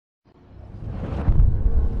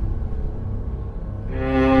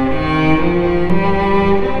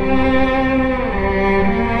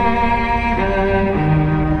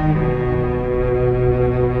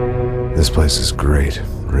This is great,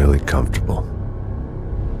 really comfortable.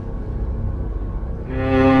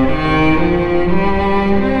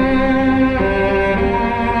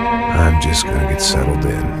 I'm just gonna get settled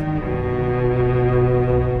in.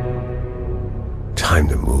 Time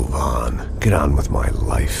to move on, get on with my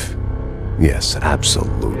life. Yes,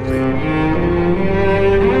 absolutely.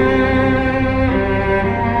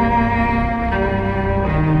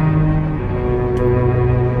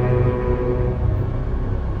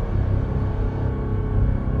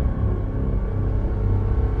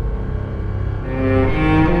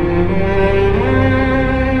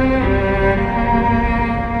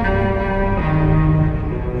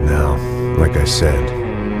 Like I said,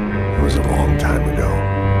 it was a long time ago.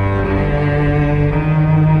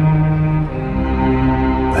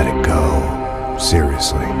 Let it go.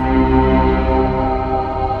 Seriously.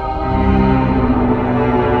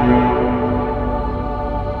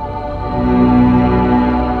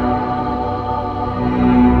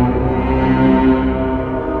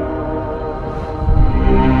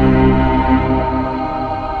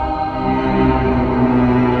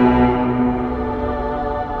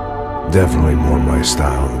 Definitely more my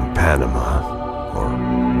style than Panama, or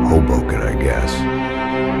Hoboken, I guess.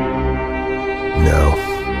 No,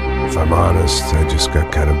 if I'm honest, I just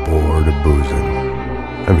got kind of bored of boozing.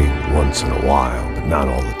 I mean, once in a while, but not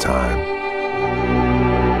all the time.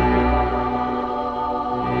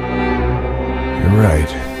 You're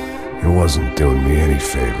right, it wasn't doing me any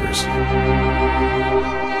favors.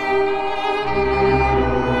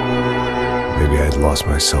 Maybe I'd lost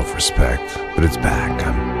my self-respect, but it's back.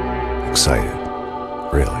 I'm excited,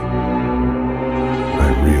 really. I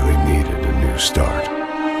really needed a new start.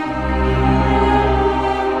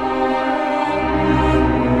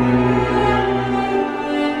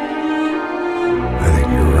 I think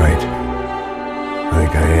you're right. I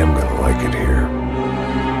think I am gonna like it here.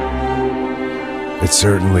 It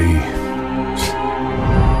certainly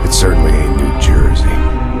ain't New Jersey.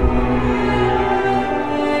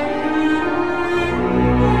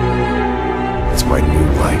 It's my new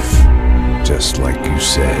life. Just like you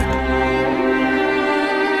said.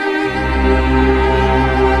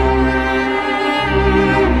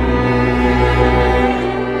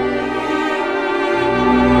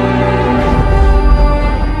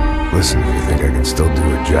 Listen, if you think I can still do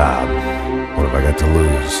a job, what have I got to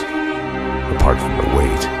lose? Apart from the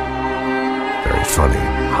weight. Very funny.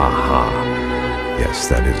 Ha ha. Yes,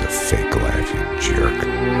 that is a fake laugh, you jerk.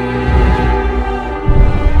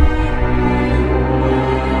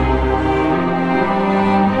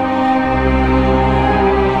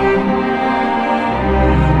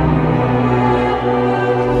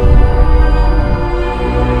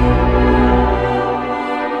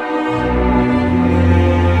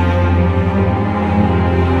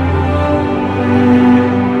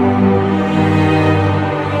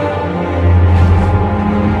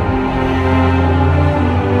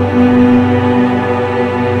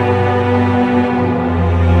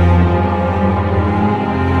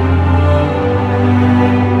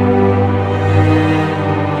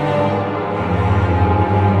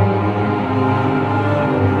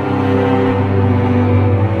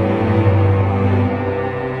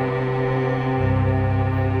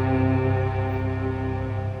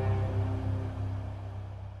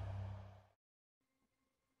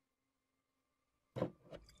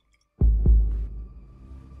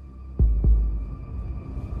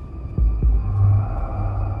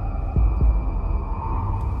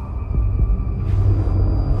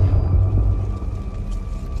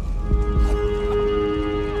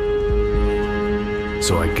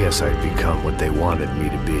 So I guess I'd become what they wanted me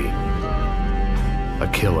to be. A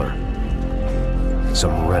killer.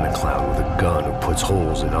 Some rent-a-clown with a gun who puts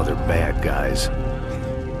holes in other bad guys.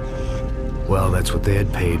 Well, that's what they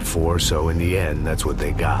had paid for, so in the end, that's what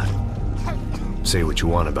they got. Say what you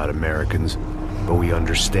want about Americans, but we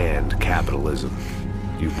understand capitalism.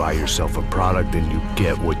 You buy yourself a product and you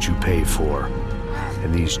get what you pay for.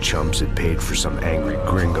 And these chumps had paid for some angry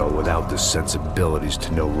gringo without the sensibilities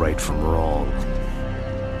to know right from wrong.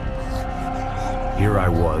 Here I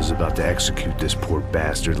was, about to execute this poor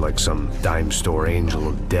bastard like some dime store angel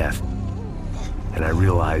of death. And I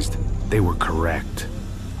realized they were correct.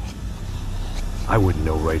 I wouldn't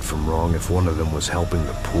know right from wrong if one of them was helping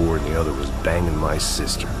the poor and the other was banging my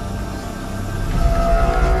sister.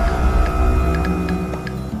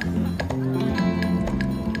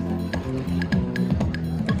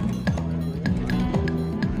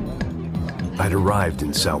 I'd arrived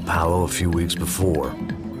in Sao Paulo a few weeks before.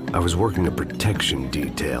 I was working a protection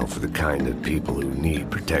detail for the kind of people who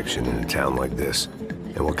need protection in a town like this.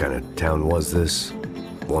 And what kind of town was this?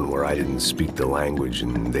 one where I didn't speak the language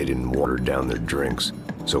and they didn't water down their drinks.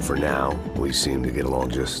 So for now, we seemed to get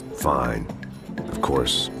along just fine. Of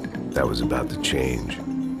course, that was about to change.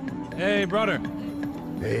 Hey, brother.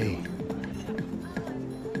 Hey.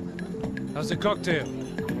 How's the cocktail?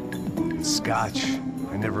 Scotch.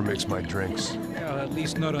 I never mix my drinks. Well, at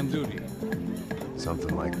least not on duty.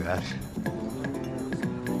 Something like that.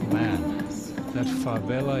 Man, that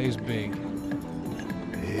favela is big.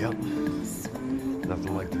 Yep.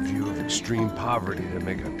 Nothing like the view of extreme poverty to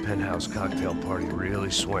make a penthouse cocktail party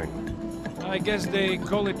really swing. I guess they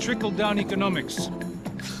call it trickle-down economics.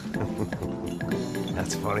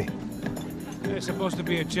 That's funny. It's supposed to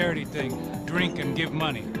be a charity thing. Drink and give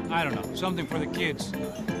money. I don't know, something for the kids.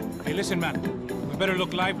 Hey, listen, man. We better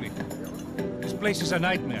look lively. This place is a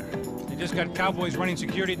nightmare. They just got cowboys running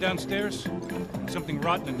security downstairs. And something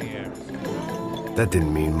rotten in the air. That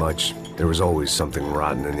didn't mean much. There was always something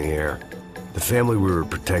rotten in the air. The family we were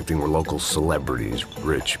protecting were local celebrities,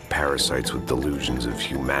 rich parasites with delusions of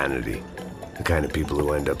humanity. The kind of people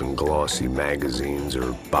who end up in glossy magazines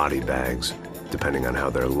or body bags, depending on how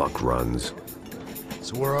their luck runs.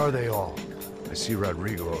 So where are they all? I see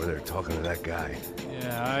Rodrigo over there talking to that guy.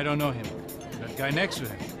 Yeah, I don't know him. That guy next to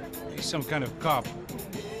him. He's some kind of cop.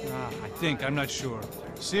 I think, I'm not sure.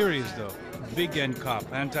 Serious, though. Big end cop,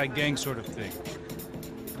 anti-gang sort of thing.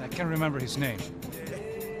 I can't remember his name.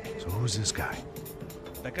 So who's this guy?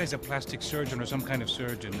 That guy's a plastic surgeon or some kind of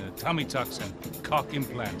surgeon. Tummy tucks and cock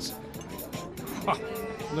implants.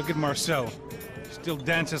 Look at Marcel. Still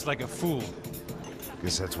dances like a fool.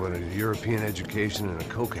 Guess that's what a European education and a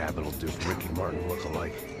coke habit will do for Ricky Martin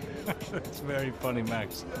look-alike. That's very funny,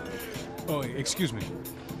 Max. Oh, excuse me.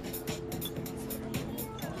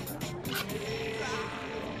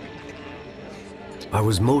 I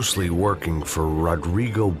was mostly working for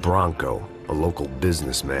Rodrigo Branco, a local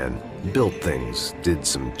businessman. Built things, did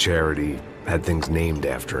some charity, had things named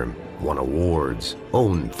after him, won awards,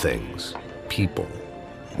 owned things, people.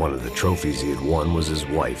 One of the trophies he had won was his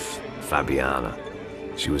wife, Fabiana.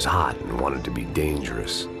 She was hot and wanted to be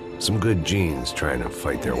dangerous. Some good genes trying to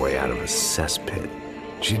fight their way out of a cesspit.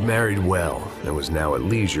 She'd married well and was now at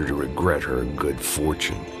leisure to regret her good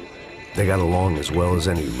fortune. They got along as well as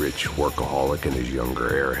any rich workaholic and his younger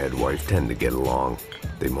airhead wife tend to get along.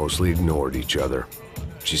 They mostly ignored each other.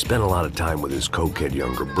 She spent a lot of time with his cokehead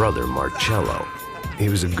younger brother, Marcello. He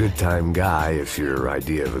was a good-time guy if your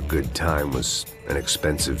idea of a good time was an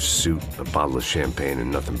expensive suit, a bottle of champagne,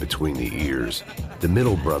 and nothing between the ears. The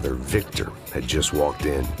middle brother, Victor, had just walked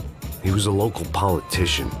in. He was a local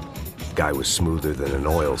politician. Guy was smoother than an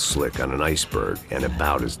oil slick on an iceberg and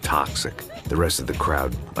about as toxic. The rest of the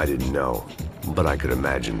crowd, I didn't know, but I could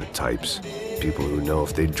imagine the types. People who know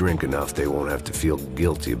if they drink enough, they won't have to feel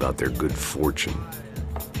guilty about their good fortune.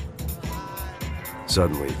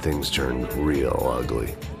 Suddenly, things turned real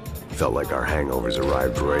ugly. Felt like our hangovers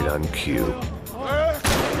arrived right on cue.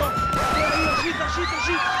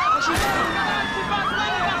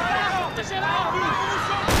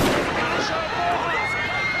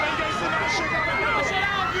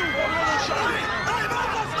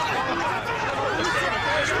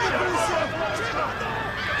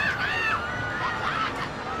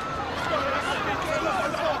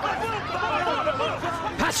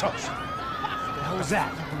 Passos! What was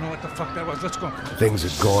that? I don't know what the fuck that was. Let's go. Things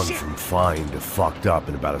had gone from fine to fucked up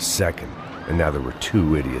in about a second, and now there were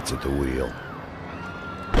two idiots at the wheel.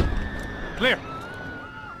 Clear.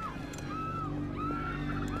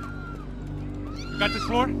 Got this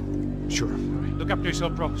floor? Sure. Look after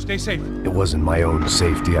yourself, bro. Stay safe. It wasn't my own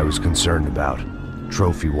safety I was concerned about,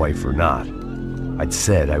 trophy wife or not. I'd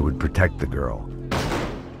said I would protect the girl.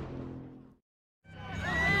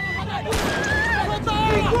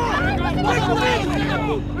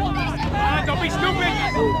 Don't be stupid!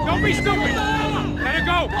 Don't be stupid! Let her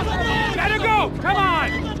go! Let her go! Come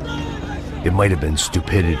on! It might have been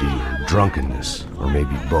stupidity or drunkenness, or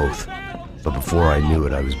maybe both. But before I knew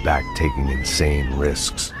it, I was back taking insane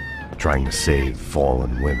risks, trying to save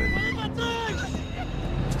fallen women.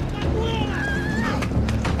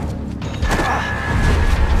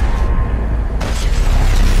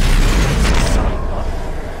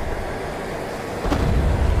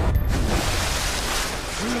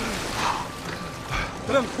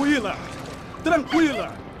 Tranquila!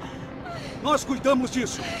 Tranquila! Nós cuidamos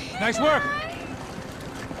disso. Nice work!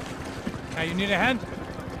 Hey, you need a hand?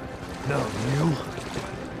 No, you?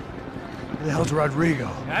 Who the hell's Rodrigo?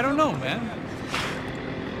 I don't know, man.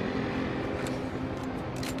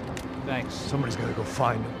 Thanks. Somebody's gotta go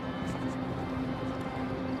find him.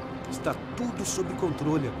 Está tudo sob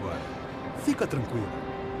controle agora. Fica tranquilo.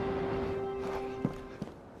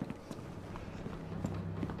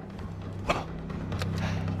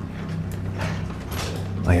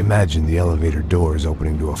 I imagined the elevator doors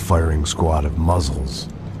opening to a firing squad of muzzles.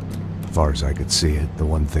 As far as I could see it, the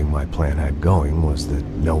one thing my plan had going was that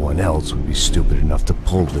no one else would be stupid enough to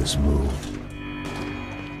pull this move.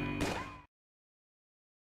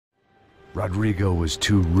 Rodrigo was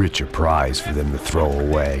too rich a prize for them to throw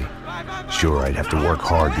away. Sure, I'd have to work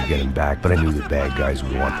hard to get him back, but I knew the bad guys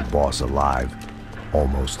would want the boss alive,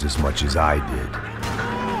 almost as much as I did.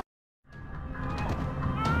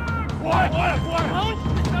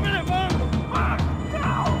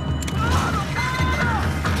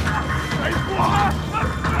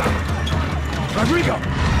 Rodrigo!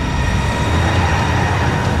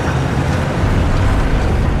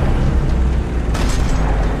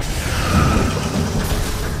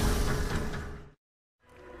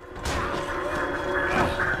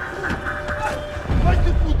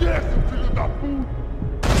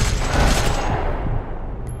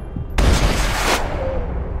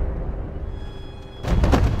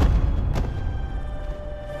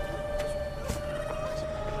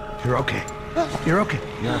 You're okay. You're okay.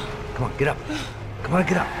 Come on, get up. Come on,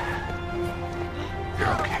 get up.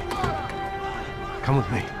 You're okay. Come with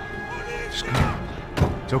me. Just come on.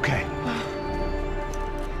 It's okay.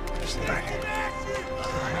 Stay right here.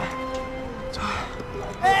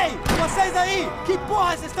 Ei, vocês aí! Que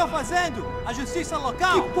porra vocês estão fazendo? A justiça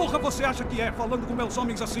local? Que porra você acha que é, falando com meus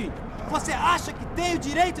homens assim? Você acha que tem o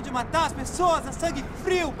direito de matar as pessoas a sangue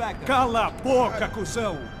frio, Becker? Cala a boca,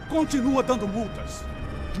 cuzão! Continua dando multas.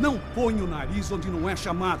 Não põe o nariz onde não é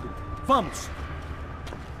chamado. Vamos!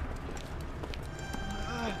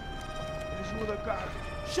 Ajuda, cara.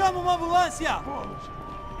 Chama uma ambulância! Vamos.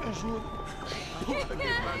 Me ajuda.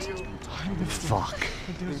 Fuck.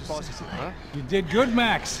 You did good,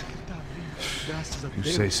 Max. You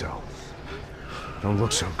say so. Don't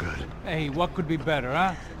look so good. Hey, what could be better,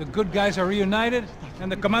 huh? The good guys are reunited, and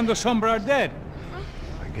the Commando Sombra are dead.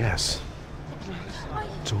 I guess.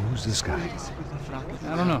 So who's this guy?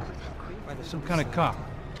 I don't know. Some kind of cop.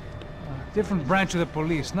 Different branch of the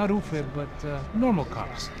police. Not UFE, but normal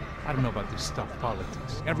cops. I don't know about this stuff,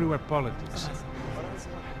 politics. Everywhere politics.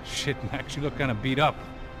 Shit, Max, you look kind of beat up.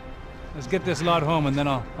 Let's get this lot home, and then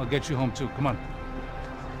I'll get you home, too. Come on.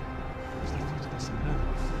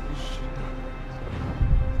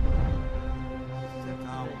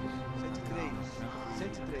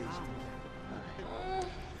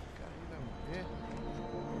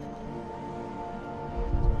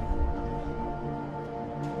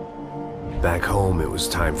 Back home, it was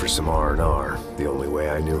time for some R&R, the only way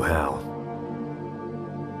I knew how.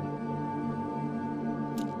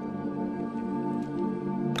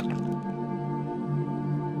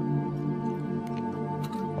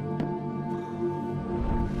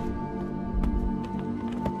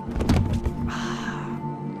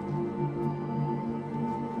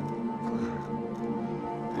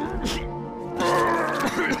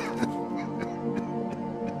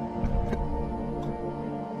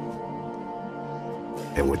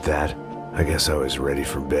 And with that, I guess I was ready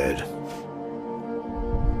for bed.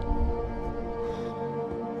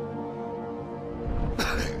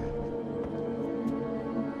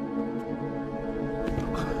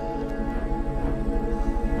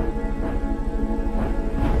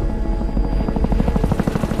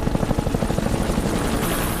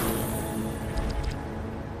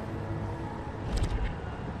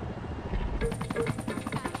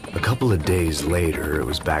 A couple of days later, it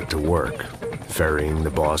was back to work. Ferrying the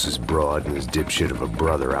boss's broad and his dipshit of a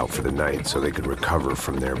brother out for the night so they could recover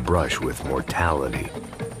from their brush with mortality.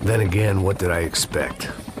 Then again, what did I expect?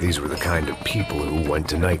 These were the kind of people who went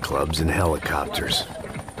to nightclubs in helicopters.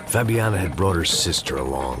 Fabiana had brought her sister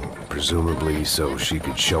along, presumably so she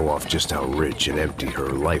could show off just how rich and empty her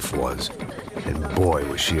life was. And boy,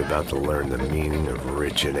 was she about to learn the meaning of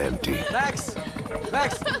rich and empty. Max!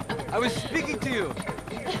 Max! I was speaking to you!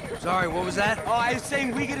 Sorry, what was that? Oh, I was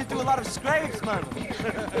saying we get to do a lot of scrapes, man.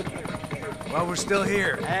 Well, we're still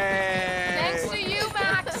here. Hey! Thanks to you,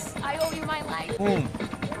 Max. I owe you my life. Boom.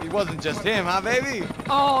 It wasn't just him, huh, baby?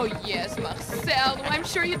 Oh, yes, Marcel. I'm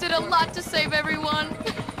sure you did a lot to save everyone.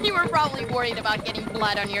 You were probably worried about getting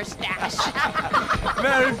blood on your stash.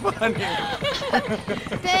 Very funny.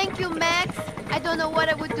 Thank you, Max. I don't know what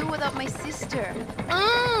I would do without my sister.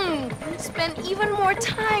 Spend even more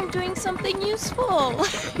time doing something useful.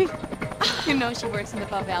 You know she works in the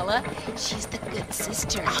favela. She's the good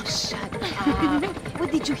sister. Oh, shut up.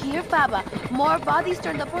 What did you hear, Baba? More bodies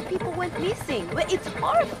turned up where people went missing. It's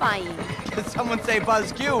horrifying. Did someone say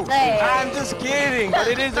Buzz Q? Hey. I'm just kidding, but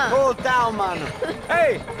it is a cold town, man.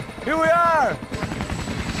 Hey, here we are.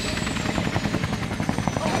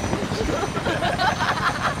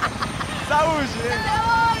 Saúde!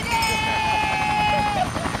 Saúde!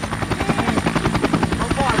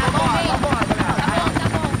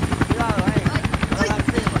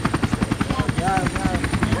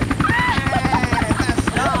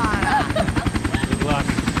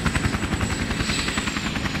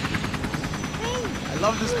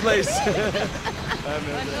 love this place.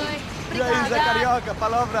 Carioca,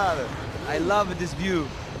 palavra. I love this view.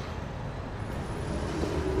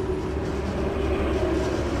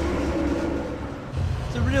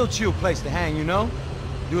 It's a real chill place to hang, you know?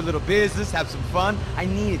 Do a little business, have some fun. I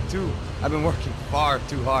need it too. I've been working far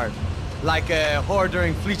too hard. Like a whore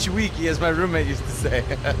during Fleechy Weeky, as my roommate used to say.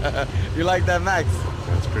 You like that, Max?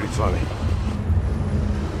 That's pretty funny.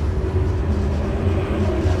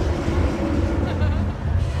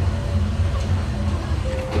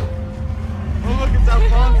 Oh, look, it's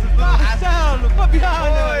Alfonso. Marcelo,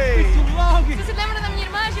 Fabiana, it's been too long. Você se lembra da minha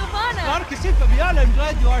irmã, Giovanna? Claro que sim, Fabiana. I'm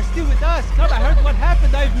glad you are still with us. Come, I heard what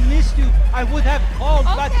happened. I've missed you. I would have called,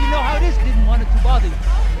 but you know how it is. Didn't want it to bother you.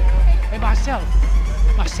 Hey, Marcelo,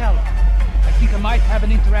 I think I might have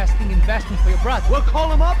an interesting investment for your brother. Well,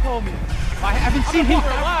 call him up, homie. I haven't seen him for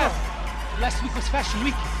a while. Last week was Fashion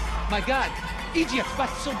Week. My God, Egypt, but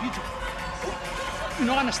so beautiful. You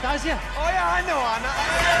know Anastasia? Oh, yeah, I know Anna.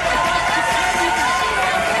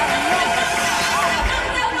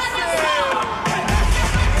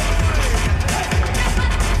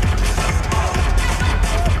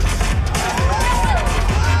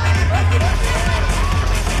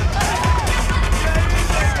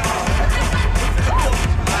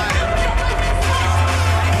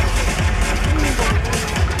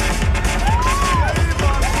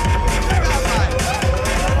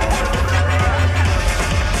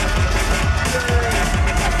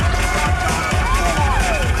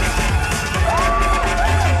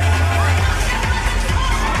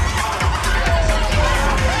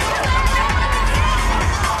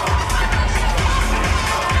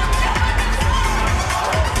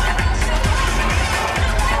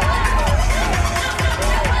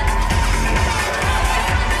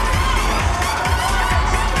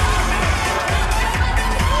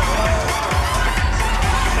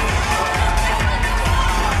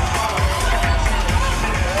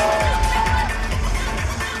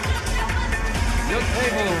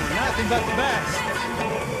 But the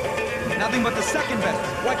best. Nothing but the second best.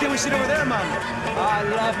 Why can't we sit over there, Mama? I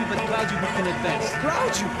love you, but Claudio booking it best.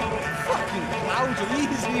 Claudio? Fucking Claudio, he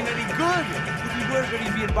isn't even any good. If he were good,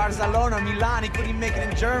 he'd be in Barcelona, Milan, he couldn't make it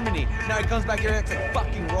in Germany. Now he comes back here and acts like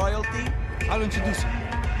fucking royalty. I'll introduce you.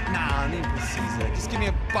 Nah, nem precisa. Just give me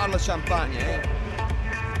a bottle of champagne, eh?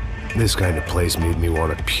 This kind of place made me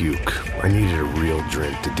want to puke. I needed a real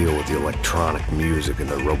drink to deal with the electronic music and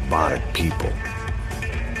the robotic people.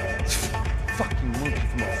 Fucking monkey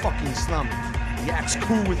from a fucking slum. He acts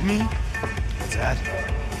cool with me. What's that?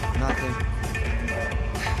 Nothing.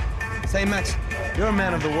 Say, Max, you're a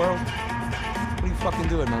man of the world. What are you fucking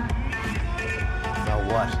doing, man? About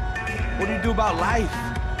what? What do you do about life?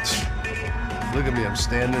 Look at me, I'm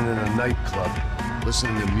standing in a nightclub,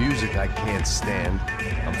 listening to music I can't stand.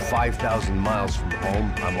 I'm 5,000 miles from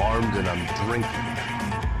home, I'm armed and I'm drinking.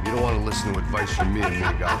 You don't want to listen to advice from me,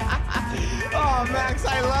 amigo. Oh, Max,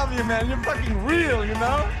 I love you, man. You're fucking real, you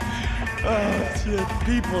know? Oh, shit.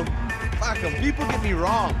 People. Fuck them. People get me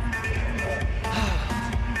wrong.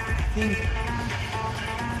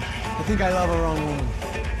 I think I love a wrong woman.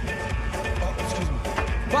 Oh, excuse me.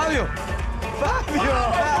 Fabio! Fabio!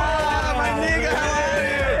 Ah, my nigga, how are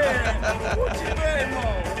you? What you been, Mo?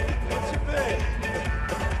 What you been?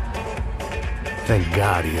 Thank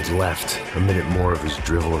God he had left. A minute more of his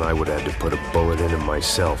drivel and I would have had to put a bullet in him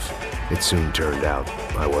myself. It soon turned out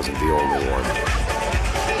I wasn't the only one.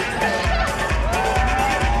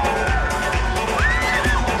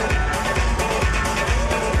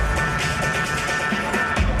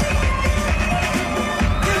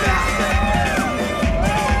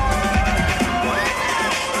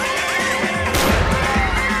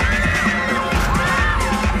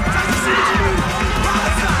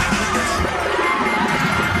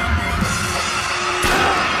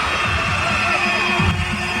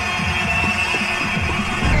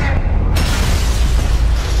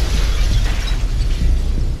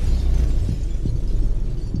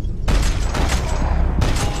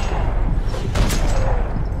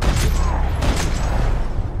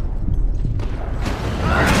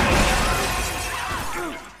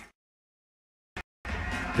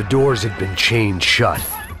 The doors had been chained shut.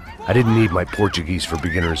 I didn't need my Portuguese for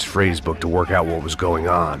Beginners phrasebook to work out what was going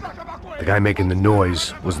on. The guy making the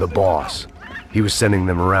noise was the boss. He was sending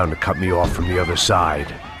them around to cut me off from the other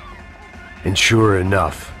side. And sure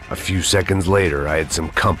enough, a few seconds later, I had some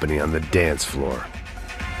company on the dance floor.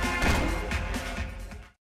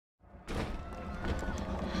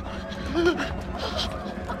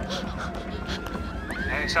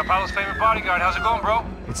 Hey, Sao Paulo's favorite bodyguard. How's it going, bro?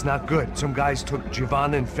 It's not good. Some guys took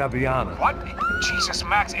Giovanna and Fabiana. What? Jesus,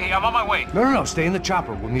 Max. Hey, I'm on my way. No, stay in the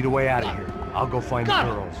chopper. We'll need a way out of here. I'll go find the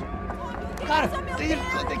girls. Got it. They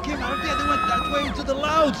came out of there. They went that way into the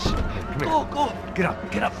lounge. Come here. Go. Get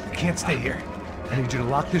up, get up. You can't stay here. I need you to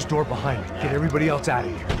lock this door behind me. Get everybody else out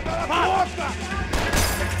of here.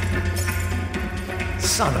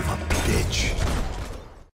 Son of a bitch.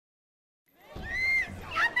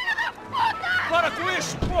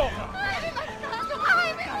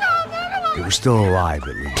 They were still alive,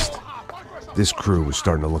 at least. This crew was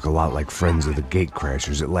starting to look a lot like friends of the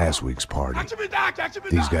gatecrashers at last week's party.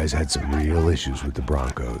 These guys had some real issues with the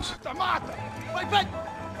Broncos.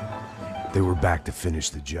 They were back to finish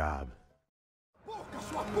the job.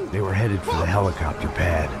 They were headed for the helicopter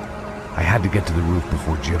pad. I had to get to the roof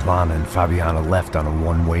before Giovanna and Fabiana left on a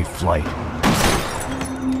one-way flight.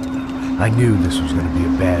 I knew this was going to be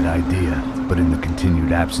a bad idea, but in the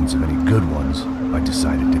continued absence of any good ones, I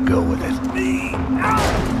decided to go with it.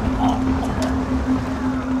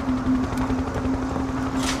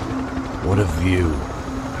 What a view.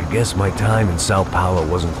 I guess my time in Sao Paulo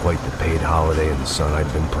wasn't quite the paid holiday in the sun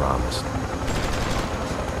I'd been promised.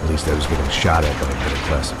 At least I was getting shot at by a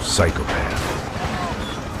middle-class psychopath.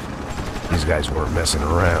 These guys weren't messing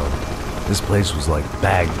around. This place was like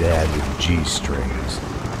Baghdad with G-strings.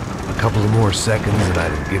 A couple of more seconds and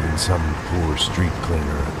I'd have given some poor street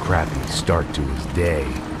cleaner a crappy start to his day.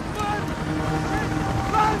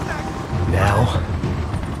 Now,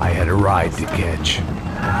 I had a ride to catch.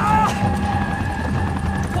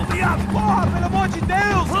 Pull me up! Pelo amor de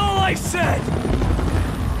Deus! All I said!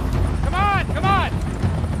 Come on!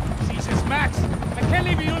 Jesus, Max, I can't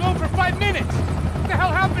leave you alone for 5 minutes! What the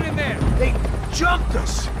hell happened in there? They jumped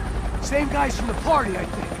us! Same guys from the party, I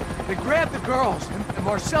think. They grabbed the girls, and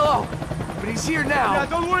Marcelo, but he's here now. Yeah,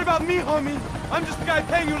 don't worry about me, homie. I'm just the guy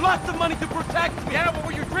paying you lots of money to protect me. Yeah, but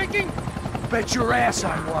were you drinking? Bet your ass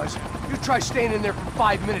I was. You try staying in there for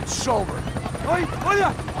 5 minutes sober. Oi,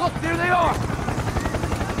 olha! Look, there they are!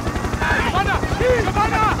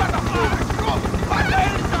 Giovanna!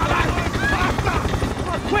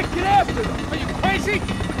 Quick, get after them! Are you crazy?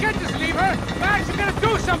 We can't just leave her! Max, you gotta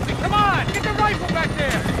do something! Come on! Get the rifle back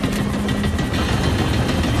there!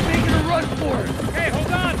 Making a run for it! Hey,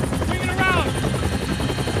 hold on! Swing it around!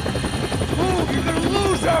 Move! You're gonna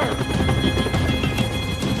lose her!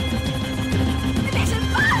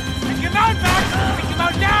 Take him out, Max! Take him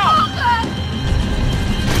out now!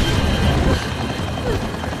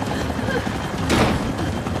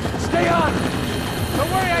 Stay on! Don't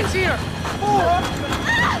worry, I see her! Move!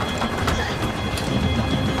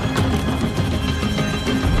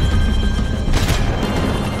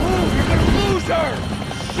 You're gonna lose her!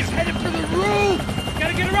 She's headed for the roof!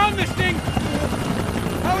 Gotta get around this thing!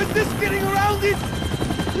 How is this getting around it?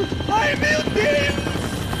 Ai, meu Deus!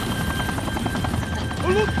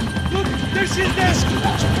 Oh, look! There she is there!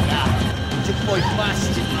 Foi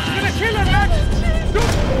fácil You're demais. gonna kill her, Max!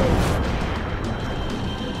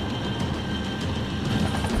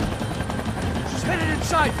 She's headed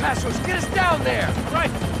inside, Passos! Get us down there!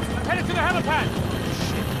 Right, I'm headed to the helipad!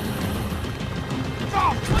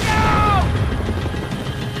 Oh, look out!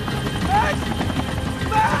 Max!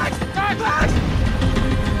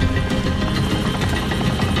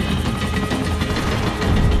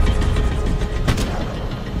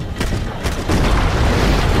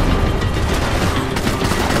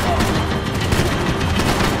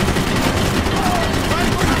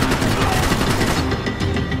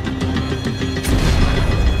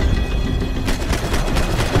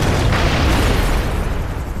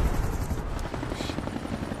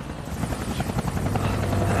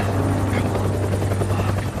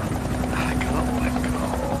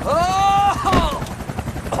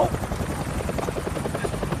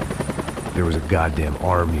 There was a goddamn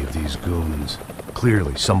army of these goons.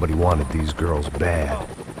 Clearly, somebody wanted these girls bad.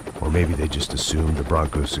 Or maybe they just assumed the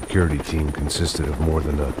Broncos security team consisted of more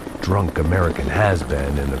than a drunk American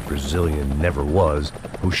has-been and a Brazilian never-was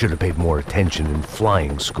who should have paid more attention in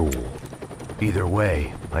flying school. Either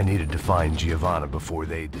way, I needed to find Giovanna before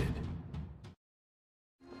they did.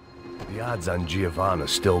 The odds on Giovanna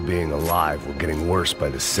still being alive were getting worse by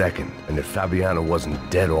the second, and if Fabiana wasn't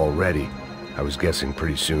dead already, I was guessing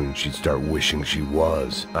pretty soon she'd start wishing she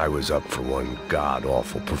was. I was up for one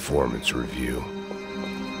god-awful performance review.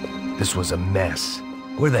 This was a mess.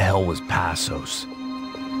 Where the hell was Passos?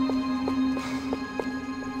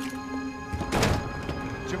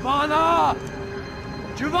 Giovanna!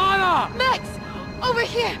 Giovanna! Max! Over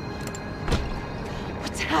here!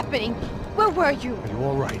 What's happening? Where were you? Are you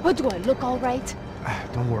all right? What, do I look all right?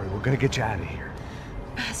 Don't worry, we're gonna get you out of here.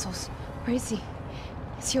 Passos, where is he?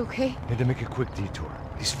 Is he okay? Had to make a quick detour.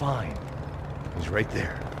 He's fine. He's right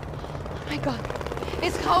there. Oh my God.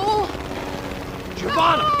 It's Raul!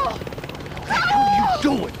 Giovanna! Raul! hell are you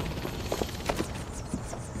doing?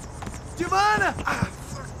 Giovanna!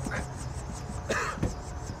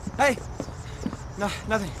 Hey! No,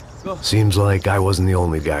 nothing. Go. Seems like I wasn't the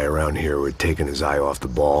only guy around here who had taken his eye off the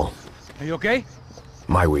ball. Are you okay?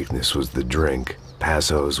 My weakness was the drink.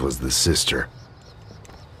 Passo's was the sister.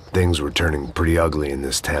 Things were turning pretty ugly in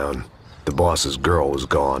this town. The boss's girl was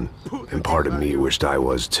gone, and part of me wished I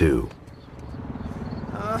was too.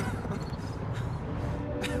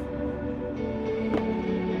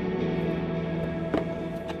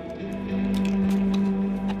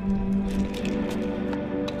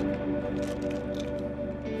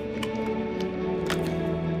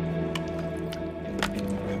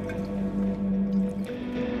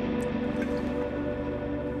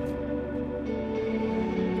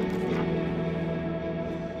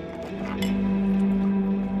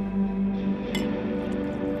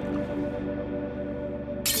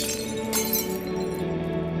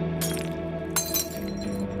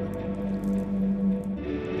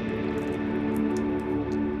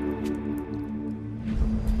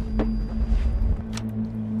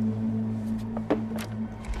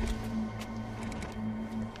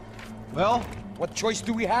 Well, what choice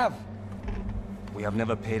do we have? We have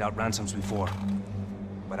never paid out ransoms before.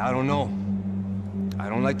 But I don't know. I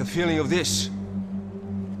don't like the feeling of this.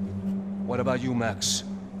 What about you, Max?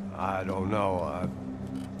 I don't know.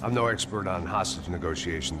 I'm no expert on hostage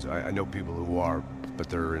negotiations. I know people who are, but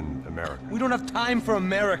they're in America. We don't have time for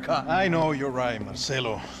America. I know you're right,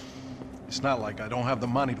 Marcelo. It's not like I don't have the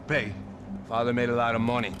money to pay. Father made a lot of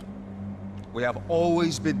money. We have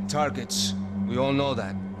always been targets. We all know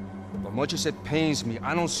that. But much as it pains me,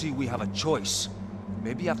 I don't see we have a choice.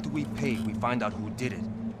 Maybe after we pay, we find out who did it.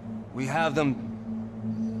 We have them...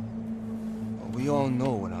 Well, we all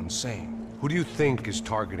know what I'm saying. Who do you think is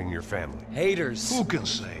targeting your family? Haters. Who can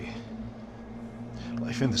say?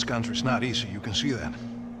 Life in this country is not easy, you can see that.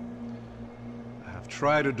 I have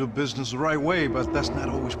tried to do business the right way, but that's not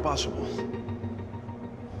always possible.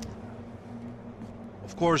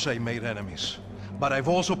 Of course I made enemies, but I've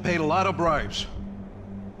also paid a lot of bribes.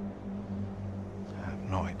 I have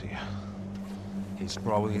no idea. It's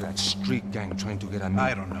probably that street gang trying to get at me.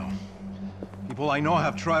 I don't know. People I know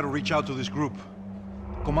have tried to reach out to this group.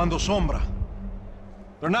 Comando Sombra.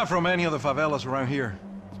 They're not from any of the favelas around here.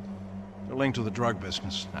 They're linked to the drug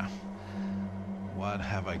business. Now, what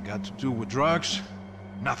have I got to do with drugs?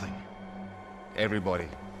 Nothing. Everybody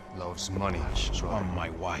loves money. I just want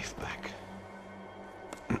my wife back.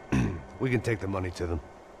 We can take the money to them.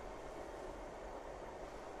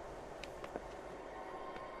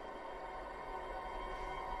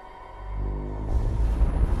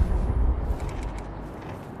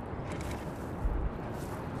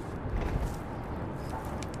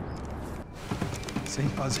 Sem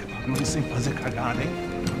fazer barulho, sem fazer cagada, hein?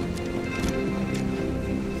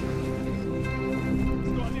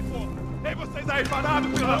 Estou ali, pô! Ei, vocês aí, parado,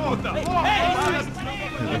 filho da puta!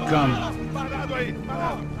 Here they come. Parado aí,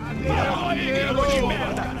 parado! Aí,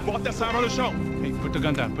 merda! Bota essa arma no chão! Hey, put the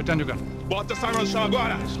gun down. Put down your gun. Bota essa arma no chão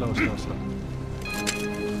agora! Slow, slow, slow.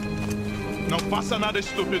 Não faça nada,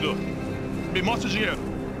 estúpido! Me mostra o dinheiro!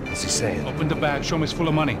 What's he saying? Open the bag. Show me it's full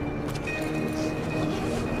of money.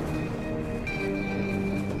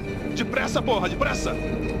 Depressa, porra, depressa!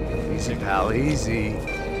 Easy, pal, easy.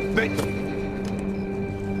 Vem!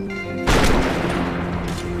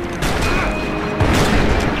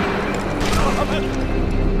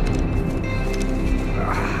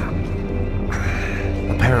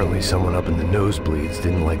 Apparently someone up in the nosebleeds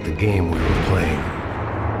didn't like the game we were playing.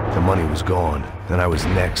 The money was gone, and I was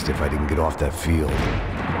next if I didn't get off that field.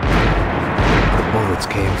 The bullets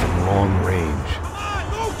came from long range.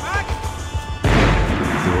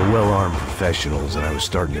 They were well-armed professionals, and I was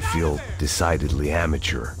starting to feel decidedly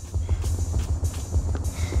amateur.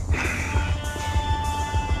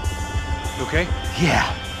 You okay? Yeah.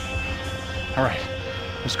 All right.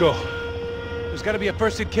 Let's go. There's got to be a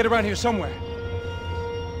first-aid kit around here somewhere.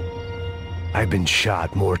 I've been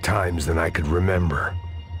shot more times than I could remember.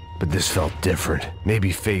 But this felt different.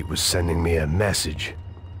 Maybe fate was sending me a message.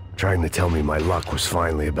 Trying to tell me my luck was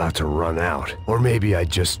finally about to run out. Or maybe I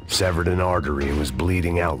just severed an artery and was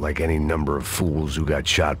bleeding out like any number of fools who got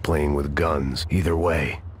shot playing with guns. Either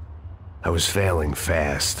way, I was failing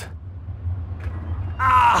fast.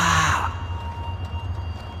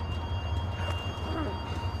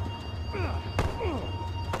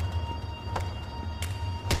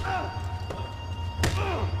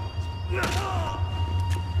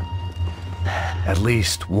 At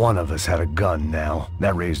least one of us had a gun now.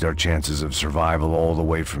 That raised our chances of survival all the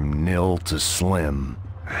way from nil to slim.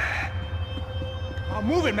 Oh,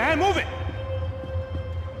 move it, man, move it!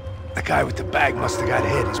 That guy with the bag must have got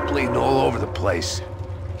hit. He's bleeding all over the place.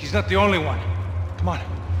 He's not the only one. Come on.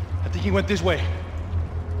 I think he went this way.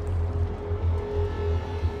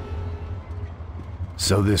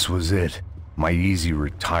 So this was it. My easy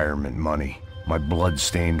retirement money. My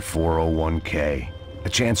blood-stained 401k. A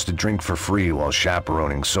chance to drink for free while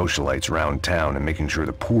chaperoning socialites around town and making sure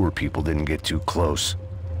the poor people didn't get too close.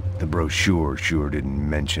 The brochure sure didn't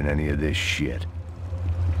mention any of this shit.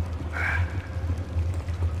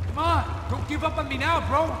 Come on! Don't give up on me now,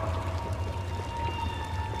 bro!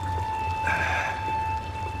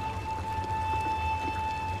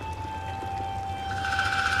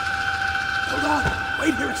 Hold on!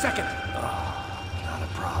 Wait here a second! Not a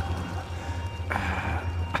problem.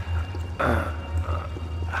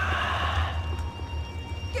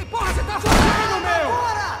 Que porra você tá fazendo, meu?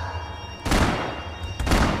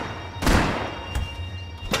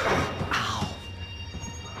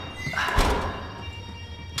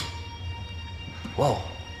 Whoa.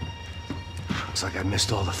 Looks like I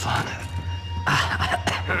missed all the fun.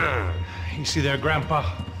 You see there, Grandpa?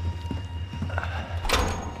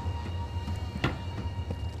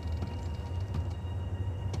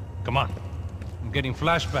 Come on. I'm getting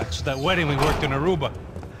flashbacks to that wedding we worked in Aruba.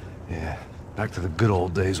 Yeah, back to the good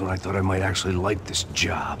old days when I thought I might actually like this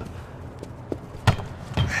job.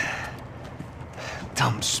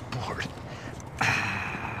 Dumb sport.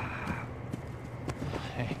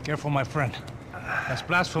 Hey, careful, my friend. That's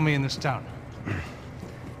blasphemy in this town.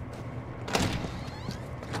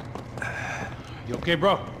 You okay,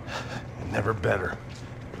 bro? Never better.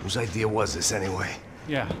 Whose idea was this anyway?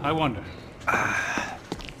 Yeah, I wonder.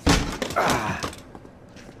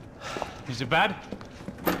 Is it bad?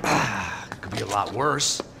 Could be a lot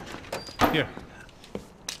worse. Here.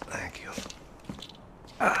 Thank you.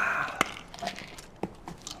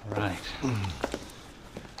 Right.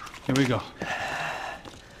 Here we go.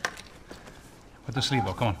 Put the sleeve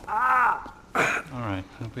on, come on. All right,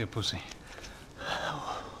 don't be a pussy.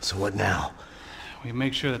 So what now? We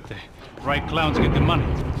make sure that the right clowns get the money.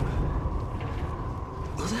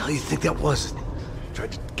 What the hell do you think that was?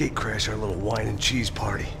 Tried to gate crash our little wine and cheese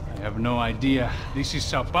party. I have no idea. This is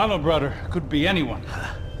Sao Paulo, brother. Could be anyone.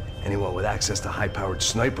 Anyone with access to high-powered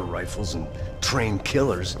sniper rifles and trained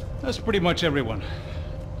killers. That's pretty much everyone.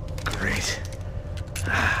 Great.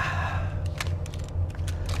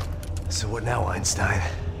 So what now, Einstein?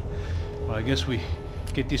 Well, I guess we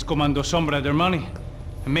get these Comando Sombra their money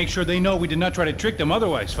and make sure they know we did not try to trick them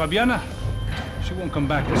otherwise. Fabiana, she won't come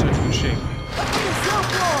back in such good shape.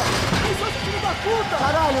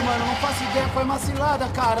 Caralho, mano, não faço ideia, foi uma cilada,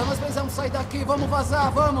 cara. Nós precisamos sair daqui, vamos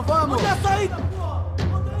vazar, vamos! Onde é a saída, pô?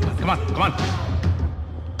 Come on, come on.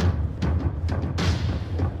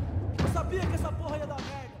 Eu sabia que essa porra ia dar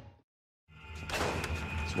merda.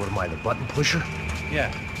 So what am I, the button pusher?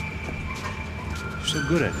 Yeah. You're so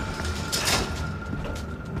good at it.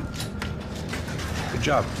 Good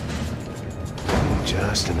job.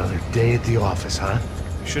 Just another day at the office, huh?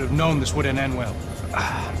 You should have known this wouldn't end well.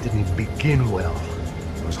 Didn't even begin well.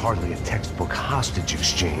 It was hardly a textbook hostage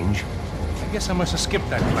exchange. I guess I must have skipped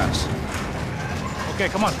that class. Okay,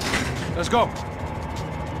 come on. Let's go.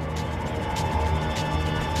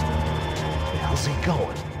 Where the hell's he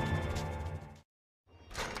going?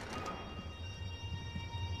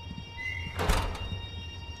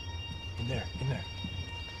 In there, in there.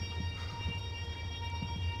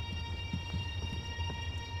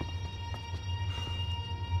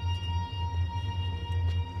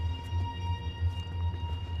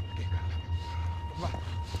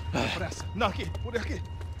 Pressa. Não, aqui, por aqui.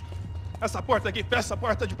 Essa porta aqui, fecha essa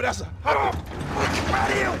porta depressa. Que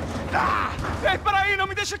pariu! Ei, peraí, não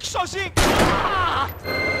me deixa aqui sozinho!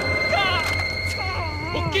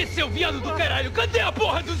 O que, seu viado do caralho? Cadê a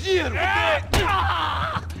porra do giro?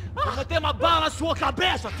 Vou meter uma bala na sua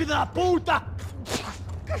cabeça, filha da puta!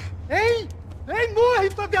 Ei! Ei, morre,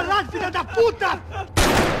 favelado, filha da puta!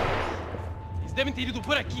 Eles devem ter ido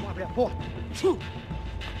por aqui. Abre a porta.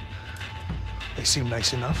 They seem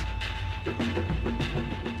nice enough.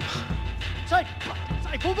 Sai!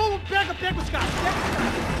 Sai! Vamos, pega os caras! Pega os caras!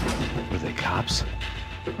 Were they cops?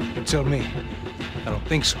 You tell me. I don't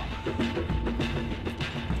think so.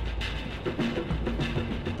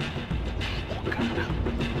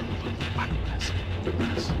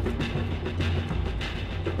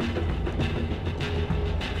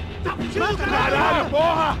 Caralho,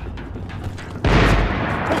 porra!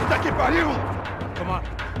 Puta que pariu! Come on.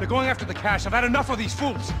 They're going after the cash. I've had enough of these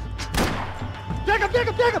fools. Pega,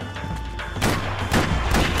 pega, pega!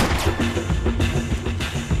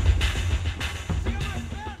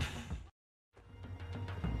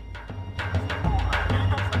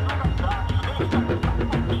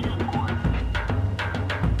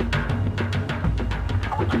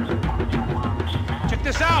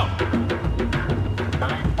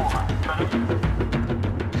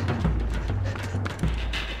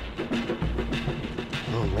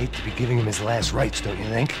 giving him his last rites, don't you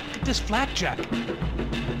think? Look at this flapjack.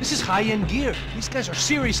 This is high-end gear. These guys are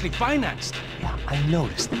seriously financed. Yeah, I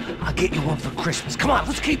noticed. I'll get you one for Christmas. Come on,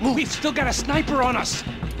 let's keep moving. We've still got a sniper on us.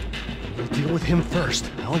 We'll deal with him first.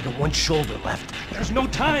 I only got one shoulder left. There's no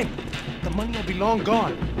time. The money will be long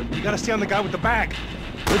gone. You gotta stay on the guy with the bag.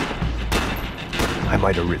 I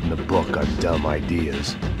might have written a book on dumb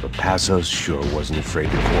ideas, but Passos sure wasn't afraid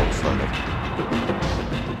to quote from it.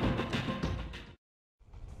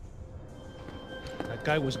 That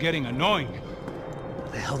guy was getting annoying.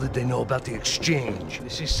 What the hell did they know about the exchange?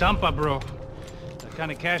 This is Sampa, bro. That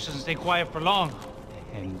kind of cash doesn't stay quiet for long.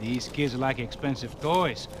 And these kids like expensive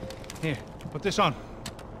toys. Here, put this on.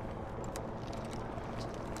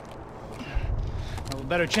 Have a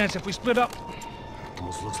better chance if we split up.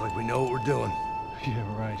 Almost looks like we know what we're doing.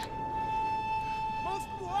 Yeah, right.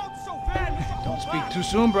 Don't speak too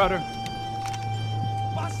soon, brother.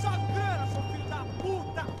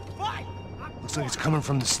 Looks like it's coming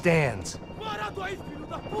from the stands.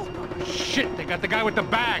 Shit, they got the guy with the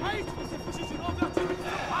bag.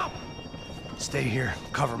 Stay here.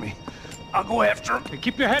 Cover me. I'll go after him. Hey,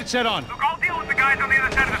 keep your headset on. Look, I'll deal with the guys on the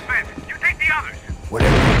other side of the fence. You take the others.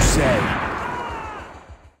 Whatever you say.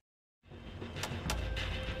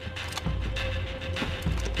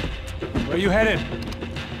 Where you headed?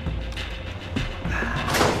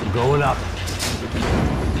 I'm going up.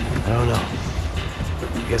 I don't know.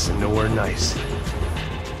 Guessing nowhere nice.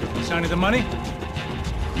 Sign of the money?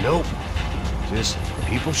 Nope. Just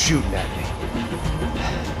people shooting at me.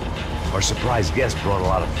 Our surprise guest brought a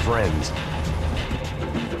lot of friends.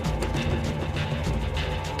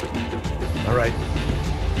 All right.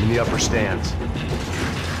 I'm in the upper stands.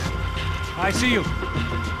 I see you.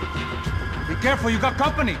 Be careful, you got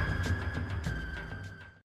company.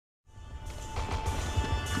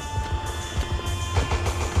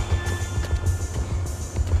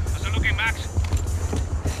 How's it looking, Max?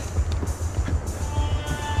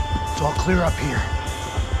 It's all clear up here.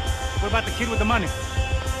 What about the kid with the money?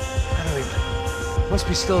 I don't even... Must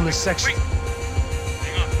be still in this section. Wait.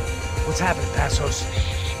 Hang on. What's happening, Passos?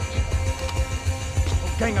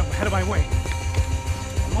 Oh, gang up ahead of my way.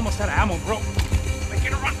 I'm almost out of ammo, bro.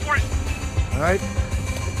 Making a run for it. All right.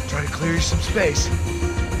 Try to clear you some space.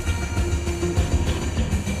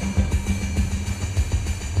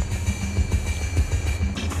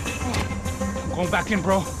 I'm going back in,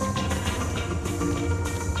 bro.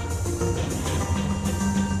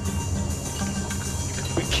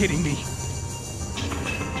 You're kidding me.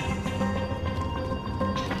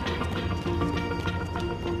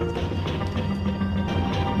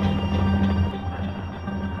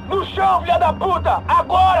 No chão, filha da puta!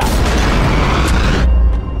 Agora!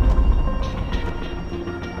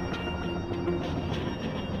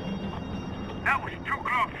 That was too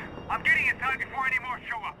close. I'm getting inside before any more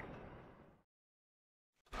show up.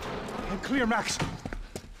 I'm clear, Max.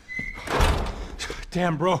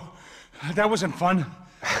 Damn, bro. That wasn't fun.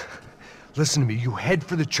 Listen to me. You head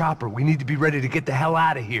for the chopper. We need to be ready to get the hell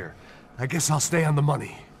out of here. I guess I'll stay on the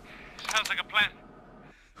money. Sounds like a plan.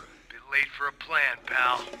 Bit late for a plan,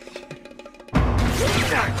 pal.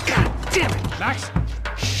 God damn it! Max?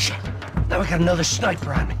 Shit. Now I got another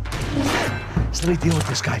sniper on me. So let me deal with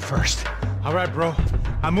this guy first. All right, bro.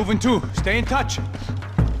 I'm moving too. Stay in touch.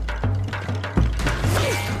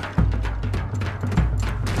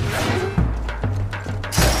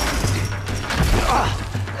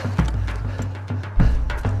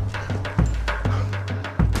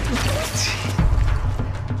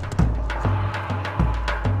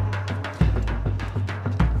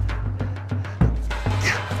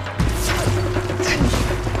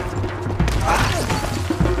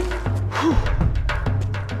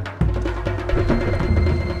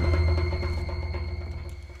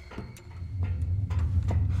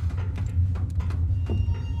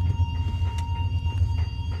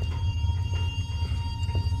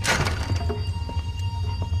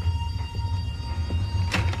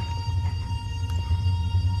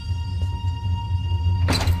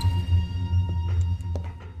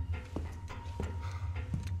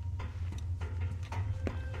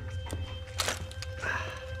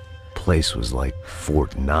 Place was like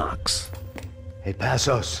Fort Knox. Hey,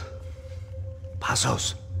 Passos.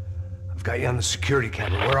 Passos. I've got you on the security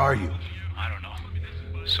camera. Where are you? I don't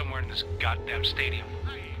know. Somewhere in this goddamn stadium.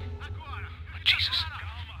 Jesus.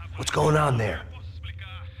 What's going on there?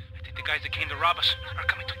 I think the guys that came to rob us are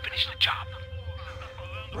coming to finish the job.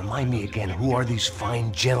 Remind me again, who are these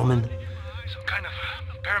fine gentlemen? Some kind of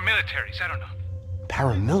paramilitaries, I don't know.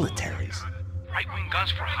 Paramilitaries? Right-wing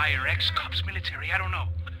guns for hire, ex-cops, military, I don't know.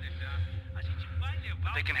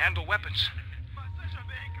 But they can handle weapons.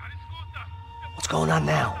 What's going on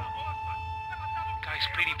now? is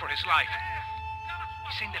pleading for his life.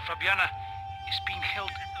 He's saying that Fabiana is being held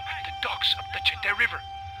at the docks of the Chete River.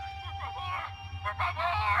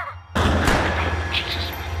 Oh, Jesus,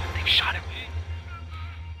 they've shot him.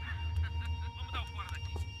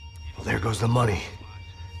 Well, there goes the money.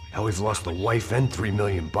 Now we've lost the wife and $3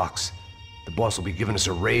 million bucks. The boss will be giving us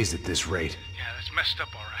a raise at this rate. Yeah, that's messed up,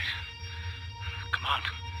 all right. Come on.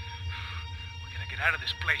 We gotta get out of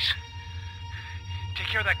this place. Take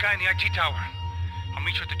care of that guy in the IT tower. I'll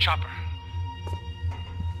meet you at the chopper.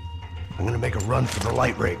 I'm gonna make a run for the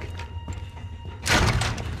light rig.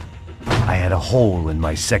 I had a hole in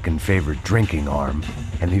my second favorite drinking arm,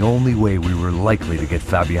 and the only way we were likely to get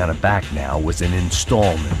Fabiana back now was in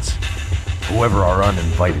installments. Whoever our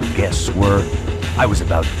uninvited guests were, I was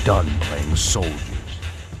about done playing soldiers.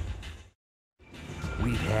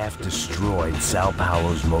 We'd half destroyed Sao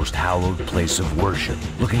Paulo's most hallowed place of worship.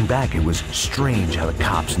 Looking back, it was strange how the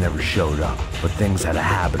cops never showed up, but things had a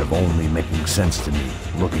habit of only making sense to me,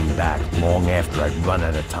 looking back long after I'd run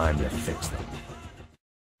out of time to fix them.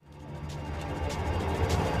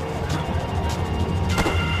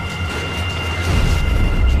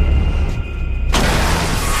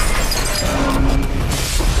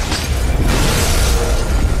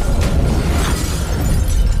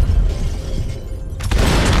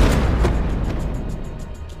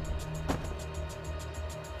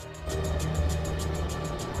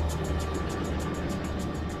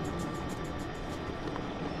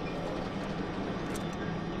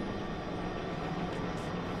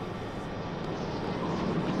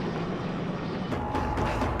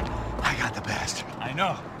 I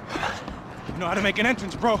know. You know how to make an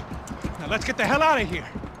entrance, bro. Now let's get the hell out of here.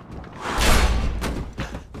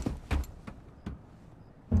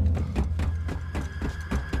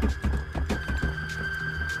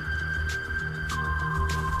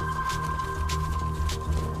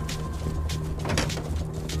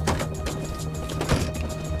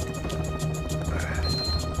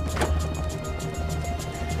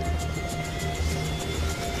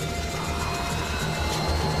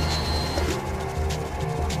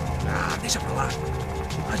 Deixa pra lá.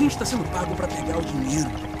 A gente tá sendo pago pra pegar o dinheiro.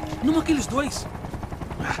 Não aqueles dois.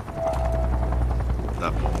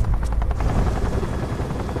 Tá bom.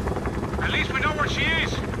 At least we know where she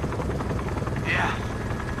is. Yeah.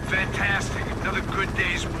 Fantastic. Another good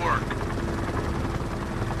day's work.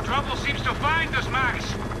 Trouble seems to find us, Max.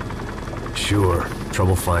 Sure,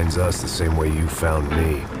 trouble finds us the same way you found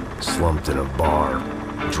me. Slumped in a bar,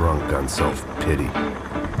 drunk on self-pity.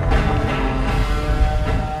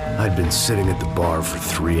 I'd been sitting at the bar for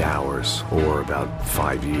 3 hours, or about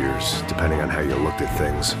 5 years, depending on how you looked at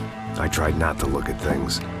things. I tried not to look at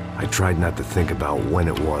things. I tried not to think about when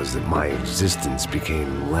it was that my existence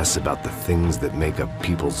became less about the things that make up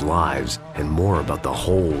people's lives, and more about the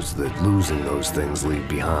holes that losing those things leave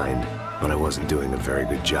behind. But I wasn't doing a very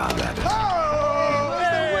good job at it. Oh,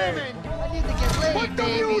 hey. The women! I need to get laid, put the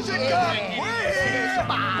music up!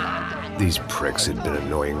 These pricks had been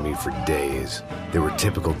annoying me for days. They were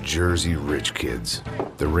typical Jersey rich kids.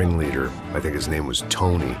 The ringleader, I think his name was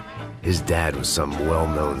Tony. His dad was some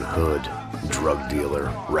well-known hood, drug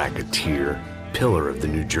dealer, racketeer, pillar of the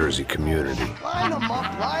New Jersey community. Line them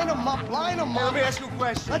up, line them up, line them up. Let me ask you a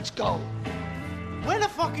question. Let's go. Where the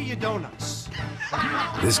fuck are your donuts?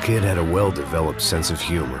 This kid had a well-developed sense of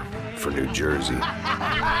humor for New Jersey.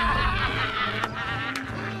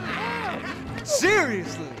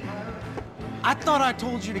 Seriously? I thought I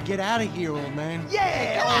told you to get out of here, old man.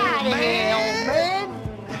 Yeah, old man.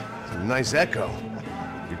 It's a nice echo.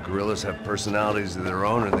 You gorillas have personalities of their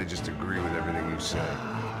own, or they just agree with everything you say?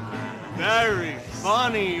 Very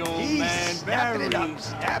funny, old man. Snapping it Very up,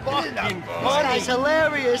 snapping it up. fucking This funny. guy's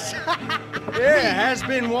hilarious. Yeah,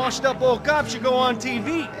 has-been washed-up old cop should go on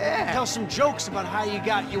TV. Yeah. Tell some jokes about how you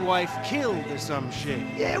got your wife killed or some shit.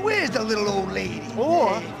 Yeah, where's the little old lady?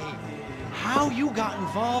 Or how you got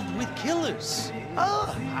involved with killers.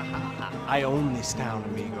 Oh. I own this town,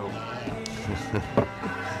 amigo.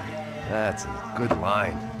 That's a good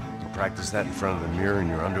line. You practice that in front of the mirror in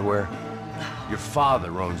your underwear? Your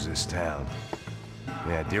father owns this town.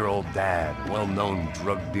 Yeah, dear old dad, well-known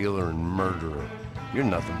drug dealer and murderer. You're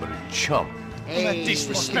nothing but a chump. Hey,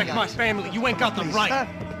 Disrespect my family. You ain't got the right.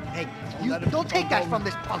 Hey, you don't take that from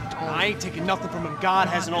this punk, Tony. I ain't taking nothing from him God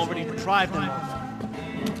hasn't already deprived him of.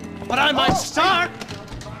 But I might start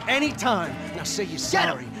anytime. Now say you're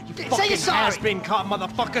sorry. You Say fucking you're sorry. has-been caught,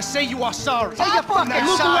 motherfucker. Say you are sorry. Say you're fucking Now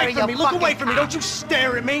look sorry, away from me. you Look away fucking from me. Don't you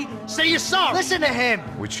stare at me. Say you're sorry. Listen to him.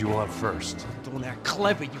 Which you want first? The Don't act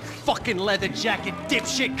clever, you fucking leather jacket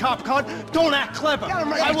dipshit cop cunt. Don't act clever.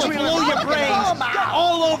 I will blow your brains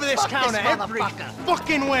all over this counter, every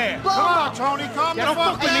fucking where. Come on, Tony, calm Don't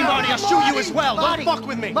fuck with me, Marty. I'll shoot you as well. Don't fuck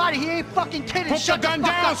with me. Marty, he ain't fucking kidding. Put the gun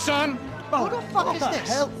down, son! Who the fuck is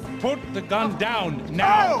this? Put the gun down,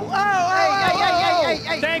 now!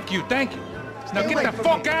 Hey! Thank you. Now get the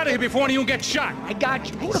fuck out of here before any of you get shot. I got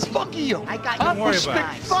you. Who the fuck are you? I got you. Don't worry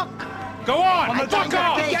about it. Fuck. Go on, fuck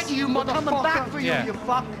off! I get you, motherfucker. I'm coming back for you, Yeah. you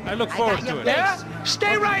fuck. I look forward to it. Yeah?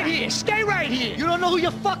 Stay right here. Stay right here. You don't know who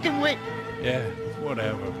you're fucking with. Yeah,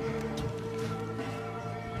 whatever.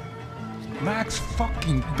 Max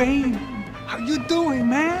fucking Payne, how you doing,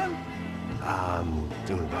 man? I'm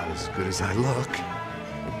doing about as good as I look.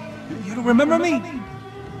 You don't remember me?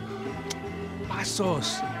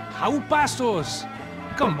 Pasos. How Pasos?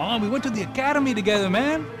 Come on, we went to the academy together,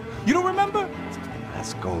 man. You don't remember?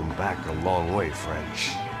 That's going back a long way, French.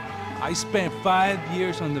 I spent 5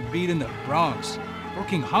 years on the beat in the Bronx,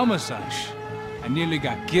 working homicide. I nearly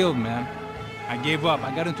got killed, man. I gave up.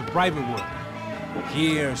 I got into private work.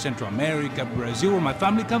 Here, Central America, Brazil, where my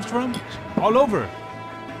family comes from. All over.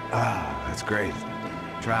 Ah, that's great.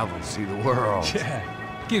 Travel, see the world. Yeah,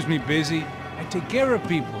 keeps me busy. I take care of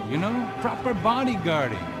people, you know? Proper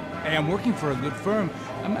bodyguarding. Hey, I'm working for a good firm.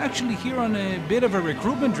 I'm actually here on a bit of a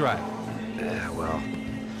recruitment drive. Yeah, well,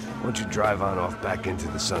 why don't you drive on off back into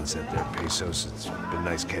the sunset there, Pesos? It's been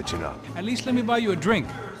nice catching up. At least let me buy you a drink.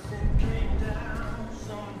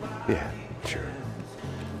 Yeah, sure.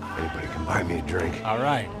 Anybody can buy me a drink. All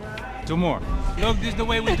right. 2 more. Look, this is the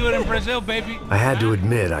way we do it in Brazil, baby. I had to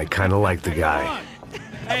admit, I kind of liked the guy.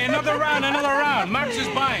 Hey, another round. Max is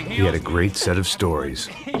buying. He had a great set of stories,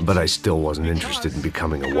 but I still wasn't interested in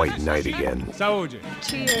becoming a white knight again. Saúde.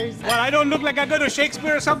 Cheers. What, I don't look like I go to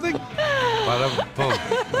Shakespeare or something?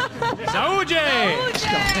 Saúde!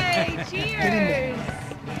 Cheers.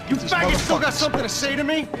 You faggot still got something to say to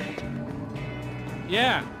me?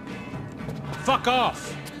 Yeah. Fuck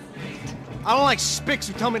off. I don't like spicks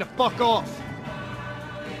who tell me to fuck off.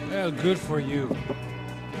 Well, good for you.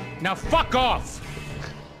 Now fuck off!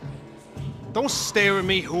 Don't stare at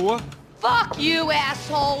me, whore. Fuck you,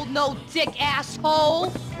 asshole. No dick asshole.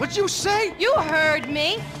 What'd you say? You heard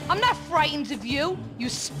me. I'm not frightened of you, you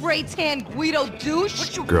spray-tan Guido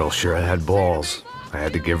douche. Girl sure had balls. I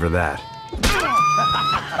had to give her that.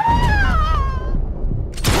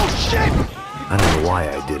 Oh, shit! I don't know why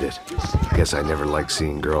I did it. I guess I never liked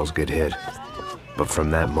seeing girls get hit. But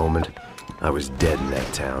from that moment, I was dead in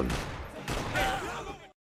that town.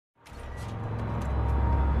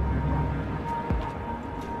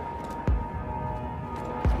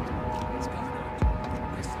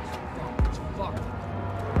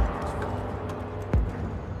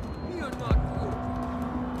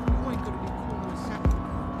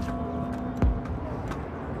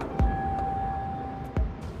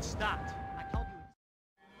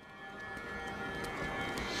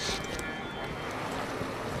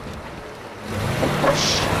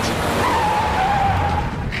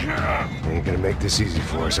 Ain't gonna make this easy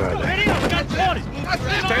for us, are they?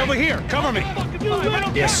 Stay over here. Cover me.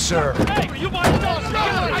 Yes, sir.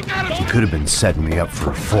 He could have been setting me up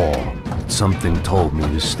for a fall. Something told me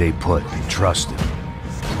to stay put and trust him.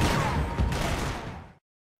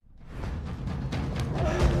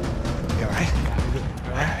 You all right?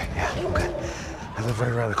 Yeah, I'm good. I live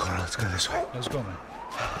right around the corner. Let's go this way. Let's go, man.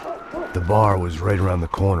 The bar was right around the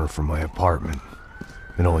corner from my apartment.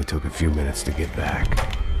 It only took a few minutes to get back.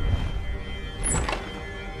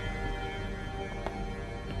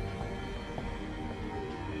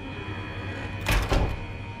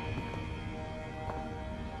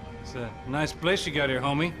 It's a nice place you got here,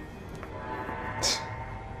 homie.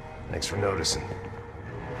 Thanks for noticing.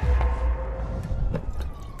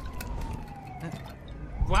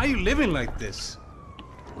 Why are you living like this?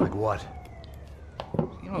 Like what?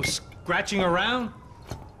 You know, scratching around?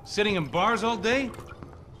 Sitting in bars all day?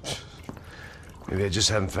 Maybe I just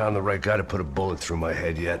haven't found the right guy to put a bullet through my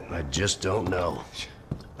head yet. I just don't know.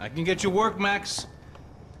 I can get you work, Max.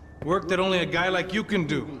 Work that only a guy like you can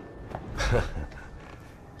do.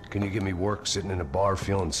 Can you give me work sitting in a bar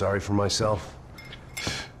feeling sorry for myself?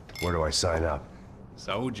 Where do I sign up?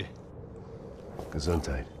 Saúde.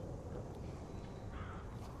 Gesundheit.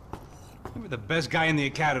 You were the best guy in the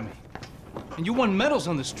academy. And you won medals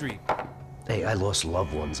on the street. Hey, I lost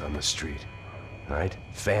loved ones on the street. All right?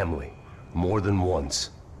 Family. More than once.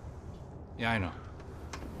 Yeah, I know.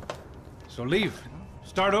 So leave.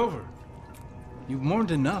 Start over. You've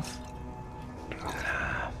mourned enough.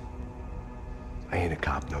 I ain't a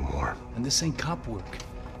cop no more. And this ain't cop work.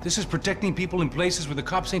 This is protecting people in places where the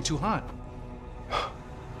cops ain't too hot.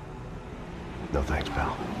 No thanks,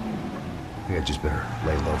 pal. I think I just better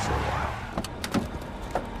lay low for a while.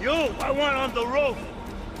 You, I want on the roof.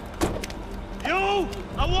 You,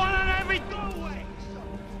 I want on every doorway.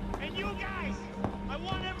 And you guys, I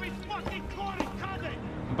want every fucking corner covered.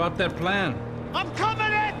 About that plan. I'm coming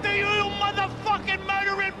after you, you motherfucking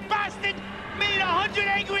murdering bastard! Me and 100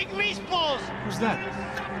 angry greaseballs! Who's that?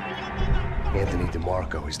 Anthony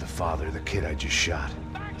DeMarco. He's the father of the kid I just shot.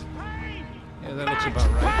 Yeah, that looks about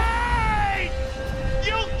right. Payne!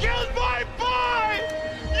 You killed my boy!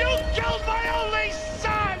 You killed my only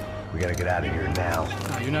son! We gotta get out of here now.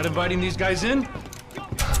 You're not inviting these guys in?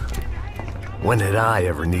 When had I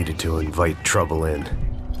ever needed to invite trouble in?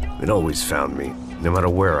 It always found me, no matter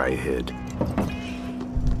where I hid.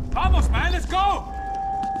 Vamos, man, let's go!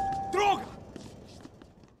 Droga!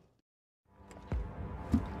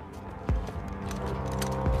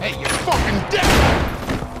 Hey, you're fucking dead!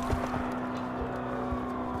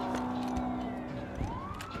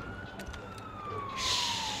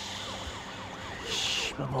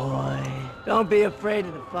 Shh, my boy. Don't be afraid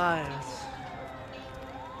of the fires.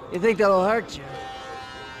 You think they'll hurt you?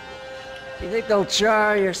 You think they'll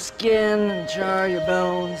char your skin and char your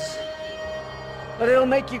bones? But it'll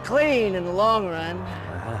make you clean in the long run.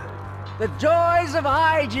 The joys of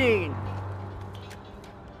hygiene!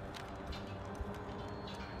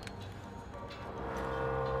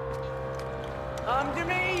 Come to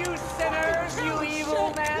me, you sinners, you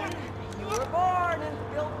evil men! You were born in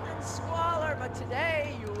filth and squalor, but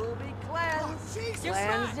today you will be cleansed.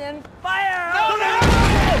 Cleansed in fire!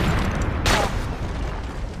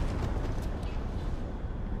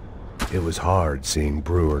 It was hard seeing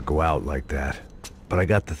Brewer go out like that. But I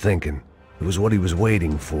got to thinking, it was what he was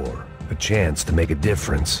waiting for. A chance to make a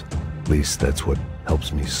difference. At least that's what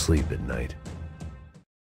helps me sleep at night.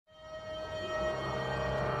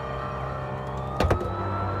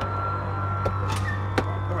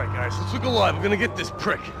 All right, guys, let's look alive. We're gonna get this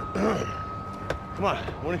prick. Come on,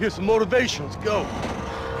 I wanna hear some motivation. Let's go.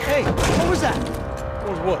 Hey, what was that?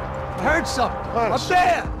 What was what? I heard something. Up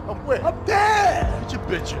there! Up where? Up there! What you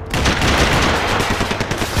bitching?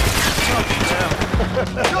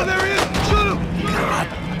 No, there he is! Shoot him! God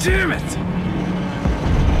damn it!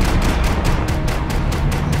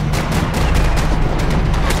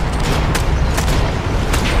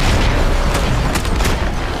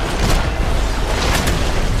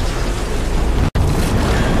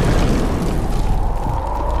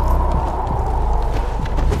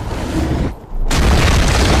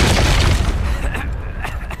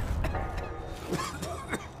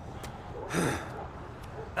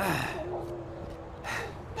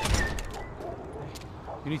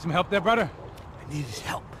 You need some help there, brother? I needed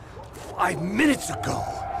help 5 minutes ago.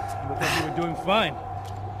 You look like you were doing fine.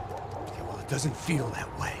 Yeah, well, it doesn't feel that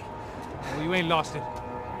way. Well, you ain't lost it.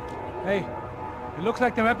 Hey, it looks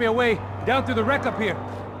like there might be a way down through the wreck up here.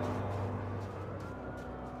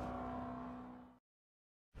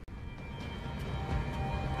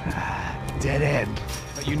 Dead end.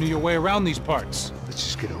 But you knew your way around these parts. Let's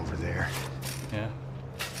just get over there. Yeah?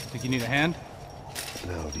 Think you need a hand?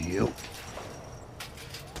 No, do you?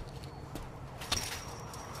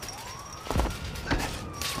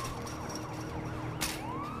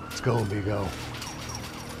 Let's go, amigo.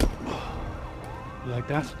 You like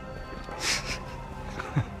that?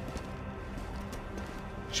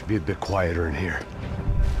 Should be a bit quieter in here.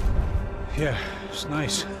 Yeah, it's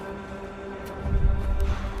nice.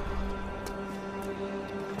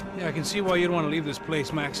 Yeah, I can see why you'd want to leave this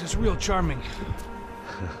place, Max. It's real charming.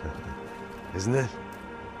 Isn't it?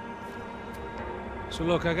 So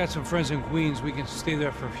look, I got some friends in Queens. We can stay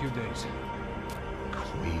there for a few days.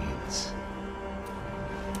 Queens.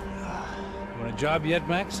 You want a job yet,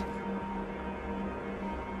 Max?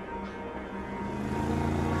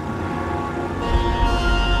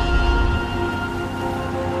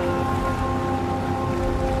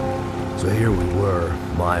 So here we were,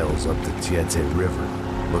 miles up the Tietze River,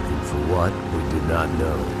 looking for what we did not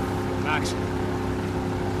know. Max.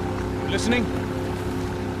 You listening?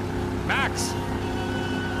 Max!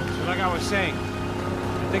 So like I was saying,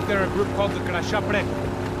 I think they're a group called the Crashapre.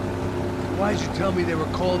 Why'd you tell me they were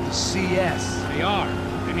called the CS? They are.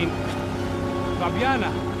 I mean,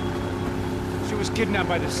 Fabiana. She was kidnapped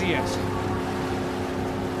by the CS.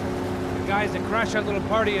 The guys that crashed that little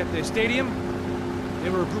party at the stadium, they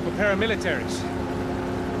were a group of paramilitaries.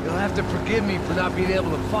 You'll have to forgive me for not being able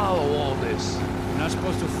to follow all this. You're not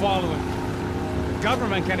supposed to follow it. The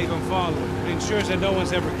government can't even follow it. It ensures that no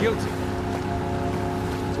one's ever guilty.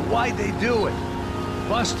 So why'd they do it?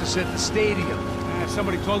 Bust us at the stadium.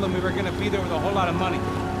 Somebody told them we were gonna be there with a whole lot of money.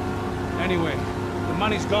 Anyway, the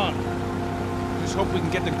money's gone. Just hope we can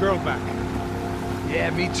get the girl back. Yeah,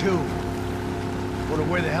 me too. Wonder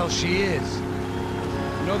where the hell she is.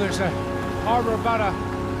 You know, there's a harbor about a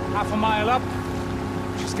half a mile up.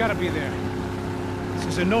 She's gotta be there. This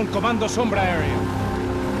is a known Comando Sombra area.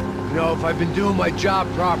 You know, if I've been doing my job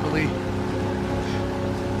properly,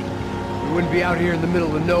 we wouldn't be out here in the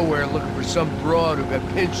middle of nowhere looking for some broad who got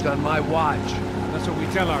pinched on my watch. That's what we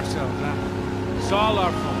tell ourselves, huh? It's all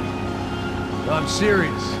our fault. No, I'm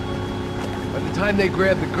serious. By the time they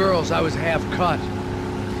grabbed the girls, I was half cut.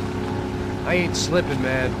 I ain't slipping,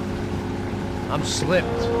 man. I'm slipped.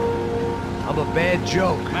 I'm a bad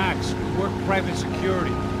joke. Max, we work private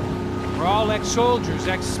security. We're all ex-soldiers,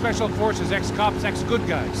 ex-special forces, ex-cops, ex-good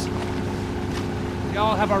guys. We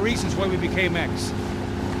all have our reasons why we became ex.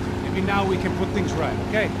 Maybe now we can put things right,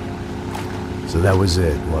 okay? So that was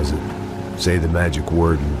it, was it? Say the magic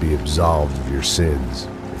word and be absolved of your sins.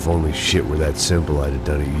 If only shit were that simple, I'd have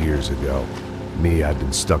done it years ago. Me, I've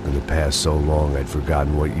been stuck in the past so long I'd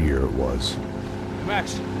forgotten what year it was. Hey,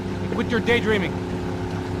 Max, quit your daydreaming.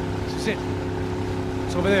 This is it.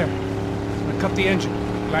 It's over there. I'm gonna cut the engine.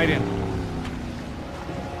 Glide in.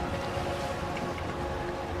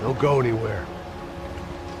 Don't go anywhere.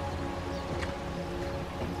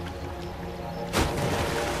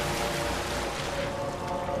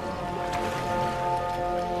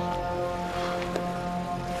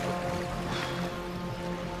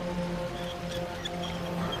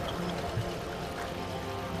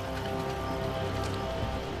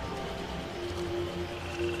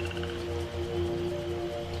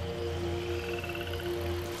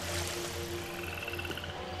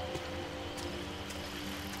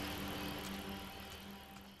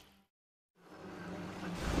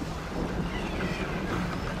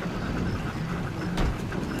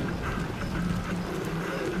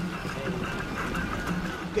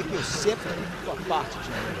 Que eu sempre tua parte de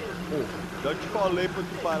mim. Já te falei pra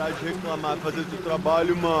tu parar de reclamar e fazer teu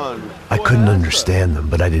trabalho, mano. I couldn't understand them,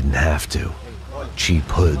 but I didn't have to. Cheap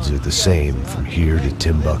hoods are the same from here to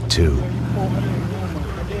Timbuktu.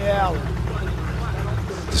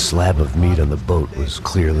 The slab of meat on the boat was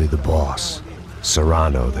clearly the boss.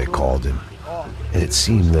 Serrano, they called him. And it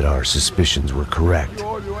seemed that our suspicions were correct.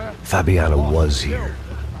 Fabiana was here,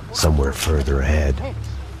 somewhere further ahead.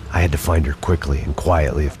 I had to find her quickly and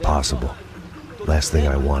quietly if possible. Last thing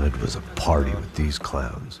I wanted was a party with these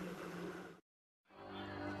clowns.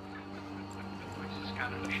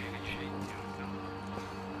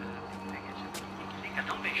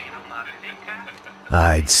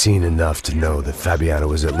 I'd seen enough to know that Fabiana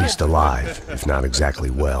was at least alive, if not exactly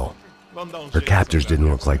well. Her captors didn't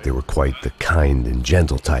look like they were quite the kind and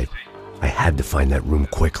gentle type. I had to find that room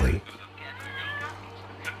quickly.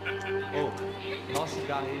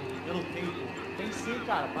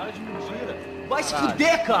 Vai se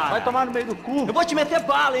fuder, cara! Vai tomar no meio do cu! Eu vou te meter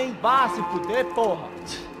bala, hein? Vá se fuder, porra!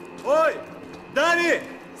 Oi! Dani!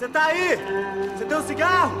 Você tá aí? Você tem um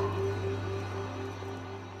cigarro?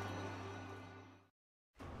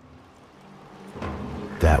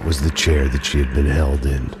 That was the chair that she had been held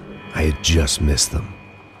in. I had just missed them.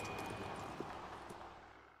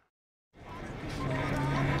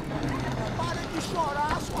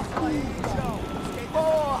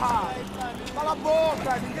 Cala a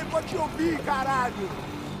boca, ninguém pode te ouvir, caralho!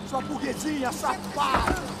 Sua burguesinha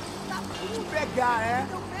safada! Vou te pegar, é?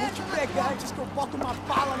 Vou te pegar antes que eu boto uma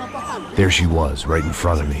bala na tua cabeça! There she was, right in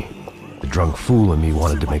front of me. The drunk fool in me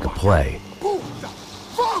wanted to make a play.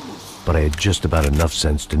 But I had just about enough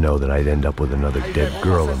sense to know that I'd end up with another dead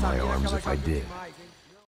girl in my arms if I did.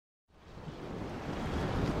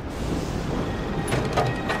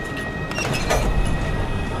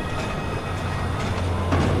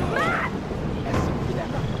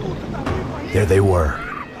 There they were.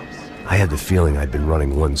 I had the feeling I'd been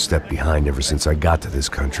running one step behind ever since I got to this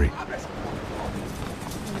country.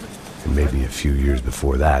 And maybe a few years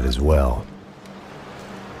before that as well.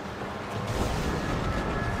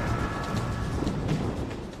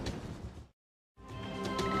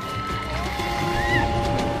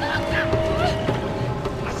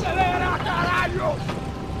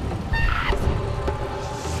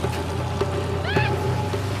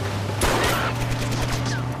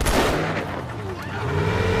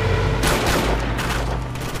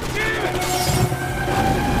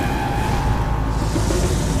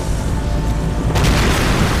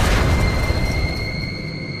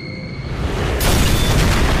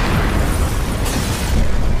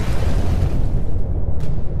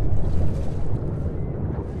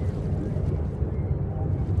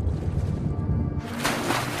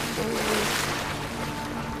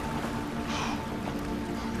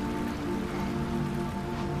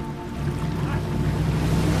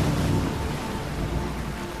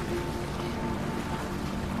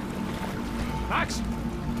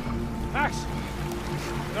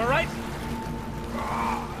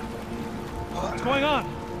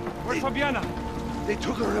 Fabiana? They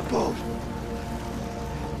took her in a boat.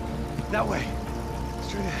 That way.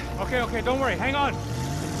 Straight ahead. Okay, don't worry. Hang on.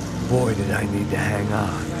 Boy, did I need to hang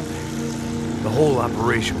on. The whole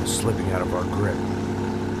operation was slipping out of our grip.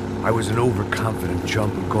 I was an overconfident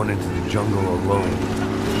chump who'd gone into the jungle alone.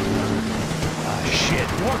 Ah, shit.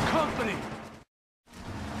 More company.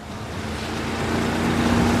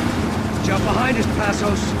 Jump behind us,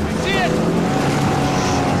 Passos. I see it.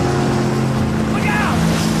 Look out!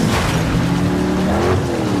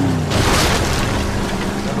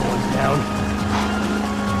 Another one's down.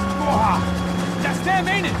 That's them,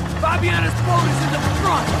 ain't it? Fabiana's boat is in the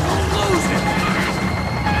front! Don't lose it!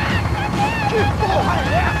 Que porra é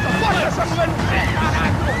essa? Bota essa mulher no pé,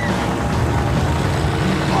 caralho!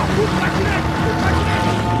 Ó, tudo pra direita!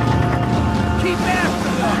 Keep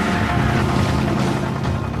after them!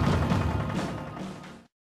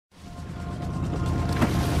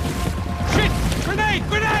 Shit!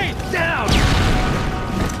 Grenade! Down!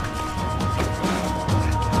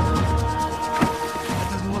 That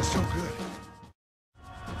doesn't look so good.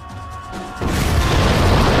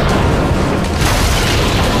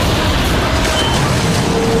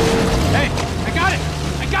 Hey, I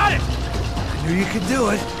got it! I knew you could do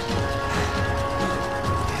it.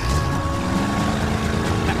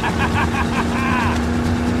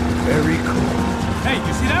 Very cool. Hey,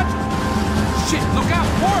 you see that? Shit, look out!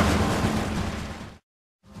 More!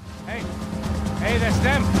 Hey, that's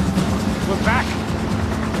them. We're back.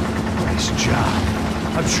 Nice job.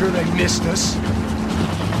 I'm sure they missed us.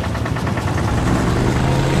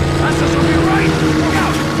 Passos will be right! Look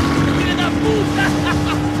out! Get in that move!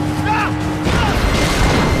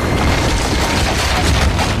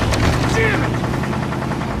 Damn it!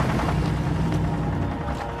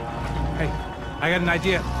 Hey, I got an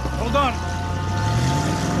idea. Hold on.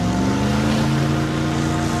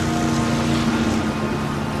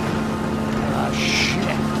 Ah,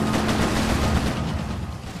 shit.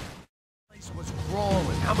 Place was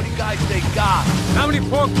crawling. How many guys they got? How many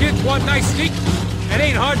poor kids want nice sneak? It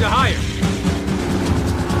ain't hard to hire.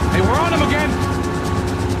 Hey, we're on them again.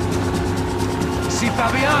 See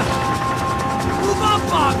Fabian? Move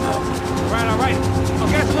up on them! All right. I'll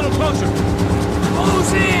get us a little closer.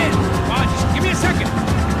 Close in! Come on, just give me a second.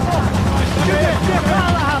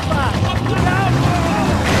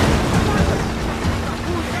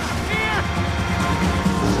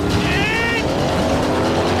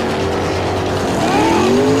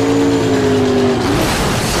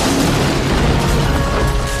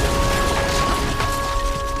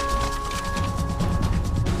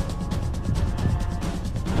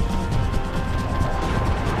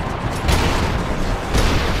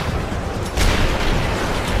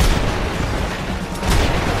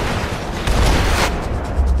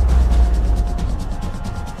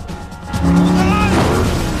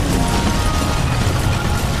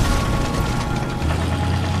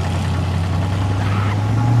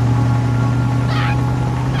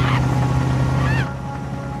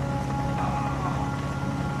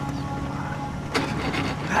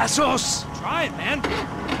 Passos! Try it, man.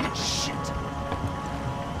 Shit.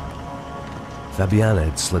 Fabiana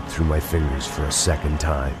had slipped through my fingers for a second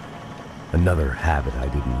time. Another habit I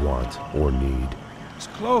didn't want or need. It's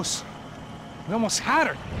close. We almost had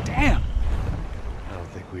her. Damn. I don't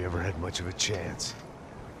think we ever had much of a chance.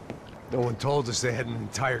 No one told us they had an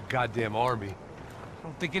entire goddamn army. I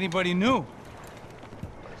don't think anybody knew.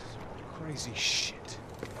 Crazy shit.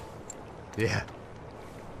 Yeah.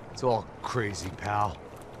 It's all crazy, pal.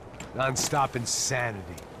 Non-stop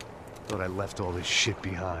insanity. Thought I left all this shit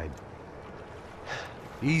behind.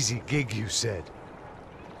 Easy gig, you said.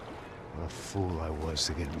 What a fool I was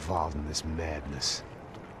to get involved in this madness.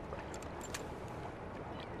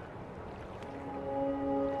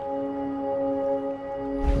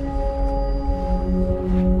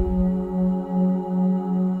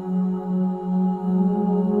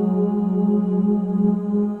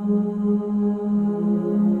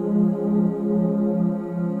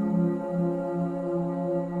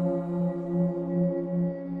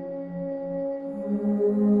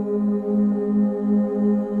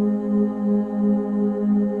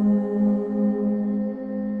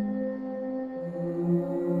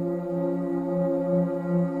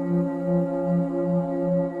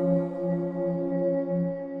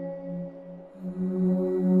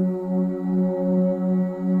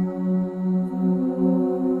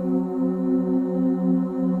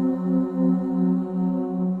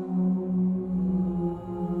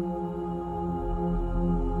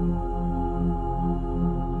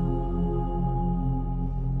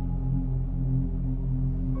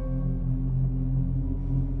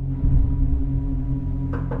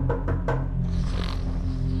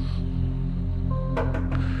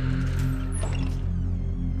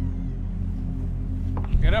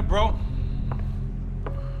 up, bro.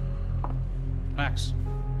 Max.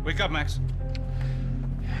 Wake up, Max.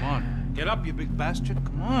 Come on. Get up, you big bastard.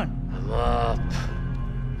 Come on. I'm up.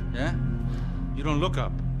 Yeah? You don't look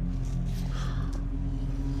up.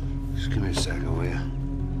 Just give me a second, will you?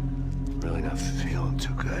 Really not feeling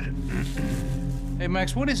too good. Hey,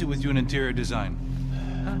 Max, what is it with you in interior design?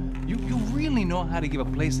 Huh? You really know how to give a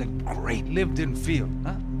place a great lived-in feel,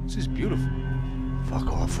 huh? This is beautiful. Fuck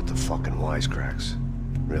off with the fucking wisecracks.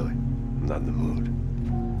 Really, I'm not in the mood.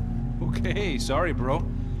 Okay, sorry, bro.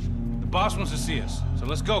 The boss wants to see us, so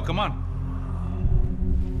let's go, come on.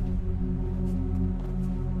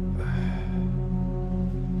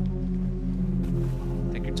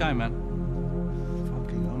 Take your time, man.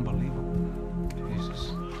 Fucking unbelievable.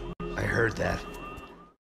 Jesus. I heard that.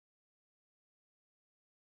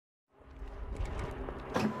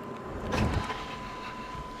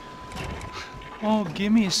 Oh,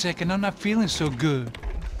 give me a second. I'm not feeling so good.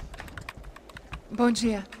 Bom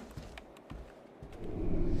dia.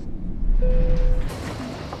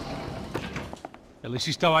 Alice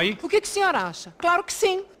estava aí? O que o senhor acha? Claro que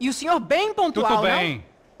sim. E o senhor bem pontual, Tudo bem.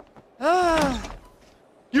 não? Ah.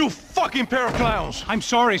 You fucking pair of clowns! I'm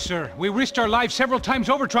sorry, sir. We risked our lives several times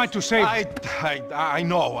over trying to save... I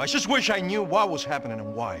know. I just wish I knew what was happening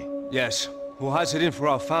and why. Yes. Who has it in for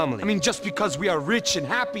our family? I mean, just because we are rich and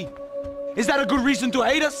happy? Is that a good reason to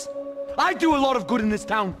hate us? I do a lot of good in this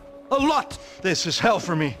town. A lot! This is hell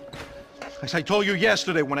for me. As I told you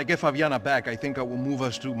yesterday, when I get Fabiana back, I think I will move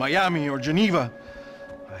us to Miami or Geneva.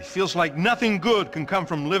 It feels like nothing good can come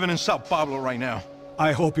from living in Sao Paulo right now.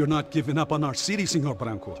 I hope you're not giving up on our city, Senor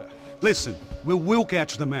Branco. Listen, we will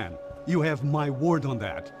catch the man. You have my word on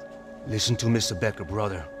that. Listen to Mr. Becker,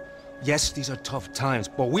 brother. Yes, these are tough times,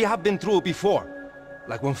 but we have been through it before.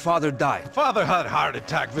 Like when Father died. Father had a heart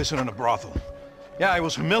attack visiting a brothel. Yeah, it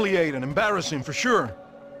was humiliating, embarrassing, for sure.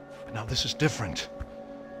 But now this is different.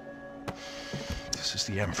 This is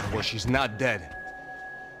the end for me. Well, she's not dead.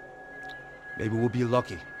 Maybe we'll be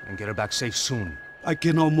lucky and get her back safe soon. I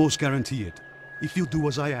can almost guarantee it, if you do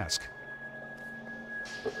as I ask.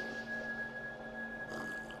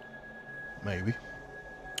 Maybe.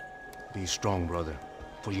 Be strong, brother.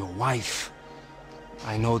 For your wife.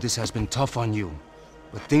 I know this has been tough on you,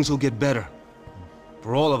 but things will get better.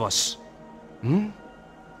 For all of us. Hmm?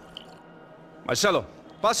 Marcelo,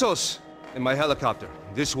 pasos in my helicopter.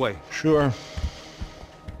 This way. Sure.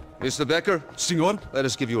 Mr. Becker? Senhor? Let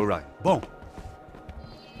us give you a ride. Bom.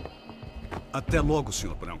 Até logo,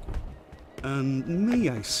 Senhor Branco. And may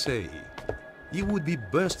I say, you would be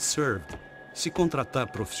best served se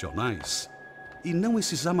contratar profissionais e não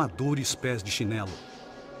esses amadores pés de chinelo.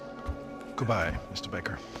 Goodbye, Mr.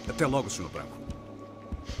 Becker. Até logo, Senhor Branco.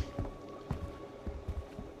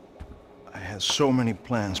 I had so many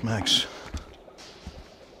plans, Max.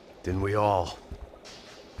 Didn't we all?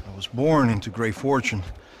 I was born into great fortune.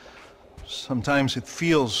 Sometimes it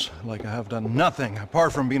feels like I have done nothing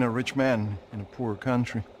apart from being a rich man in a poor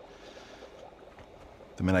country.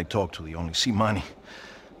 The men I talk to, they only see money.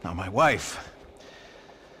 Now my wife.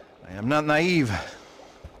 I am not naive.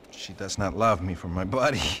 She does not love me for my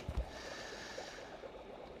body.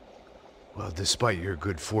 Well, despite your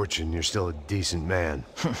good fortune, you're still a decent man.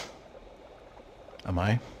 Am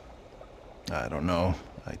I? I don't know.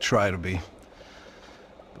 I try to be.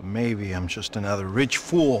 But maybe I'm just another rich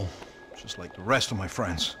fool, just like the rest of my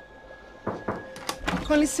friends.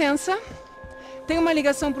 Com licença. Tem uma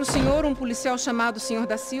ligação para o senhor, um policial chamado Senhor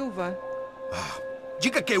da Silva.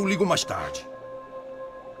 Diga que eu ligo mais tarde.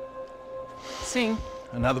 Sim.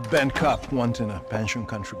 Another bent cop wanting a pension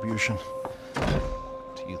contribution.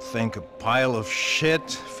 Do you think a pile of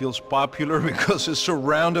shit feels popular because it's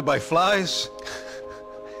surrounded by flies?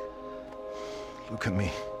 Look at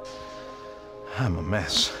me. I'm a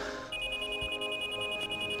mess.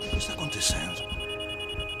 O que está acontecendo?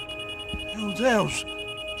 Meu Deus!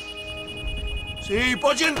 Sim,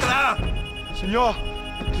 pode entrar! Senhor,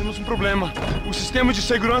 temos um problema. O sistema de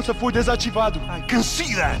segurança foi desativado. I can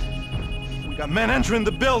see that! We got men entering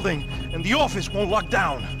the building, and the office won't lock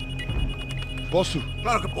down. Posso?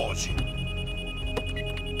 Claro que pode.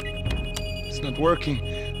 It's not working.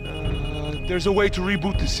 There's a way to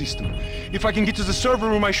reboot the system. If I can get to the server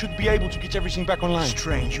room, I should be able to get everything back online.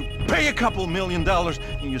 Strange. You pay a couple $1 million,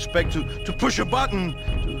 and you expect to push a button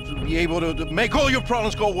to be able to make all your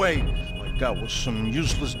problems go away. Like that was some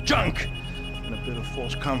useless junk and a bit of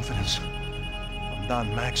false confidence. I'm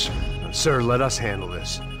done, Max. Sir, let us handle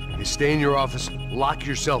this. You stay in your office, lock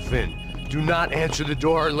yourself in. Do not answer the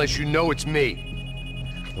door unless you know it's me.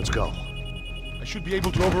 Let's go. I should be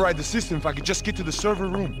able to override the system if I could just get to the server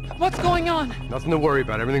room. What's going on? Nothing to worry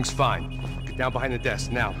about. Everything's fine. Get down behind the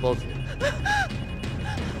desk, now, both of you.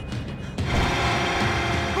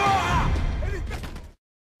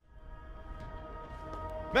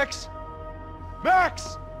 Max!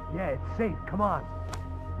 Max! Yeah, it's safe. Come on.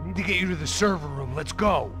 We need to get you to the server room. Let's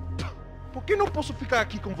go. Por que não posso ficar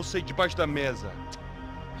aqui com você debaixo da mesa?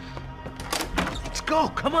 Let's go.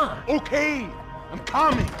 Come on. Okay, I'm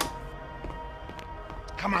coming.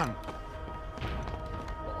 Come on.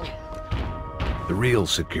 The real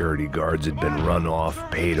security guards had been run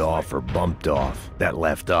off, paid off, or bumped off. That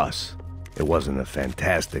left us. It wasn't a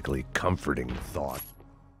fantastically comforting thought.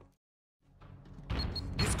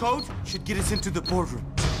 This code should get us into the boardroom.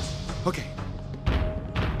 Okay.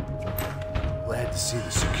 Glad to see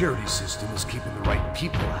the security system is keeping the right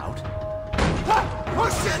people out. Oh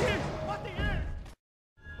shit!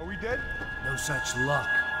 Are we dead? No such luck.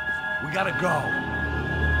 We gotta go.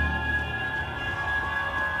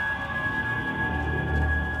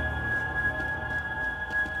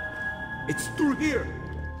 It's through here.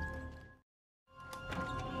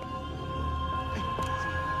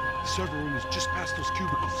 The server room is just past those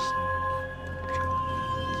cubicles.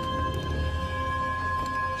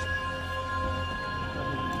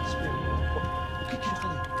 O que eu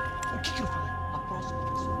falei? O que eu falei? A próxima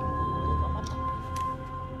pessoa.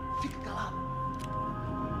 Fica calado.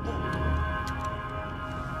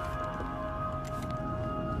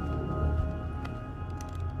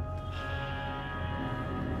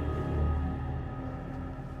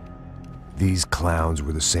 These clowns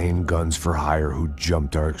were the same guns for hire who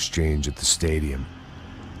jumped our exchange at the stadium.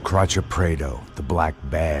 Craccia Prado, the Black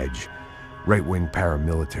Badge. Right-wing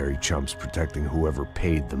paramilitary chumps protecting whoever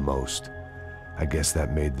paid the most. I guess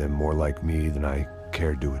that made them more like me than I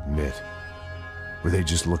cared to admit. Were they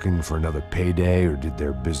just looking for another payday, or did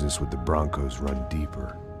their business with the Broncos run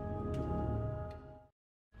deeper?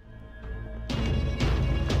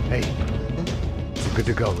 Hey, we're good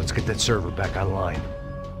to go. Let's get that server back online.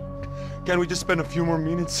 Can we just spend a few more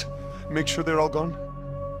minutes? Make sure they're all gone?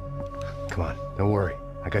 Come on, don't worry.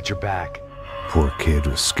 I got your back. Poor kid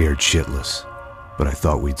was scared shitless, but I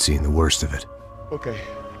thought we'd seen the worst of it. Okay.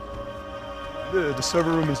 The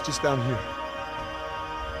server room is just down here.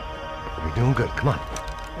 We're doing good, come on.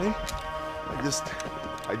 Hey?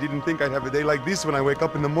 I didn't think I'd have a day like this when I wake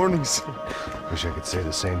up in the mornings. Wish I could say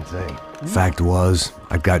the same thing. Fact was,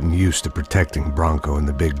 I'd gotten used to protecting Bronco in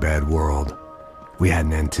the big bad world. We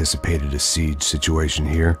hadn't anticipated a siege situation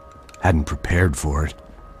here, hadn't prepared for it.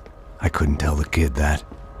 I couldn't tell the kid that.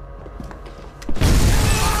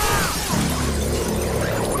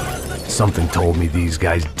 Something told me these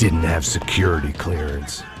guys didn't have security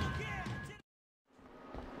clearance.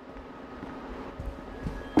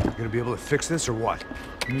 You gonna be able to fix this or what?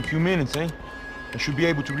 In a few minutes, eh? I should be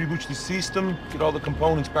able to reboot the system, get all the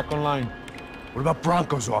components back online. What about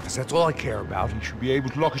Bronco's office? That's all I care about. You should be able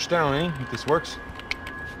to lock us down, eh? If this works.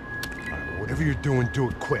 All right, well, whatever you're doing, do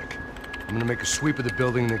it quick. I'm gonna make a sweep of the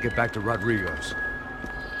building and then get back to Rodrigo's.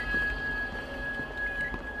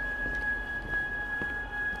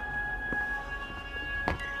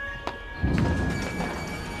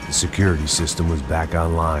 The security system was back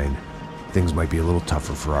online. Things might be a little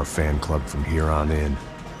tougher for our fan club from here on in.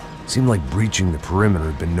 Seemed like breaching the perimeter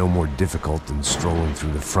had been no more difficult than strolling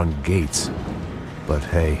through the front gates. But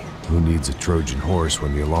hey, who needs a Trojan horse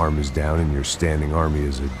when the alarm is down and your standing army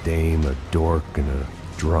is a dame, a dork, and a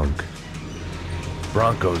drunk?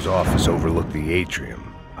 Bronco's office overlooked the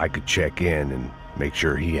atrium. I could check in and make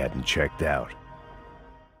sure he hadn't checked out.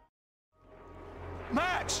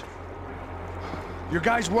 Max! Your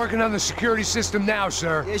guys working on the security system now,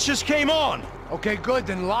 sir. It just came on. Okay, good.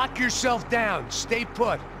 Then lock yourself down. Stay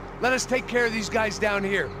put. Let us take care of these guys down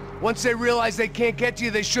here. Once they realize they can't get to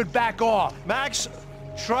you, they should back off. Max,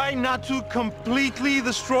 try not to completely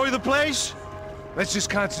destroy the place. Let's just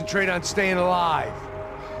concentrate on staying alive.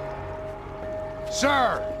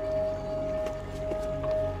 Sir!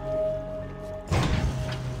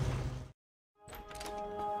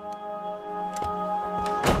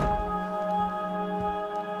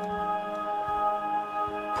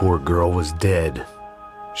 Poor girl was dead.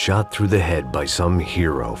 Shot through the head by some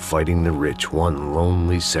hero fighting the rich one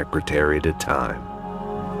lonely secretary at a time.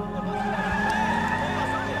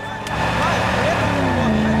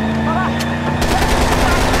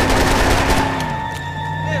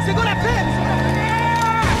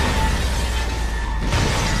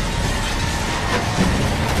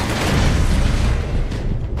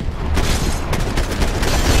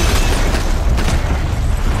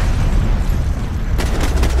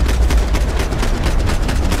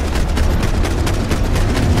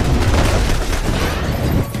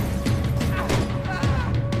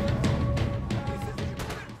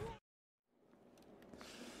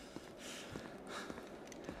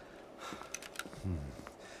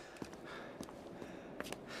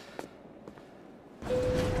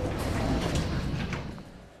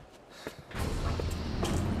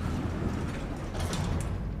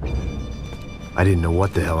 I didn't know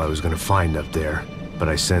what the hell I was gonna find up there, but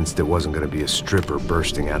I sensed it wasn't gonna be a stripper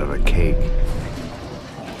bursting out of a cake.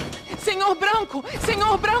 Senor Branco!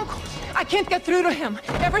 Senor Branco! I can't get through to him.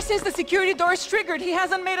 Ever since the security door is triggered, he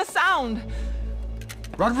hasn't made a sound.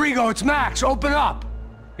 Rodrigo, it's Max! Open up!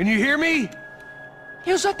 Can you hear me?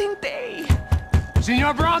 Eu já tentei.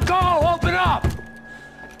 Senor Branco, open up!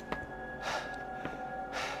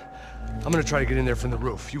 I'm gonna try to get in there from the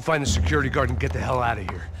roof. You find the security guard and get the hell out of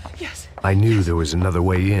here. Yes. I knew there was another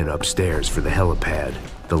way in upstairs for the helipad.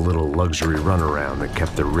 The little luxury runaround that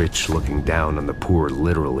kept the rich looking down on the poor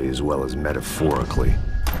literally as well as metaphorically.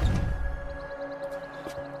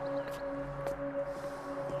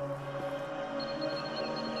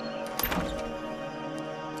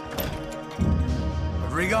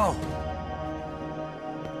 Rodrigo!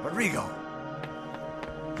 Rodrigo!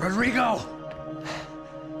 Rodrigo!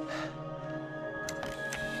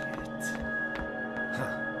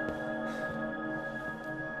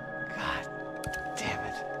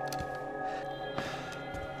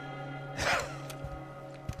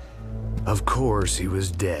 Of course, he was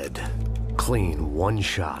dead. Clean, one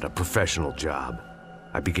shot, a professional job.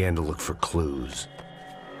 I began to look for clues.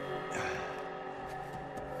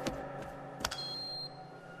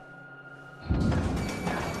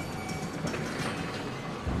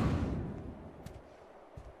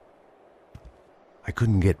 I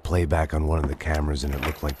couldn't get playback on one of the cameras and it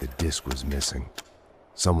looked like the disc was missing.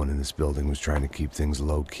 Someone in this building was trying to keep things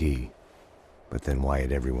low-key. But then why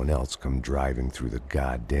had everyone else come driving through the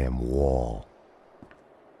goddamn wall?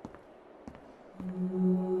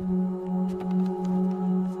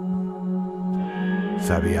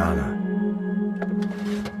 Fabiana.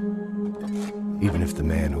 Even if the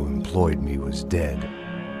man who employed me was dead,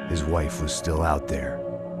 his wife was still out there.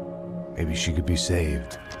 Maybe she could be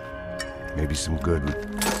saved. Maybe some good would...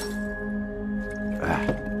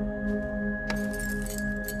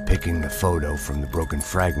 Picking the photo from the broken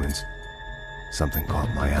fragments, something caught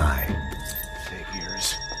my eye.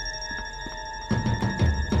 Figures.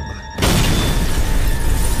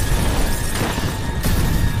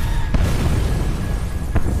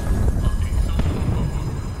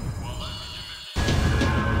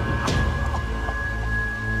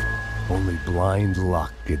 Only blind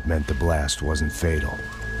luck it meant the blast wasn't fatal.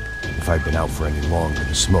 If I'd been out for any longer,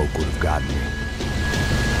 the smoke would have gotten me.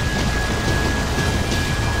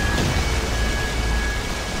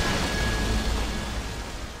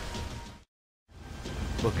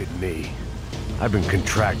 Look at me. I've been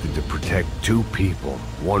contracted to protect two people.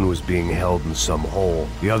 One was being held in some hole.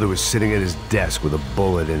 The other was sitting at his desk with a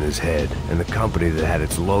bullet in his head. And the company that had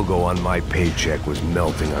its logo on my paycheck was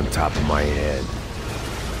melting on top of my head.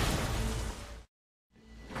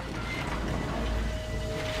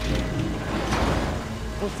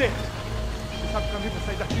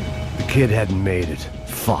 The kid hadn't made it.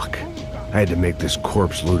 Fuck. I had to make this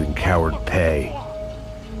corpse-looting coward pay.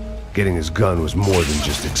 Getting his gun was more than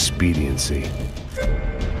just expediency.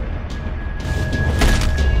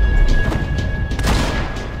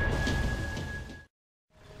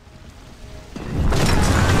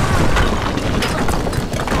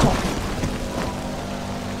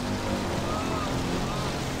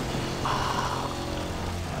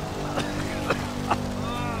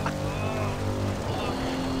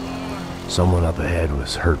 Someone up ahead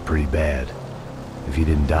was hurt pretty bad. If he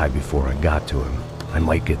didn't die before I got to him, I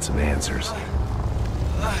might get some answers.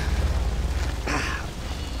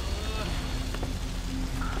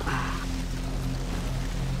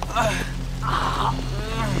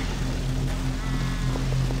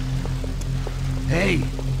 Hey!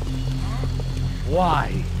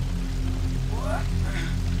 Why?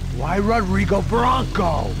 Why Rodrigo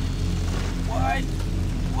Branco? Why?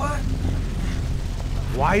 What?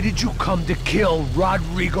 Why did you come to kill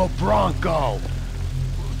Rodrigo Branco?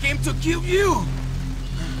 We came to kill you!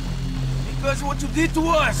 Because of what you did to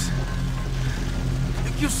us!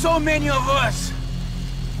 You killed so many of us!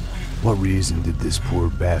 What reason did this poor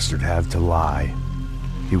bastard have to lie?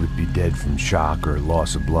 He would be dead from shock or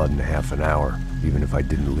loss of blood in half an hour, even if I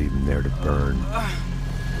didn't leave him there to burn.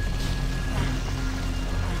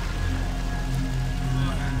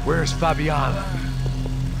 Where's Fabiana?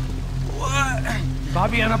 What?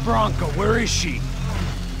 Fabiana Branco, where is she?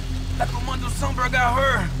 La Comando Sombra got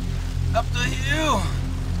her! Up the hill!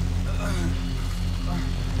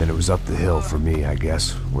 Then it was up the hill for me, I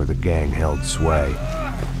guess, where the gang held sway.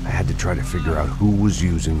 I had to try to figure out who was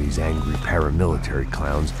using these angry paramilitary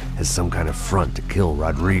clowns as some kind of front to kill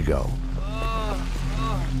Rodrigo.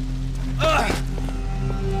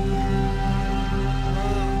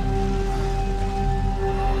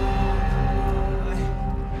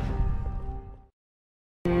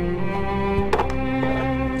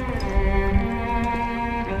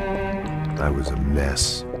 was a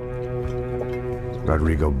mess.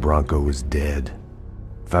 Rodrigo Branco was dead.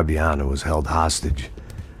 Fabiana was held hostage.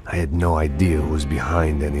 I had no idea who was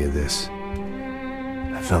behind any of this.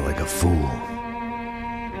 I felt like a fool.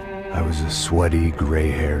 I was a sweaty,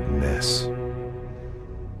 gray-haired mess.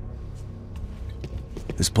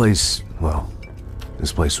 This place, well,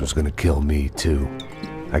 this place was gonna kill me, too.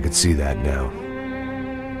 I could see that now.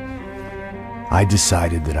 I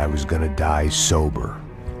decided that I was gonna die sober,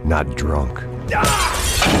 not drunk. At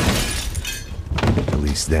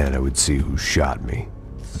least then I would see who shot me.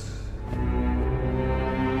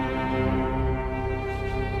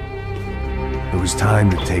 It was time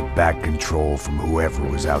to take back control from whoever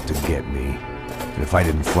was out to get me. And if I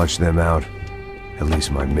didn't flush them out, at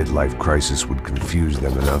least my midlife crisis would confuse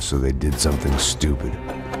them enough so they did something stupid.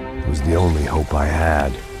 It was the only hope I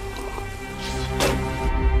had.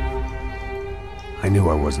 I knew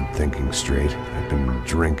I wasn't thinking straight. I'd been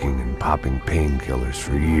drinking and popping painkillers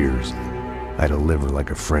for years. I had a liver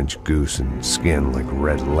like a French goose and skin like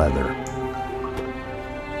red leather.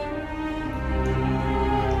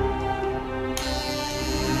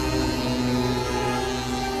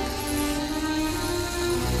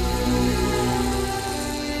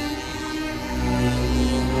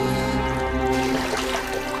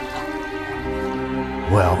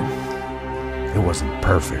 Well, it wasn't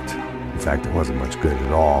perfect. In fact, it wasn't much good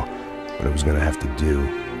at all, but it was gonna have to do.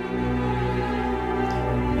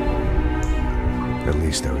 At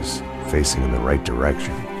least I was facing in the right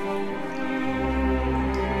direction.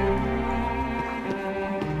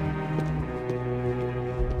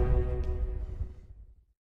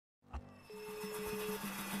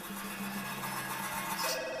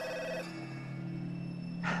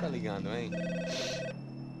 Tá ligando, hein?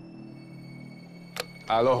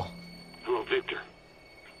 Hello. Hello, Victor.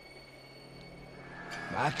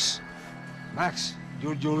 Max? Max,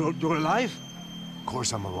 you're alive? Of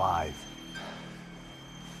course I'm alive.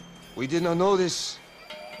 We did not know this.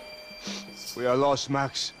 We are lost,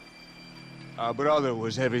 Max. Our brother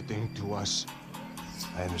was everything to us.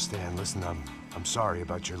 I understand. Listen, I'm sorry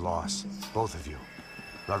about your loss. Both of you.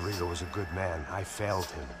 Rodrigo was a good man. I failed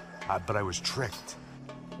him. But I was tricked.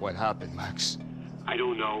 What happened, Max? I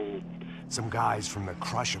don't know. Some guys from the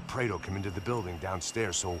Crush of Prado came into the building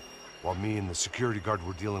downstairs, so while me and the security guard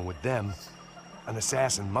were dealing with them, an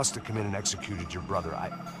assassin must have come in and executed your brother.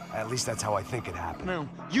 At least that's how I think it happened. No,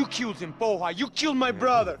 you killed him, Porra. You killed my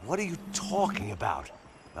brother. What are you talking about?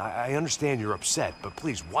 I understand you're upset, but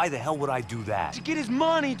please, why the hell would I do that? To get his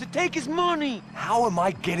money, to take his money. How am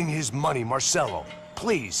I getting his money, Marcelo?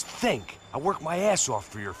 Please, think. I worked my ass off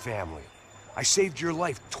for your family. I saved your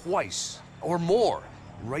life twice, or more.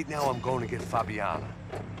 And right now I'm going to get Fabiana.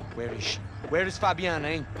 Where is she? Where is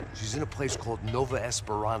Fabiana, eh? She's in a place called Nova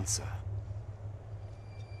Esperanza.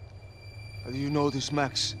 How do you know this,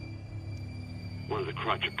 Max? One of the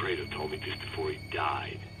Crotch of Prado told me just before he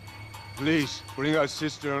died. Please, bring our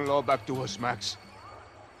sister-in-law back to us, Max.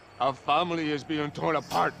 Our family is being torn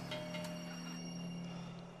apart.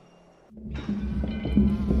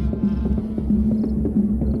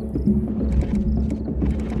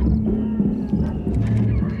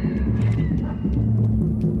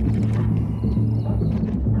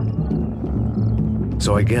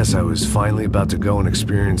 So I guess I was finally about to go and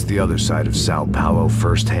experience the other side of Sao Paulo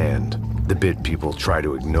firsthand. The bit people try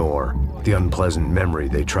to ignore. The unpleasant memory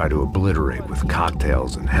they try to obliterate with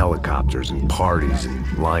cocktails and helicopters and parties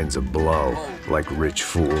and lines of blow, like rich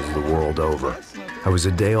fools the world over. I was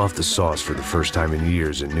a day off the sauce for the first time in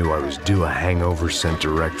years and knew I was due a hangover sent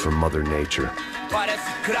direct from Mother Nature.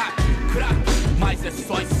 Parece crack, mas é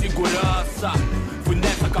só insegurança. Fui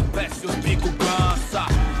nessa capeste, os bico cansa.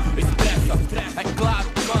 Estressa, é claro,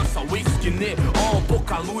 cansa. Whisky neon,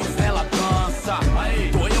 pouca luz, ela dança.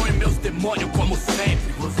 Tô eu e meus demônios como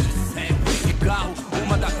sempre. Você sempre. Cigarro,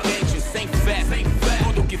 uma da frente, sem fé.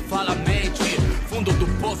 Tudo que fala mente. Fundo do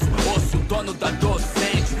poço, osso, dono da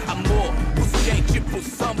docente. Amor, busquei tipo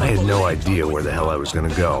samba. I had no idea where the hell I was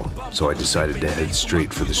gonna go, so I decided to head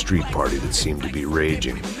straight for the street party that seemed to be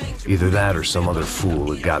raging. Either that or some other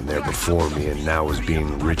fool had gotten there before me and now was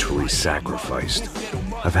being ritually sacrificed.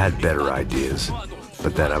 I've had better ideas,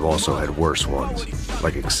 but then I've also had worse ones,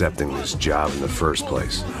 like accepting this job in the first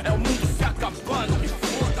place.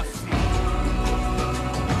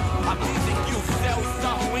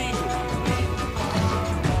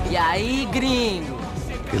 E aí, gringo?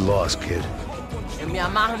 Get lost, kid. Eu me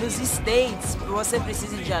amarro nos States. Você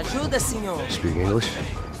precisa de ajuda, senhor? Speak English?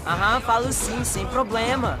 Aham, falo sim, sem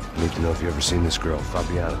problema. Need to know if you've ever seen this girl,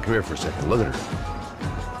 Fabiana. Come here for a second. Look at her.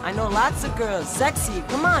 I know lots of girls. Sexy.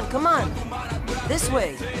 Come on, come on. This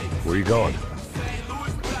way. Where are you going?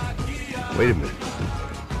 Wait a minute.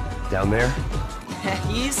 Down there?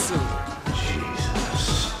 Isso.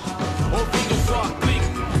 Jesus.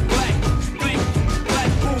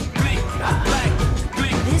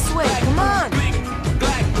 This way, come on.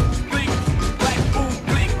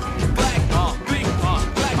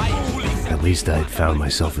 At least I'd found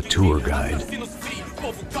myself a tour guide.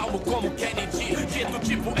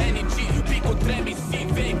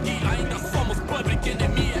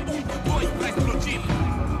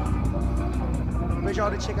 Não vejo a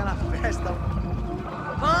hora de chegar na festa.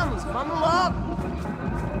 Vamos logo.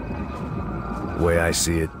 The way I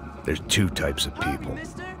see it, there's two types of people.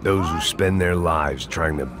 Those who spend their lives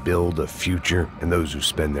trying to build a future, and those who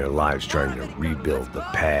spend their lives trying to rebuild the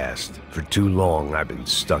past. For too long, I've been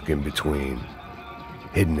stuck in between.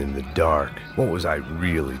 Hidden in the dark. What was I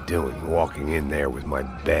really doing, walking in there with my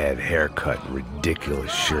bad haircut and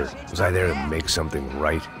ridiculous shirt? Was I there to make something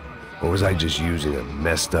right? Or was I just using a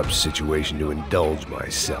messed up situation to indulge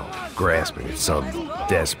myself, grasping at some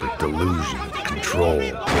desperate delusion of control?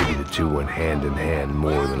 Maybe the two went hand in hand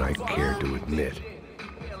more than I cared to admit.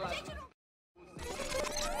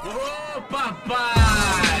 Oh,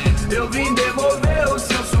 papai, eu vim devolver o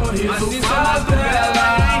seu sorriso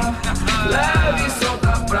favela. Leve e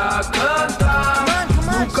solta pra cantar.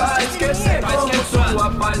 Nunca esquecer como sua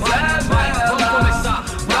paz é bela.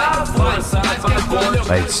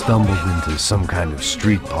 I had stumbled into some kind of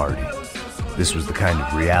street party. This was the kind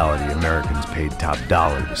of reality Americans paid top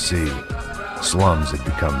dollar to see. Slums had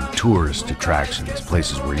become tourist attractions,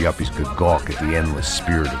 places where yuppies could gawk at the endless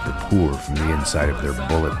spirit of the poor from the inside of their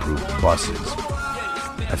bulletproof buses.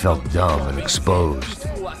 I felt dumb and exposed.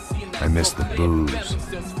 I missed the booze.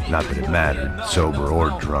 Not that it mattered, sober or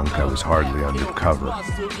drunk, I was hardly under cover.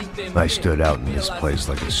 I stood out in this place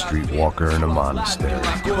like a streetwalker in a monastery.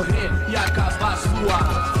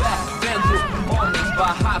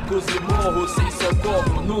 Barracos e morros sem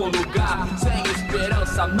socorro no lugar, sem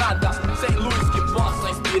esperança, nada, sem luz que possa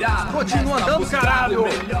inspirar. Continua andando, caralho!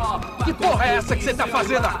 Que porra é essa que você tá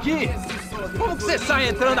fazendo aqui? Como que você sai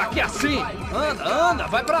entrando aqui assim? Anda,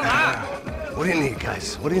 vai pra lá! What do you need,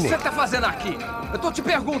 guys? What do you O que need? você tá fazendo aqui? Eu tô te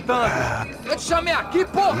perguntando. Eu te chamei aqui,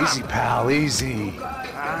 porra! Easy, pal, easy.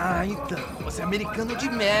 Ah, então, você é americano de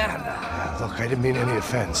merda. Look, I didn't mean any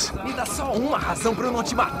offense. Me dá só uma razão pra eu não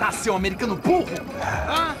te matar, seu americano burro.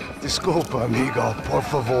 Desculpa, amigo, por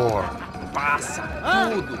favor. Passa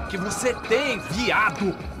tudo que você tem,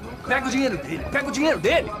 viado. Pega o dinheiro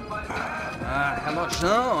dele, Ah,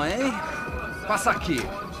 relojão, hein? Passa aqui.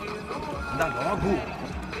 Dá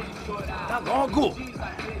logo.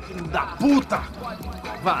 Filho da puta.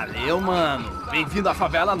 Valeu, mano. Bem-vindo à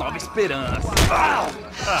favela Nova Esperança.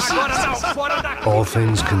 Agora não, fora daqui. All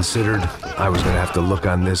things considered, I was gonna have to look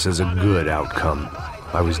on this as a good outcome.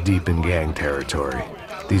 I was deep in gang territory.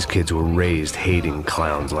 These kids were raised hating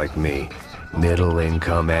clowns like me.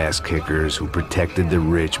 Middle-income ass-kickers who protected the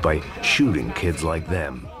rich by shooting kids like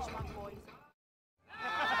them.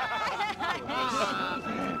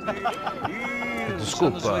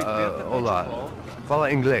 Desculpa, olá.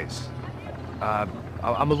 Fala inglês.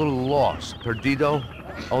 I'm a little lost. Perdido?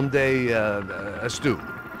 Onde estou?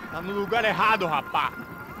 Tá no lugar errado, rapá.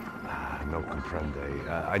 No comprende.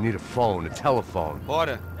 I need a phone, a telephone.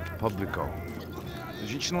 Bora. Publico. A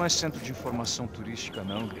gente não é centro de informação turística,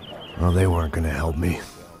 não. Well, they weren't gonna help me.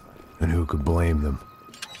 And who could blame them?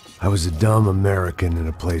 I was a dumb American in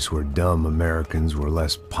a place where dumb Americans were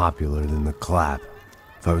less popular than the clap.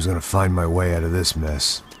 If I was gonna find my way out of this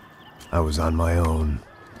mess, I was on my own.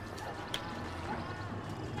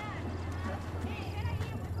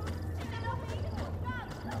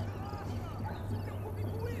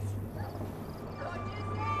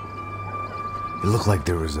 It looked like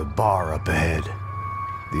there was a bar up ahead.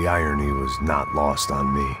 The irony was not lost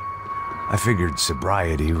on me. I figured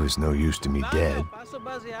sobriety was no use to me dead.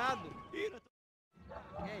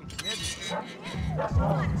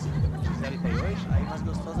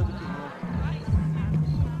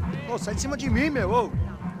 Ô, sai de cima de mim, meu, ô!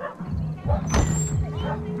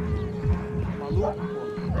 Maluco,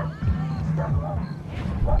 pô.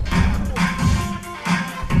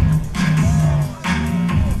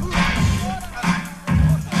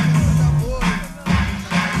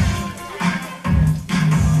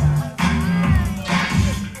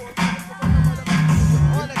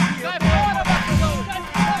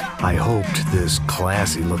 I hoped this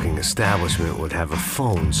classy-looking establishment would have a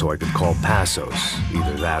phone so I could call Passos.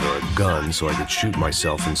 Either that or a gun so I could shoot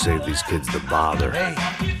myself and save these kids the bother. Hey,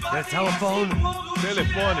 that telephone?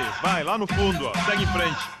 Telefone, vai lá no fundo, ó. Segue em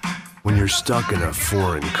frente. When you're stuck in a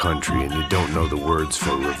foreign country and you don't know the words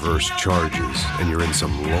for reverse charges, and you're in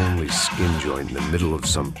some lonely skin joint in the middle of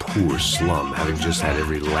some poor slum, having just had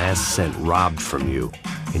every last cent robbed from you,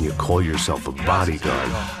 and you call yourself a bodyguard,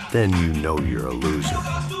 then you know you're a loser.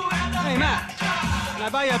 Hey, Matt, can I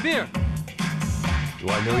buy you a beer? Do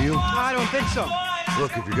I know you? I don't think so.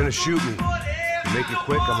 Look, if you're gonna shoot me, make it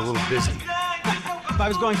quick, I'm a little busy. If I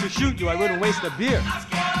was going to shoot you, I wouldn't waste a beer.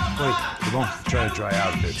 Wait, come on. I'm trying to dry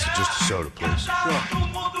out a bit, so just a soda, please. Sure.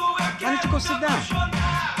 Why don't you go sit down?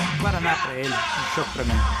 Guaraná pra ele, chopp pra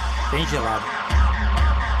mim. Bem gelado.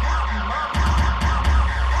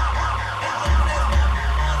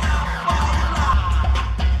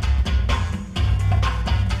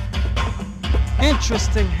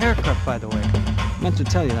 Interesting haircut, by the way. Meant to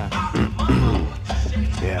tell you that.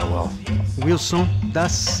 Yeah, well. Wilson da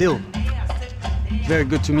Silva. Very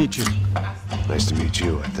good to meet you. Nice to meet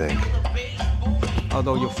you, I think.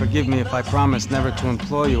 Although you'll forgive me if I promise never to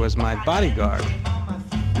employ you as my bodyguard.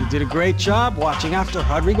 You did a great job watching after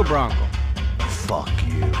Rodrigo Branco. Fuck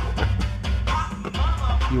you.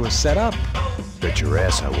 You were set up. Bet your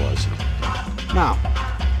ass I was. Now,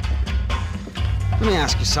 let me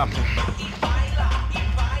ask you something.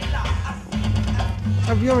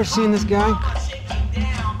 Have you ever seen this guy?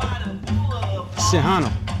 Serrano.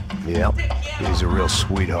 Yep. He's a real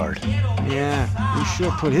sweetheart. Yeah, you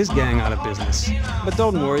sure put his gang out of business. But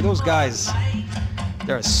don't worry, those guys,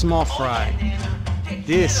 they're a small fry.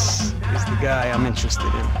 This is the guy I'm interested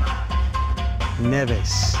in.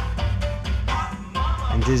 Neves.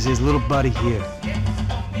 And this is his little buddy here.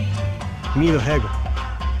 Milo Hegel.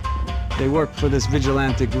 They work for this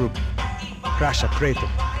vigilante group, Crasha Preto.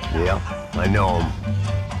 Yeah, I know him.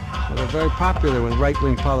 Well, they're very popular with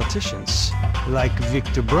right-wing politicians, like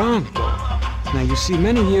Victor Branco. Now, you see,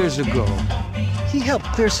 many years ago, he helped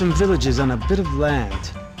clear some villages on a bit of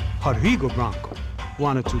land Rodrigo Branco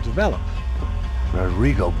wanted to develop.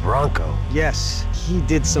 Rodrigo Branco? Yes, he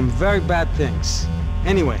did some very bad things.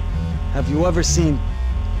 Anyway, have you ever seen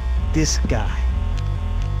this guy?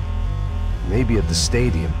 Maybe at the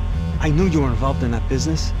stadium. I knew you were involved in that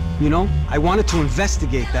business. You know, I wanted to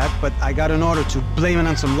investigate that, but I got an order to blame it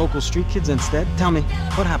on some local street kids instead. Tell me,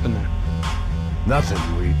 what happened there? Nothing.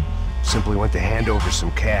 We simply went to hand over some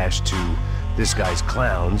cash to this guy's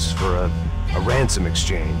clowns for a ransom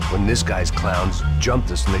exchange, when this guy's clowns jumped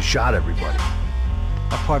us and they shot everybody.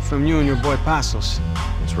 Apart from you and your boy Passos.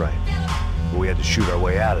 That's right. We had to shoot our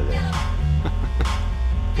way out of there.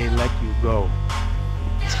 They let you go.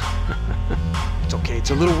 It's okay, it's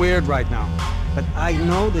a little weird right now. But I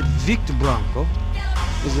know that Victor Branco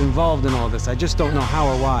is involved in all this. I just don't know how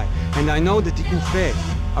or why. And I know that the UFE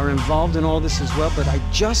are involved in all this as well, but I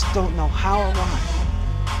just don't know how or why.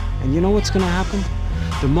 And you know what's gonna happen?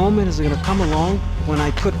 The moment is gonna come along when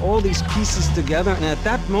I put all these pieces together, and at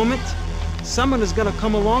that moment, someone is gonna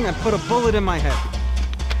come along and put a bullet in my head.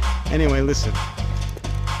 Anyway, listen.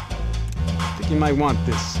 I think you might want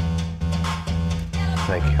this.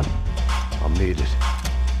 Thank you. I'll need it.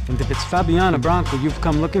 And if it's Fabiana Branco you've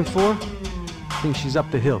come looking for, I think she's up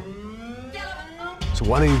the hill. So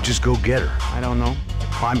why don't you just go get her? I don't know.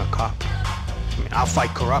 I'm a cop. I mean, I'll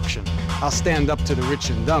fight corruption. I'll stand up to the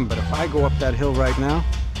rich and dumb, but if I go up that hill right now,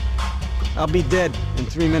 I'll be dead in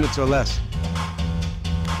 3 minutes or less.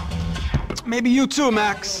 Maybe you too,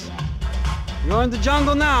 Max. You're in the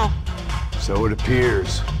jungle now. So it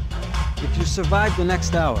appears. If you survive the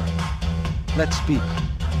next hour, let's speak.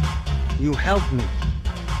 You help me.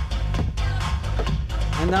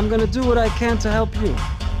 And I'm gonna do what I can to help you.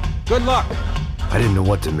 Good luck. I didn't know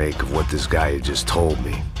what to make of what this guy had just told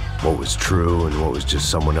me. What was true and what was just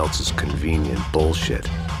someone else's convenient bullshit.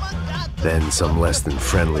 Then some less than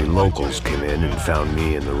friendly locals came in and found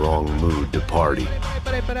me in the wrong mood to party.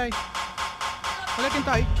 Peraí. Olha quem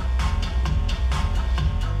tá aí.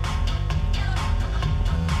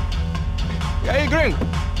 E aí, gringo? O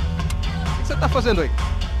que você tá fazendo aí?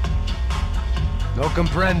 No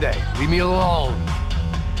comprende. Leave me alone.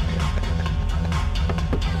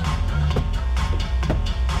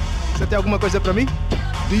 Você tem alguma coisa pra mim?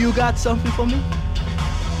 Do you got something for me?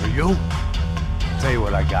 For you? Tell you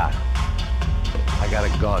what I got. I got a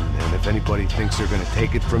gun, and if anybody thinks they're gonna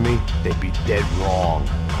take it from me, they'd be dead wrong.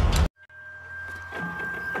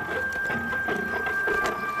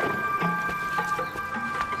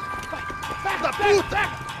 Filho da puta!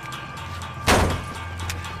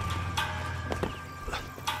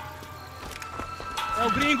 É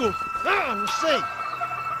o gringo! Ah, não sei!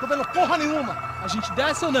 Tô vendo porra nenhuma! A gente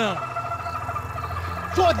desce ou não?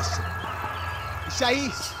 Foda-se! Isso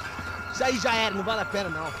aí já era, não vale a pena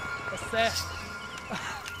não. É certo.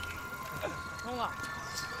 Vamos lá.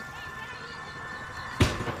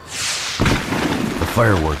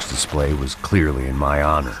 fireworks display was clearly in my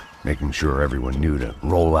honor, making sure everyone knew to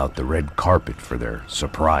roll out the red carpet for their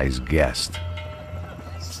surprise guest.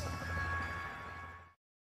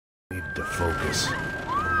 Needed to focus.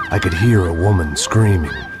 I could hear a woman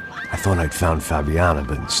screaming. I thought I'd found Fabiana,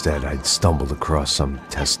 but instead I'd stumbled across some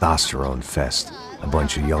testosterone fest. A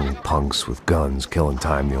bunch of young punks with guns killing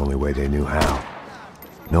time the only way they knew how.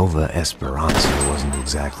 Nova Esperanza wasn't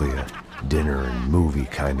exactly a dinner and movie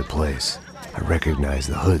kind of place. I recognized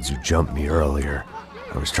the hoods who jumped me earlier.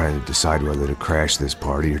 I was trying to decide whether to crash this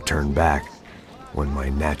party or turn back, when my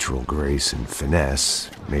natural grace and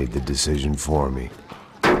finesse made the decision for me.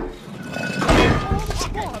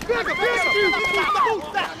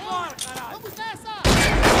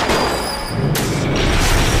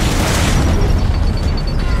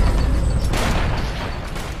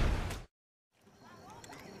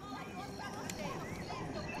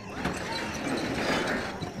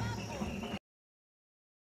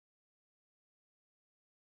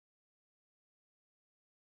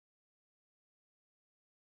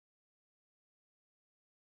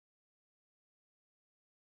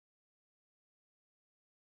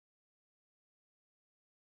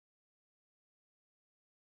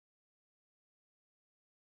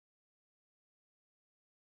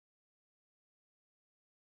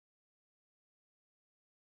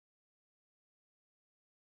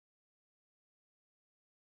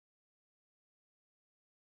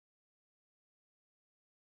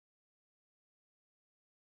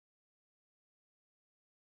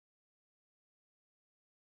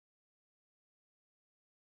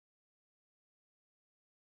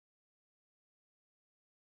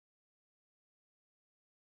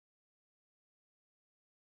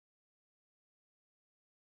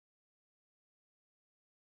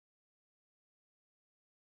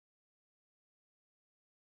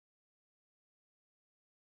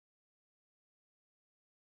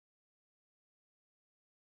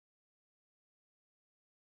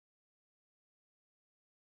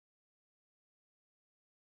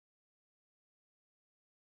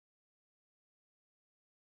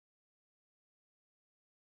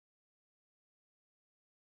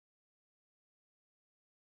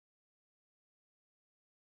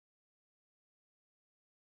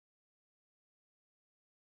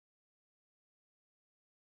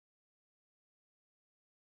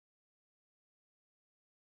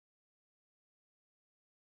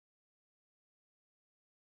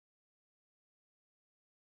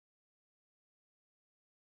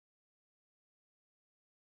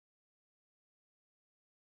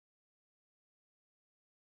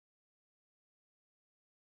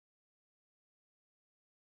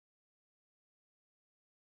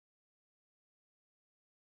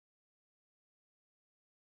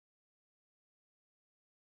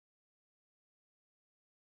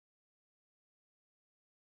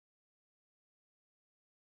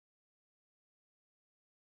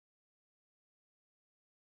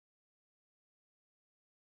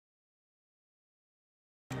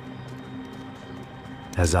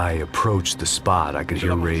 As I approached the spot, I could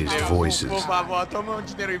hear raised voices. Then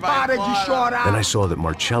I saw that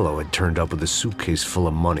Marcello had turned up with a suitcase full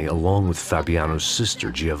of money along with Fabiano's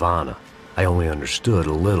sister, Giovanna. I only understood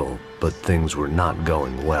a little, but things were not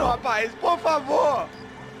going well.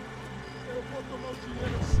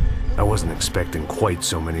 I wasn't expecting quite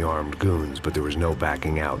so many armed goons, but there was no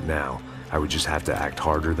backing out now. I would just have to act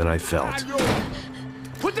harder than I felt.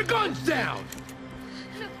 Put the guns down!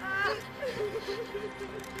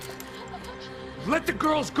 Let the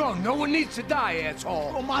girls go. No one needs to die,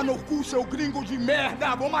 asshole. Tomar no cu, seu gringo de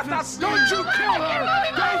merda. Vou matar sim. Don't you kill her!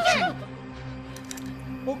 Don't you?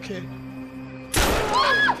 Ok.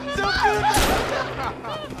 Seu filho da...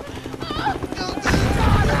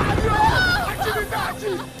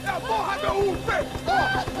 Atividade! É a porra da UP! Ó,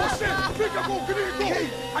 você fica com o gringo!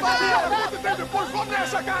 A galera quando tem depois, vamos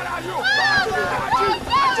nessa, caralho! Atividade!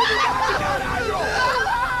 Atividade, caralho!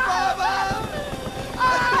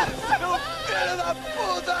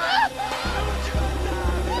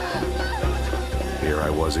 Here I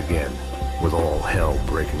was again, with all hell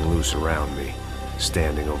breaking loose around me,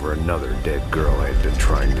 standing over another dead girl I had been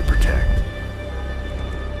trying to protect.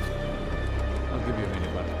 I'll give you a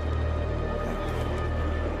minute, buddy.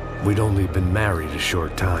 We'd only been married a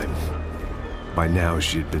short time. By now,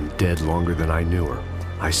 she'd been dead longer than I knew her.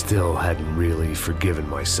 I still hadn't really forgiven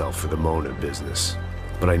myself for the Mona business,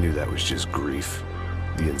 but I knew that was just grief.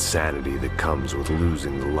 The insanity that comes with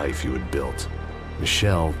losing the life you had built.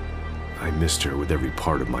 Michelle, I missed her with every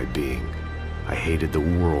part of my being. I hated the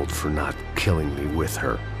world for not killing me with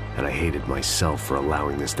her, and I hated myself for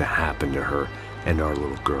allowing this to happen to her and our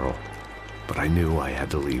little girl. But I knew I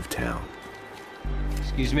had to leave town.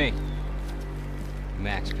 Excuse me.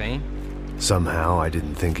 Max Payne? Somehow, I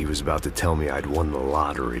didn't think he was about to tell me I'd won the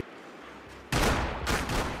lottery.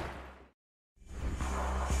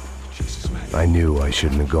 I knew I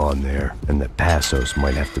shouldn't have gone there, and that Passos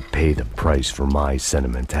might have to pay the price for my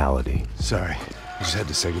sentimentality. Sorry, I just had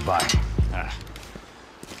to say goodbye.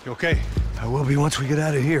 You okay? I will be once we get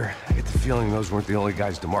out of here. I get the feeling those weren't the only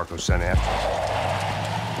guys DeMarco sent after.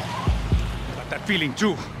 Got that feeling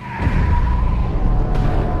too.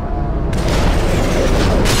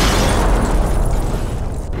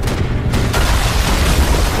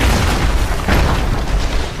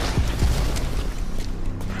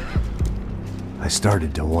 I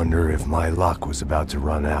started to wonder if my luck was about to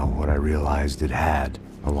run out when I realized it had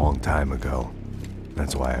a long time ago.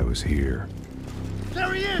 That's why I was here.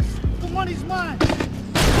 There he is! The money's mine!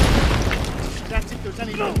 That's if there's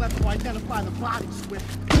anything left to identify the bodies with.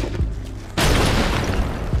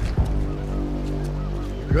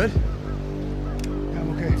 You good? Yeah, I'm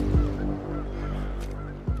okay.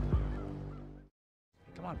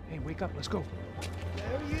 Come on, hey, wake up, let's go.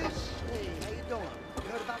 There he is. Hey, how you doing? You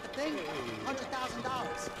heard about the thing? $100,000.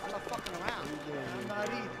 I'm not fucking around. I'm not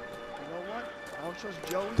either. You know what? I don't trust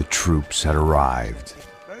Joey. The troops had arrived.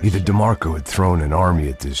 Either DeMarco had thrown an army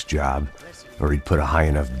at this job, or he'd put a high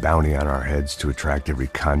enough bounty on our heads to attract every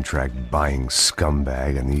contract-buying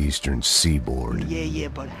scumbag on the eastern seaboard. Yeah,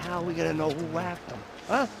 but how are we gonna know who whacked them?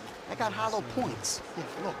 Huh? I got hollow points. Yeah,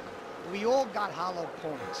 look, we all got hollow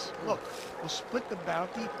points. Look, we'll split the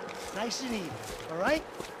bounty nice and even, all right?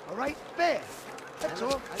 All right? Fair. That's all.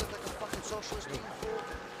 I look like a fucking socialist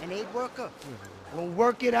an aid worker. We'll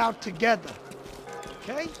work it out together,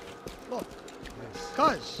 okay? Look,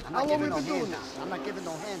 cuz, how long we been doing this? I'm not giving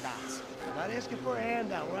no handouts. I'm not asking for a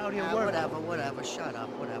handout. We're out here working. Whatever. Shut up.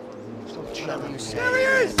 Whatever. Whatever you say. There he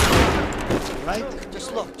is! Right?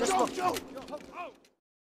 Just look. Look,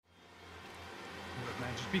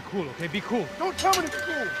 man, just be cool, okay? Be cool. Don't tell me to be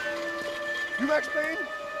cool. You Max Payne?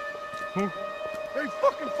 Who? Very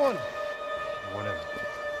fucking funny. Whatever.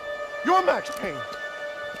 You're Max Payne.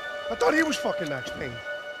 I thought he was fucking Max Payne.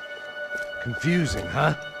 Confusing,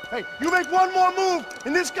 huh? Hey, you make one more move,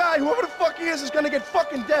 and this guy, whoever the fuck he is gonna get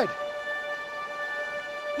fucking dead.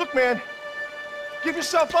 Look, man, give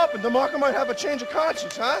yourself up, and DeMarco might have a change of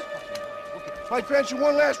conscience, huh? Might grant you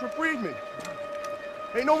one last reprievement.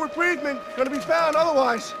 Ain't no reprievement gonna be found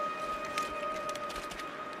otherwise.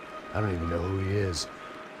 I don't even know who he is.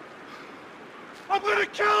 I'm gonna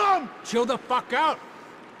kill him! Chill the fuck out.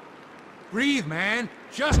 Breathe, man.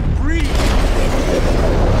 Just breathe.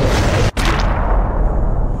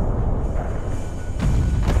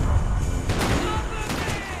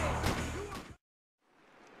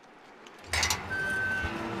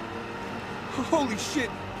 Holy shit!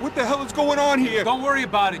 What the hell is going on here? Don't worry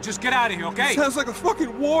about it. Just get out of here, okay? It sounds like a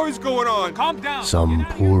fucking war is going on. Calm down. Some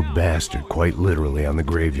poor bastard, quite literally, on the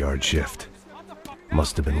graveyard shift.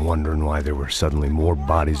 Must have been wondering why there were suddenly more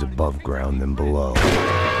bodies above ground than below.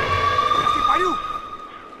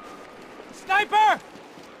 Sniper!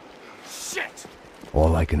 Shit!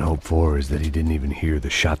 All I can hope for is that he didn't even hear the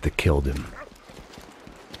shot that killed him.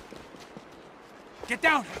 Get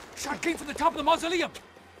down! Shot came from the top of the mausoleum!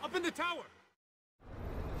 Up in the tower!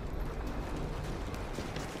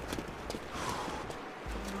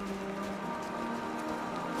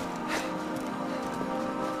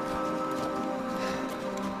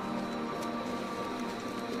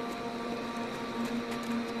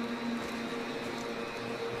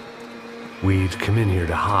 We'd come in here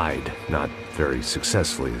to hide, not very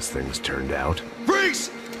successfully as things turned out. Freeze!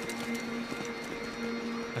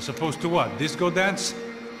 As opposed to what? Disco dance?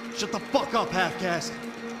 Shut the fuck up, half-caste.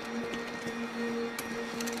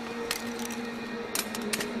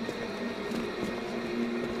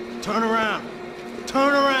 Turn around.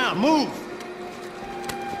 Turn around. Move.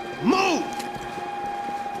 Move!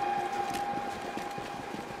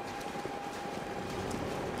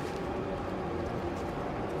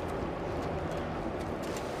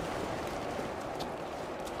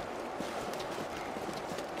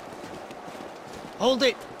 Hold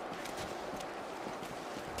it!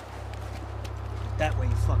 That way,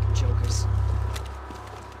 you fucking jokers.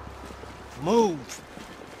 Move!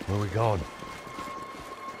 Where are we going?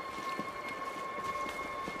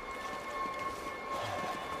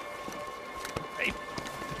 Hey,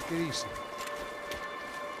 take it easy.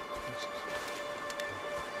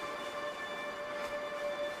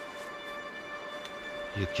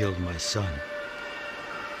 You killed my son.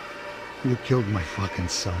 You killed my fucking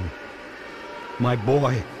son. My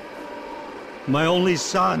boy. My only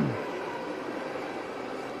son.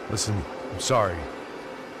 Listen, I'm sorry.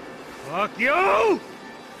 Fuck you!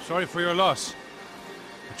 Sorry for your loss.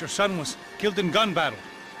 your son was killed in gun battle.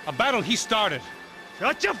 A battle he started.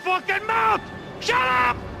 Shut your fucking mouth! Shut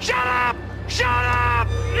up! Shut up! Shut up!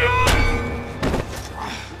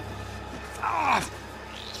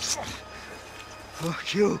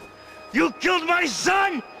 Fuck you! You killed my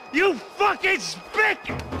son! You fucking spick!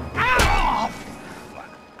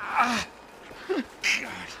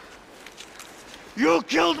 You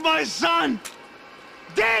killed my son!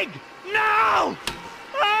 Dig! Now!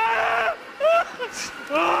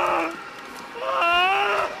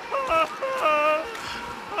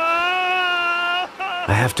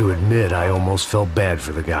 I have to admit, I almost felt bad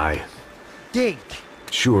for the guy. Dig!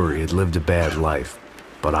 Sure, he had lived a bad life,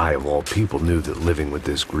 but I, of all people, knew that living with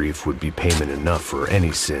this grief would be payment enough for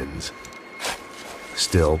any sins.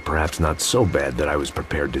 Still, perhaps not so bad that I was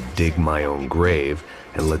prepared to dig my own grave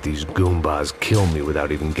and let these goombas kill me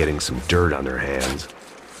without even getting some dirt on their hands.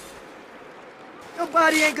 Your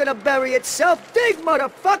body ain't gonna bury itself. Dig,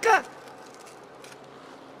 motherfucker!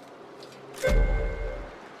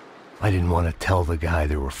 I didn't want to tell the guy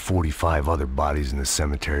there were 45 other bodies in the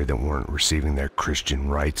cemetery that weren't receiving their Christian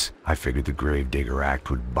rites. I figured the Gravedigger Act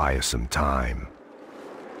would buy us some time.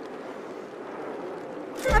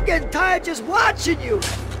 I'm getting tired just watching you!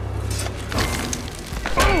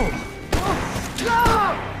 Where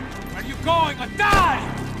are you going? Or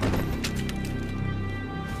die!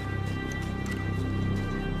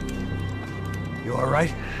 You all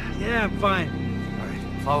right? Yeah, I'm fine. All right,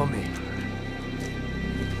 follow me.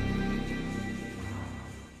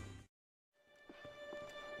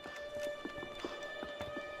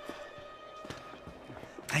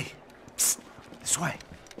 Hey, psst, this way.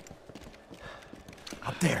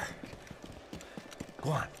 Up there. Go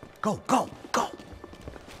on. Go, go, go!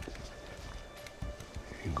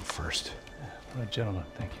 You can go first. All right, gentlemen,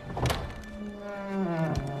 thank you.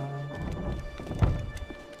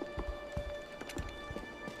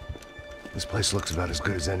 This place looks about as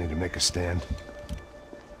good as any to make a stand.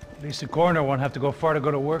 At least the coroner won't have to go far to go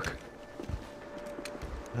to work.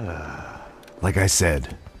 Like I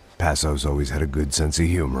said, Passo's always had a good sense of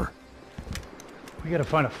humor. We gotta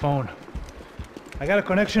find a phone. I got a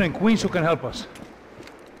connection in Queens who can help us.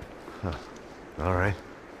 Huh. All right.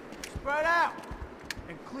 Spread out!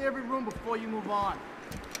 And clear every room before you move on.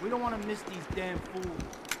 We don't want to miss these damn fools.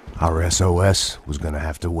 Our SOS was gonna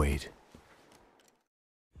have to wait.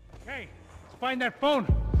 Hey, let's find that phone.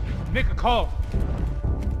 Make a call.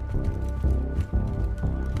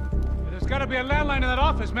 There's gotta be a landline in that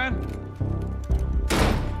office, man.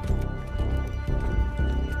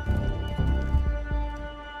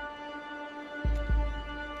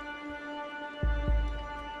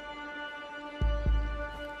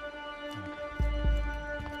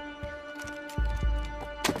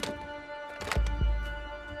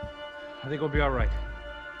 I think we'll be all right.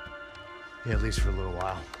 Yeah, at least for a little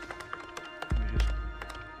while. Let me just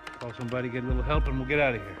call somebody, get a little help, and we'll get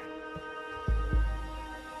out of here.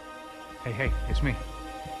 Hey, it's me.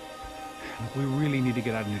 Look, we really need to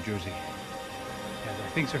get out of New Jersey. Yeah,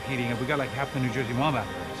 things are heating up. We got like half the New Jersey mob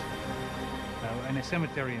after us. And a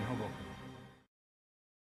cemetery in Hoboken.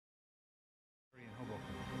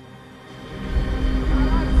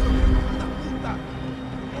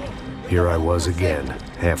 Here I was again,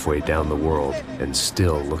 halfway down the world, and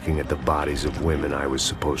still looking at the bodies of women I was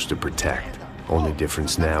supposed to protect. Only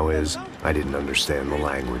difference now is, I didn't understand the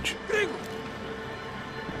language.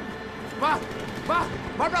 Vai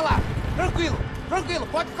pra lá! Tranquilo,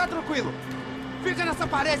 pode ficar tranquilo. Fica nessa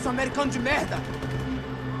parede, seu americano de merda!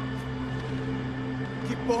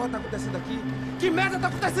 Que porra tá acontecendo aqui? Que merda tá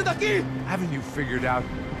acontecendo aqui? Haven't you figured out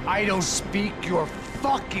I don't speak your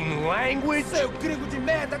fucking language? Seu gringo de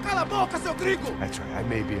merda! Cala a boca, seu gringo! That's right, I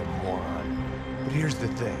may be a moron, but here's the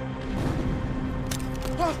thing.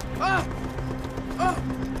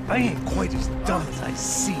 I ain't quite as dumb as I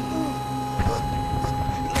seem.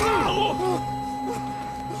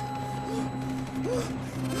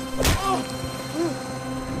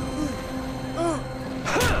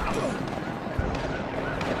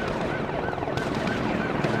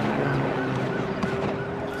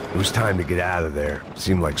 It was time to get out of there.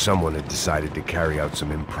 Seemed like someone had decided to carry out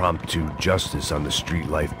some impromptu justice on the street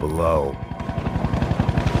life below.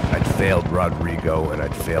 I'd failed Rodrigo and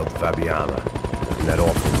I'd failed Fabiana. In that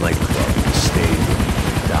awful nightclub, the stage,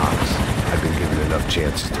 the docks. I'd been given enough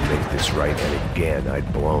chances to make this right, and again,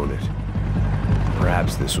 I'd blown it.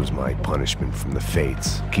 Perhaps this was my punishment from the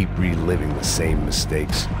fates. Keep reliving the same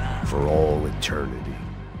mistakes for all eternity.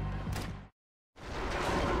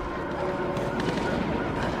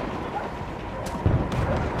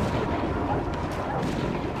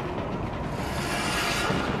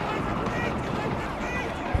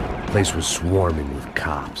 Place was swarming with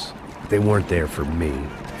cops. They weren't there for me,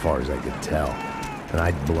 as far as I could tell. And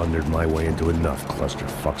I'd blundered my way into enough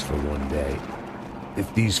clusterfucks for one day.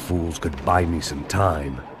 If these fools could buy me some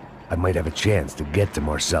time, I might have a chance to get to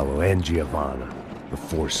Marcello and Giovanna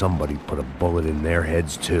before somebody put a bullet in their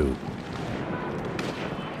heads too.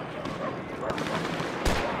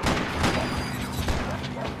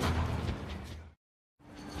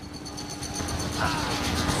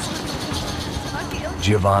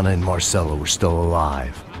 Giovanna and Marcello were still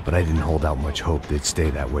alive, but I didn't hold out much hope they'd stay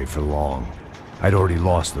that way for long. I'd already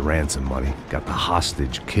lost the ransom money, got the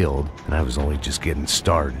hostage killed, and I was only just getting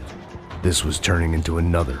started. This was turning into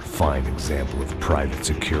another fine example of private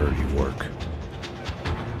security work.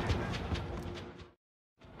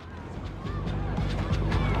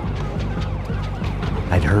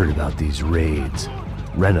 I'd heard about these raids.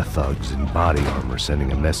 Rent-a-thugs in body armor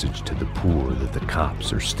sending a message to the poor that the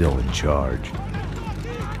cops are still in charge.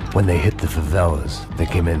 When they hit the favelas, they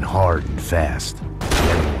came in hard and fast.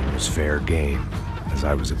 Anyone was fair game, as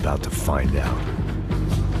I was about to find out.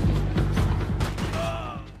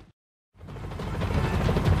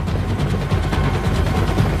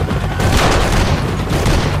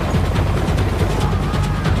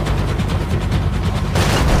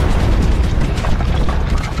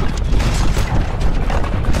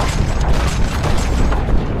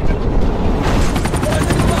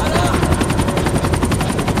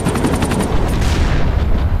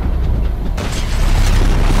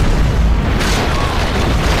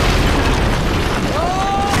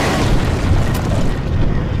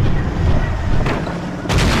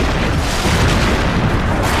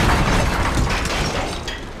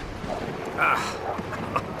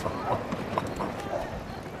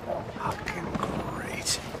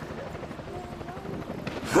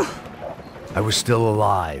 I was still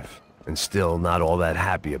alive, and still not all that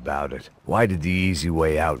happy about it. Why did the easy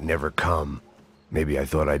way out never come? Maybe I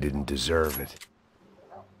thought I didn't deserve it.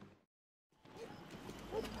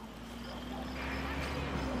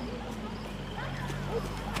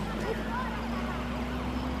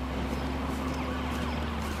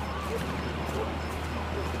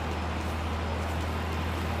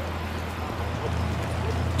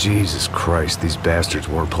 Jesus Christ, these bastards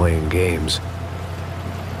weren't playing games.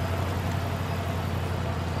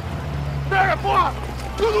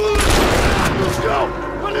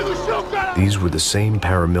 These were the same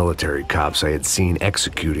paramilitary cops I had seen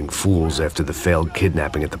executing fools after the failed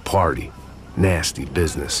kidnapping at the party. Nasty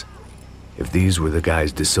business. If these were the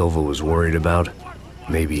guys De Silva was worried about,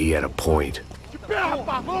 maybe he had a point.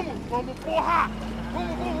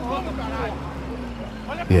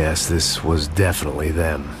 Yes, this was definitely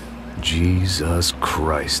them. Jesus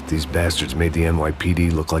Christ, these bastards made the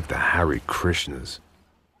NYPD look like the Hare Krishnas.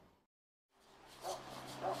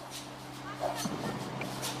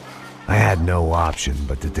 I had no option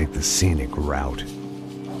but to take the scenic route.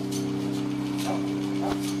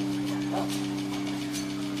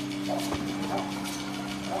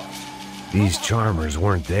 These charmers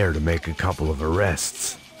weren't there to make a couple of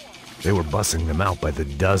arrests. They were bussing them out by the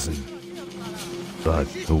dozen. But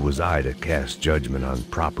who was I to cast judgment on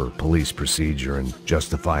proper police procedure and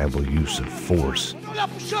justifiable use of force?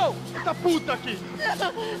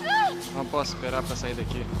 Não posso esperar pra sair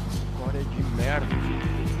daqui. Agora é de merda.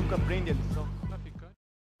 Nunca aprende a lição.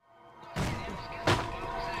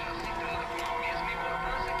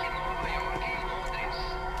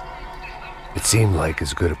 It seemed like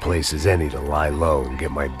as good a place as any to lie low and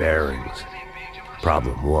get my bearings.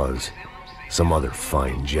 Problem was, some other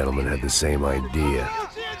fine gentleman had the same idea.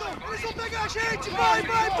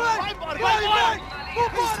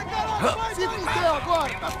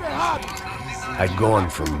 I'd gone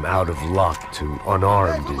from out of luck to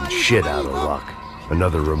unarmed and shit out of luck.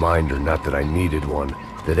 Another reminder, not that I needed one,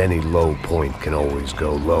 that any low point can always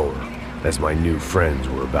go lower, as my new friends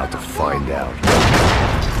were about to find out.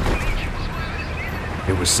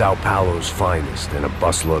 It was Sao Paulo's finest, and a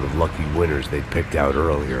busload of lucky winners they'd picked out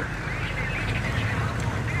earlier.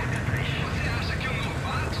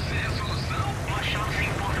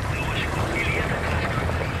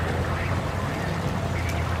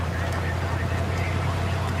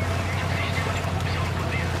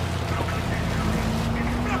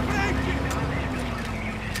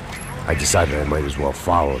 I decided I might as well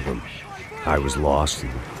follow them. I was lost,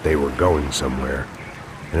 and they were going somewhere,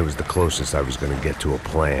 and it was the closest I was going to get to a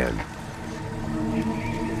plan.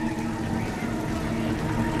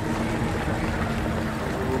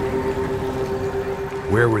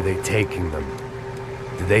 Where were they taking them?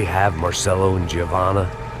 Did they have Marcello and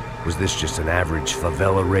Giovanna? Was this just an average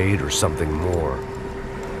favela raid or something more?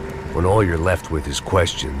 When all you're left with is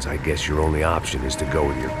questions, I guess your only option is to go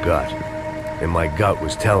with your gut. And my gut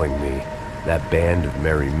was telling me that band of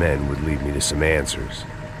merry men would lead me to some answers.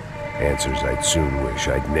 Answers I'd soon wish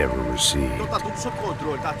I'd never received. Então tá tudo sob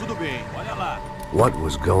controle, tá tudo bem. Olha lá. What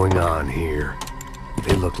was going on here?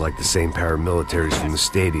 They looked like the same paramilitaries from the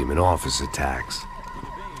stadium in office attacks.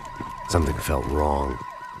 Something felt wrong.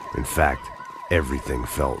 In fact, everything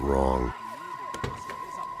felt wrong.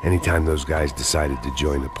 Anytime those guys decided to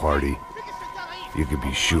join the party, you could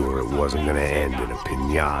be sure it wasn't gonna end in a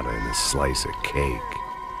piñata and a slice of cake.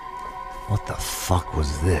 What the fuck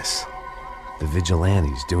was this? The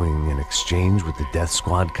vigilantes doing an exchange with the death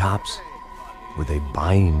squad cops? Were they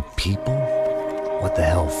buying people? What the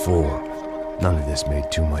hell for? None of this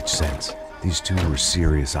made too much sense. These two were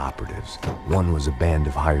serious operatives. One was a band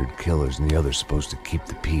of hired killers and the other supposed to keep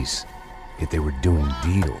the peace. Yet they were doing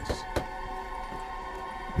deals.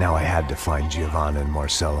 Now I had to find Giovanna and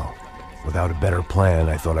Marcello. Without a better plan,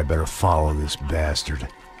 I thought I'd better follow this bastard.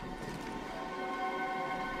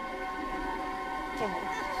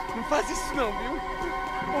 Não faz isso não, viu?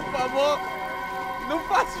 Por favor, não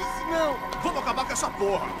faça isso não. Vamos acabar com essa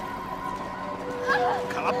porra.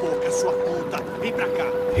 Cala a boca, sua puta. Vem pra cá.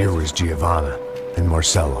 Here was Giovanna and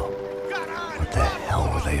Marcello. What the hell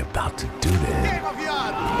were they about to do to him?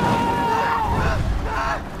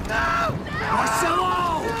 Marcello!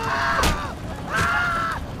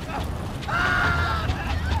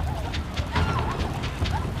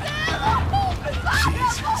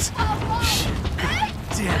 Jesus.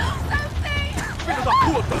 Filho da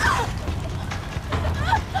puta!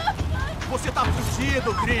 Você tá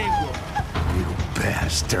fugido, gringo! You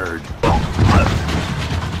bastard.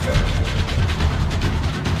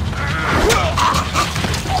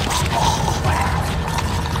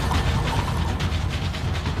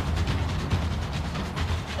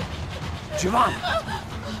 Giovanna!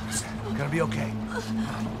 It's gonna be okay.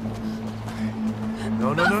 No.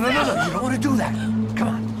 You don't want to do that. Come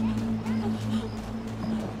on.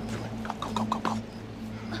 Go.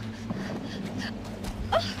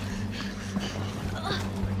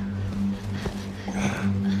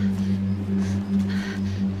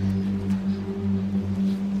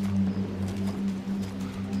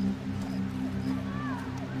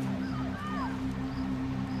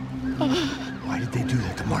 Why did they do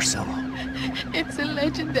that to Marcello? It's a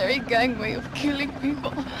legendary gang way of killing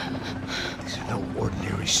people. These are no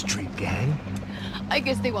ordinary street gang. I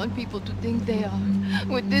guess they want people to think they are.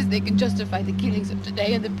 With this, they can justify the killings of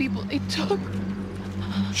today and the people they took.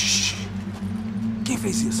 Shh! Quem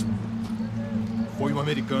fez isso? Foi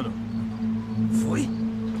americano. Foi?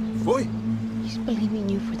 He's blaming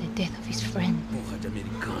you for the death of his friend. Porra de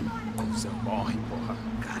americano. Você morre, porra.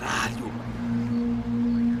 Caralho.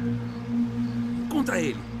 Encontra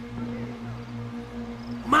ele.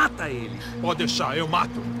 Mata ele. Pode deixar, eu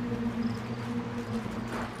mato.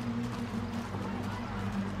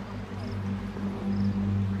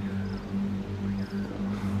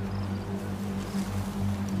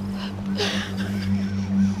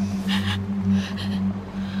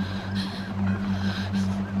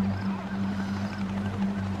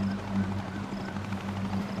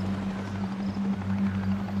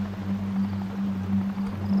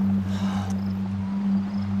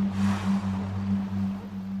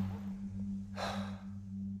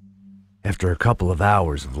 After a couple of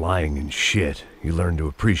hours of lying in shit, you learn to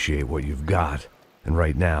appreciate what you've got. And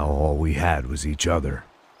right now, all we had was each other.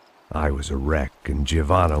 I was a wreck, and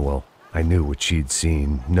Giovanna, well, I knew what she'd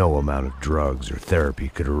seen no amount of drugs or therapy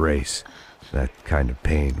could erase. That kind of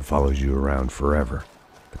pain follows you around forever.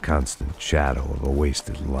 The constant shadow of a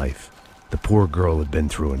wasted life. The poor girl had been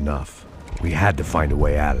through enough. We had to find a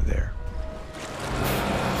way out of there.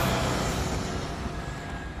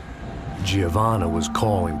 Giovanna was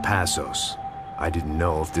calling Passos. I didn't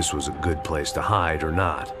know if this was a good place to hide or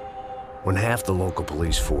not. When half the local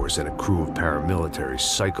police force and a crew of paramilitary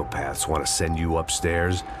psychopaths want to send you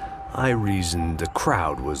upstairs, I reasoned a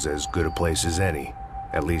crowd was as good a place as any.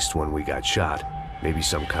 At least when we got shot, maybe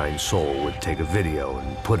some kind soul would take a video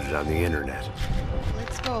and put it on the internet.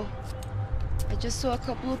 Let's go. I just saw a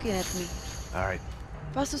cop looking at me. All right.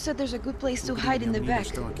 Pasto said there's a good place to hide in the back.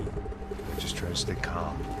 Just try to stay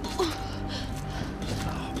calm.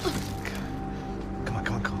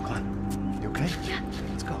 Come on. You okay? Yeah.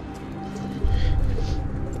 Let's go.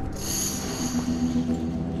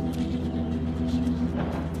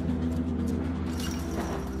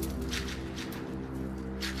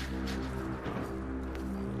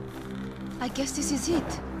 I guess this is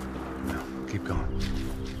it. No, keep going.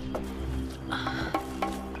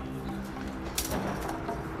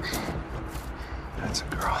 That's a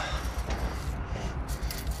girl.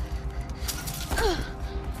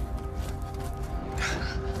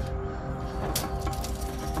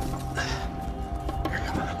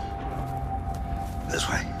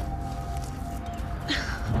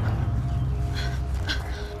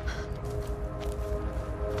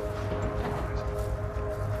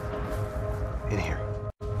 In here.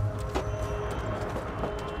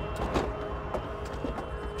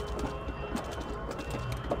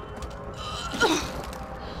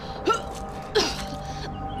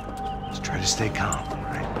 Just try to stay calm, all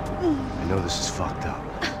right? I know this is fucked up.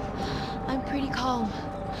 I'm pretty calm.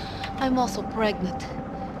 I'm also pregnant. You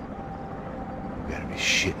gotta be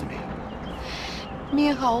shitting me. Me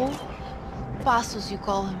and Raul, Passos you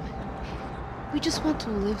call him. We just want to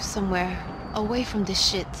live somewhere, away from this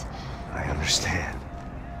shit. I understand.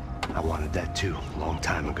 I wanted that too, a long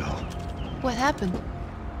time ago. What happened?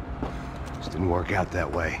 Just didn't work out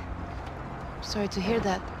that way. Sorry to hear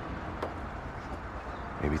that.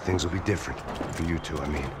 Maybe things will be different. For you two, I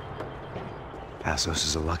mean. Passos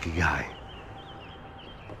is a lucky guy.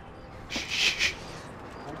 Shh.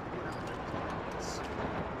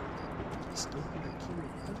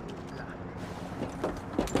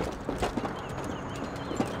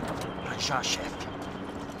 Já, chefe.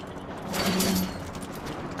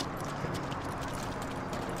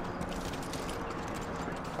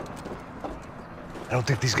 I don't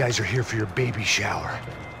think these guys are here for your baby shower.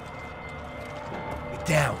 Get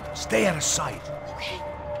down. Stay out of sight. Okay.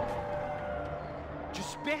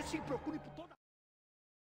 Disperse e procure por toda...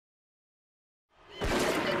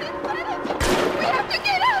 We have to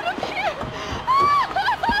get out of here!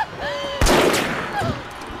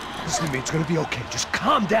 Listen to me, it's gonna be okay. Just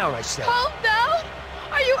calm down, I said. Calm down?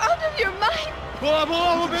 Are you out of your mind?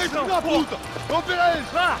 Vamos ver esse filho da puta! Vamos pegar eles,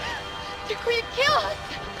 vá! They're going to kill us!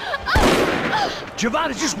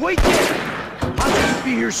 Giovanna, just wait there! I'll just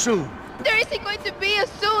be here soon. There isn't going to be a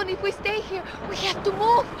soon if we stay here. We have to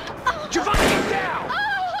move. Giovanna, get down!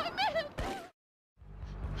 Man.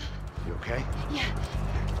 You okay? Yeah.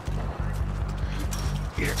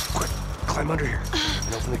 Here, quick. Climb under here.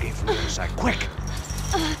 And open the gate from the other side. Quick!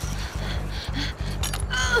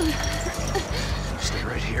 Stay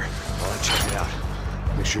right here while I check it out.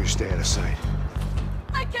 Make sure you stay out of sight.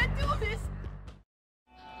 I can't do this.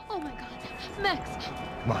 Oh my God. Max.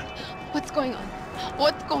 Come on. What's going on?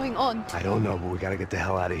 What's going on? I don't know, but we gotta get the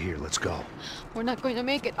hell out of here. Let's go. We're not going to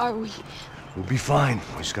make it, are we? We'll be fine.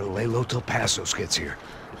 We just gotta lay low till Passos gets here.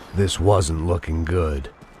 This wasn't looking good.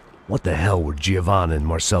 What the hell were Giovanna and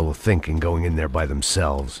Marcelo thinking going in there by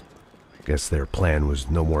themselves? Guess their plan was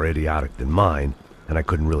no more idiotic than mine, and I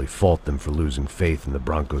couldn't really fault them for losing faith in the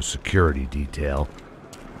Broncos security detail.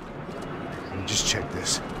 Let me just check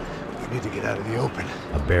this. We need to get out of the open.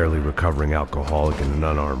 A barely recovering alcoholic and an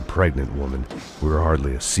unarmed pregnant woman. We were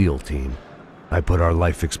hardly a SEAL team. I put our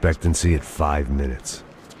life expectancy at 5 minutes.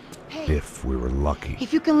 Hey. If we were lucky.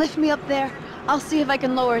 If you can lift me up there, I'll see if I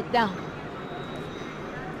can lower it down.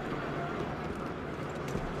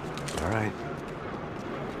 All right.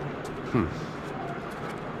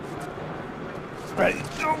 Ready?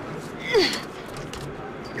 Go.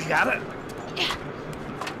 You got it? Yeah.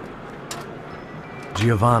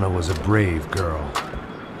 Giovanna was a brave girl.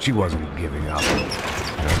 She wasn't giving up.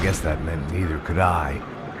 And I guess that meant neither could I.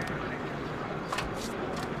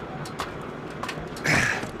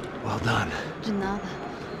 Well done. De nada.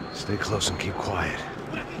 Stay close and keep quiet.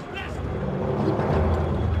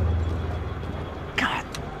 God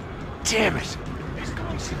damn it!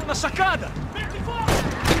 Na sacada!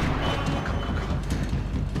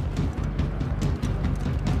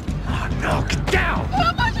 Oh no, get down! Pelo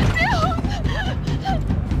amor de Deus!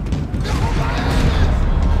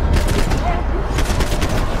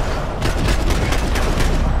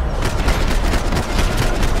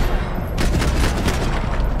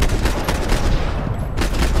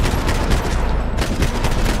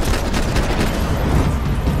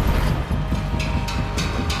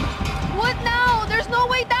 What now? There's no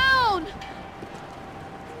way down!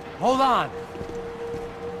 Hold on!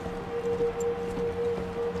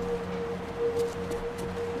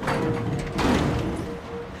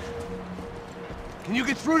 Can you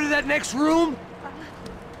get through to that next room?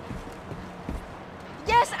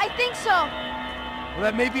 Yes, I think so. Well,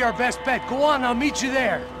 that may be our best bet. Go on, I'll meet you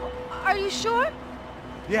there. Are you sure?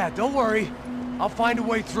 Yeah, don't worry. I'll find a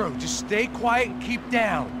way through. Just stay quiet and keep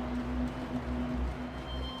down.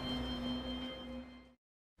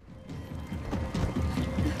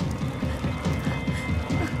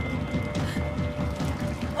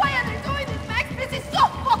 Why are they doing this, Max? This is so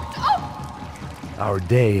fucked up! Our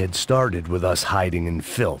day had started with us hiding in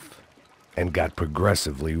filth, and got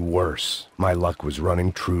progressively worse. My luck was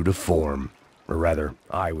running true to form. Or rather,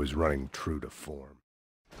 I was running true to form.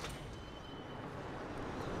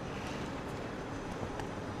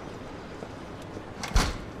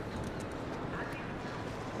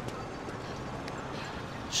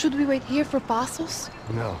 Should we wait here for Passos?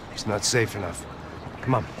 No, it's not safe enough.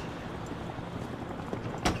 Come on.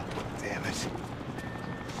 Damn it.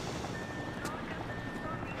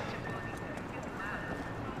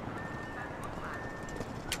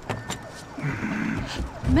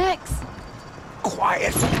 Max!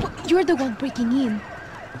 Quiet! You're the one breaking in.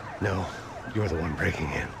 No, you're the one breaking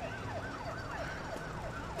in.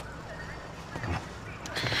 Come on.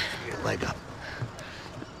 Get your leg up.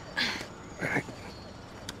 All right.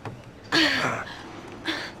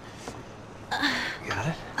 Got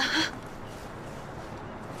it?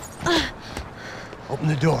 Open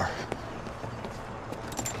the door.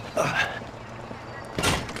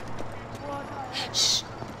 Shh.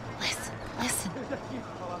 Listen.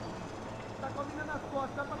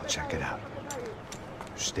 Check it out.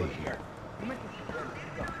 Stay here.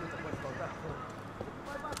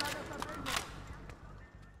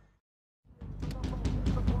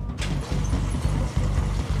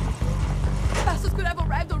 Passos could have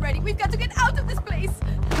arrived already. We've got to get out of this place.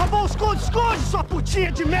 Acabou, esconde, sua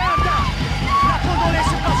putinha de merda! Minha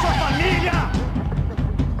condolência pra sua família!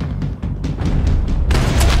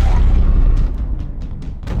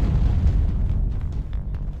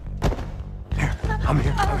 I'm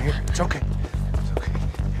here. It's okay. It's okay.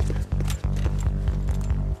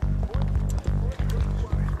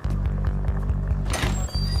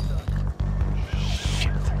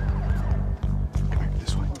 Shit. Come here,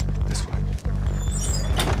 this way.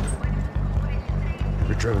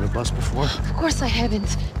 Ever driven a bus before? Of course I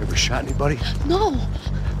haven't. Ever shot anybody? No.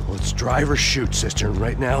 Well, it's drive or shoot, sister, and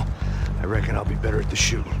right now, I reckon I'll be better at the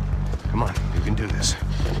shooting. Come on, you can do this.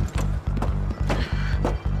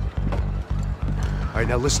 All right,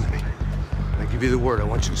 now listen to me. When I give you the word, I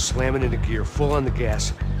want you to slam it into gear, full on the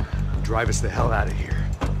gas, and drive us the hell out of here.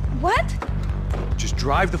 What? Just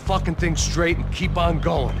drive the fucking thing straight and keep on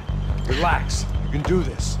going. Relax. You can do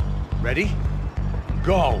this. Ready?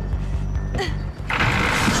 Go!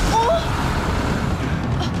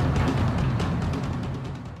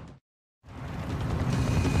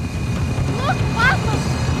 Look, Passos!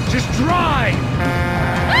 Just drive!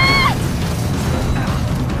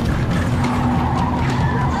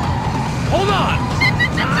 Hold on!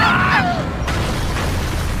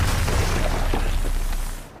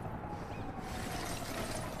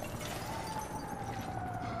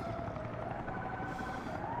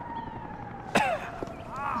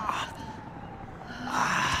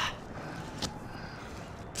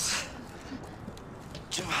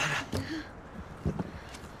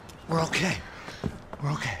 We're okay.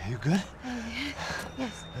 We're okay. You good?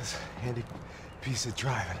 Yes. That's a handy piece of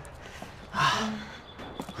driving.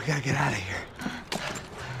 We gotta get out of here.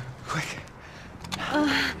 Quick.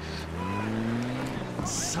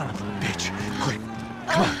 Son of a bitch. Quick.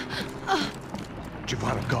 Come on.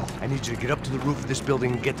 Giovanna, go. I need you to get up to the roof of this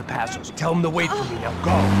building and get the Passos. Tell them to wait for me. Now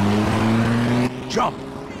go. Jump.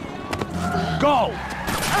 Go.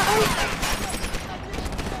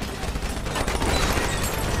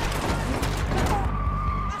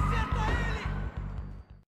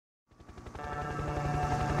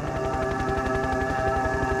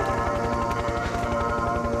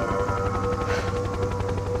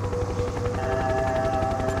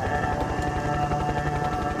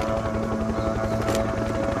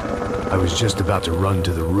 I was just about to run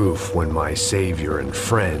to the roof when my savior and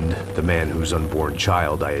friend, the man whose unborn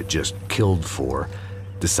child I had just killed for,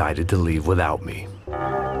 decided to leave without me.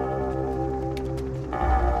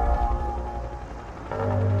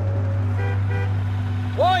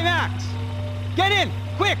 Oi, Max! Get in,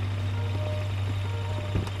 quick!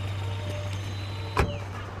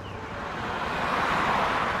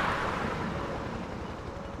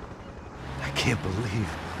 I can't believe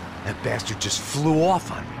that bastard just flew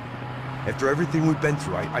off on me. After everything we've been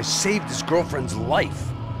through, I saved his girlfriend's life.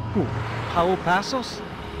 Who? Raul Passos?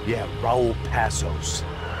 Yeah, Raul Passos.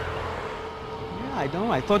 Yeah, I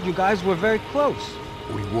know. I thought you guys were very close.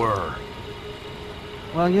 We were.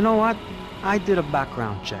 Well, you know what? I did a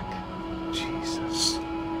background check. Jesus.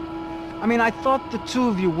 I mean, I thought the two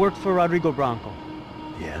of you worked for Rodrigo Branco.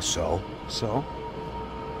 Yeah, so? So?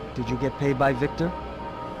 Did you get paid by Victor?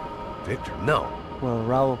 Victor? No. Well,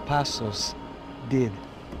 Raul Passos did.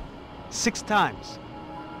 6 times.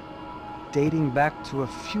 Dating back to a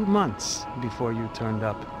few months before you turned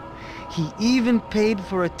up. He even paid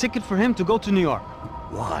for a ticket for him to go to New York.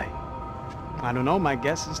 Why? I don't know, my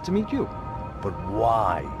guess is to meet you. But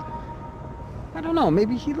why? I don't know,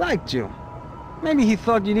 maybe he liked you. Maybe he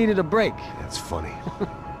thought you needed a break. That's funny.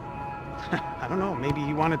 I don't know, maybe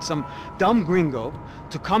he wanted some dumb gringo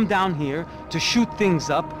to come down here to shoot things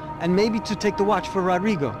up and maybe to take the watch for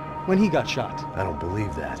Rodrigo when he got shot. I don't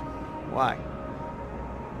believe that. Why?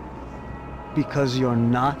 Because you're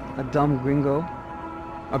not a dumb gringo?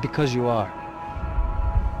 Or because you are?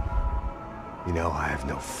 You know, I have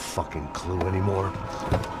no fucking clue anymore.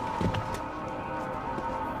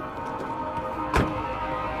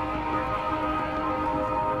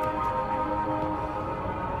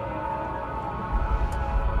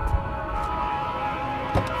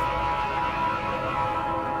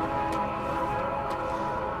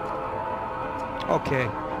 Okay.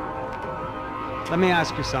 Let me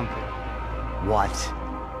ask you something. What?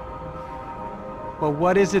 Well,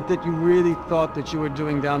 what is it that you really thought that you were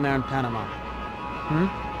doing down there in Panama?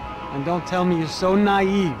 And don't tell me you're so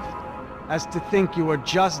naive as to think you were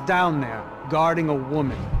just down there guarding a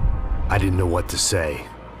woman. I didn't know what to say.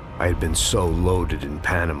 I had been so loaded in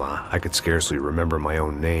Panama, I could scarcely remember my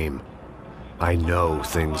own name. I know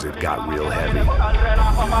things had got real heavy.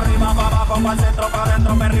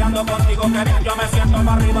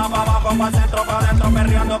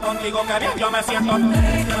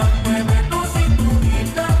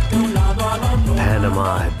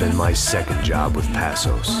 Panama had been my second job with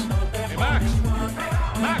Passos. Hey, Max!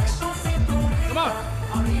 Max! Come on!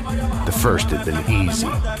 The first had been easy.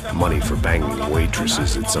 Money for banging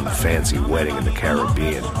waitresses at some fancy wedding in the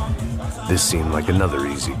Caribbean. This seemed like another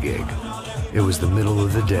easy gig. It was the middle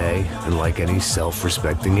of the day, and like any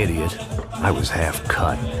self-respecting idiot, I was half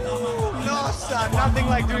cut. No, son, nothing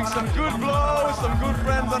like doing some good blows, some good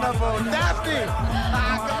friends on a boat. Daphne!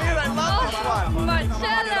 Come here, I love this one!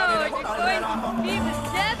 Marcello, you're going to be the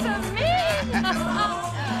death of me?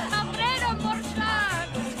 Alfredo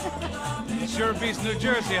Morchan! It sure beats New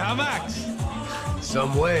Jersey, huh, Max?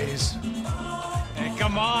 Some ways. Hey,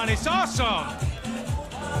 come on, it's awesome!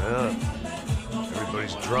 Yeah.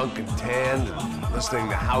 Everybody's drunk and tanned and listening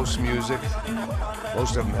to house music.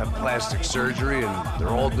 Most of them have plastic surgery and they're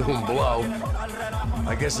all doing blow.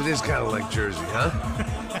 I guess it is kind of like Jersey, huh?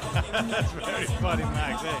 That's very funny,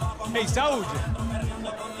 Max. Hey, Saúde!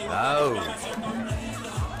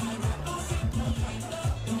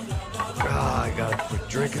 I gotta quit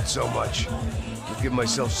drinking so much. I'll give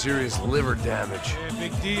myself serious liver damage. Yeah,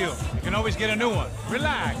 big deal. You can always get a new one.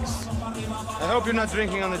 Relax. I hope you're not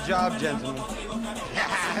drinking on the job, gentlemen.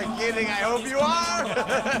 Kidding, I hope you are!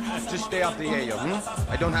 Just stay off the yayo,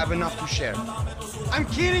 I don't have enough to share. I'm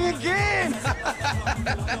kidding again!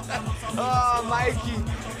 Oh, Mikey,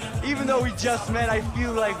 even though we just met, I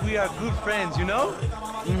feel like we are good friends, you know?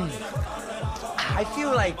 I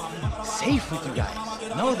feel like safe with you guys.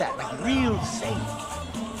 Know that, like real safe.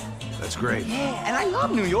 That's great. Yeah, and I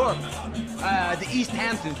love New York. The East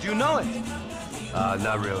Hamptons, do you know it?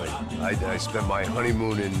 Not really. I spent my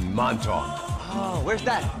honeymoon in Montauk. Oh, where's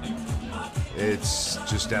that? It's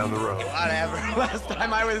just down the road. Whatever. Last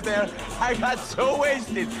time I was there, I got so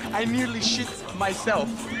wasted, I nearly shit myself.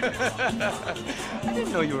 I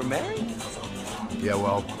didn't know you were married. Yeah,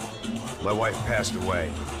 well, my wife passed away.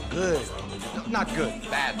 Good. No, not good.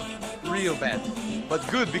 Bad. Real bad. But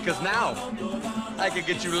good because now I can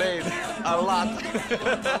get you laid a lot.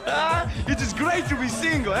 It is great to be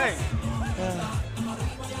single, hey?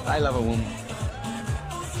 I love a woman.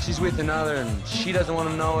 She's with another and she doesn't want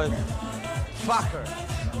to know it. Fuck her.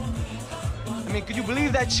 I mean, could you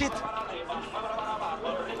believe that shit?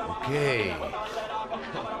 Okay.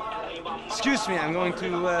 Excuse me, I'm going to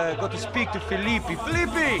go to speak to Felipe.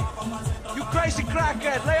 Felipe! You crazy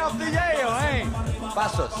crackhead, lay off the yayo, eh?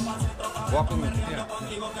 Passos, walk with me. Yeah.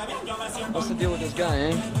 What's the deal with this guy,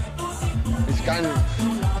 eh? He's kind of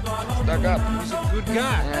stuck up. He's a good guy.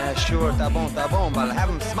 Yeah, sure, tá bom, but have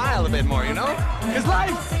him smile a bit more, you know? Because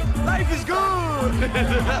life is good!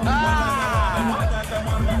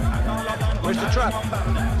 Where's the truck?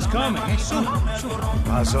 It's coming. Hey, soon.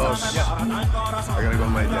 Passos. Yeah. I gotta go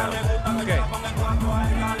lay down. Okay.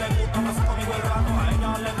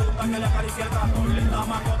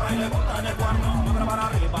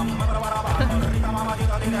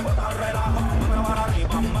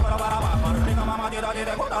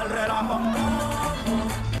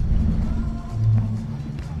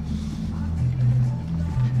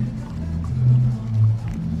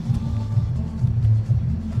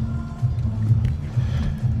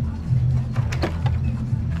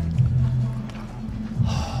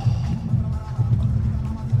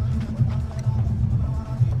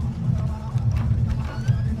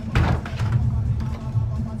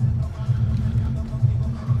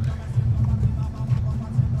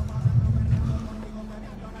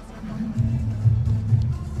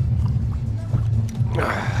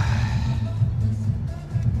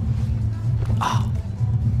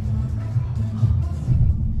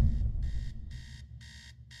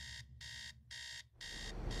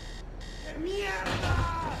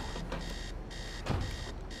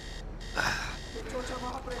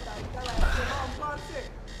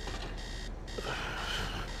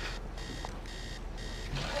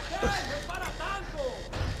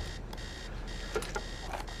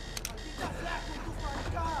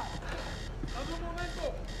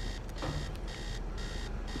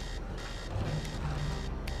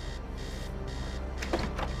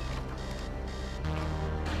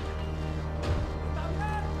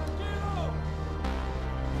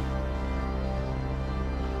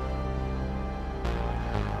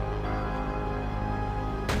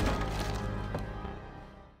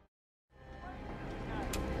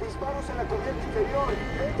 disparos en la cubierta inferior.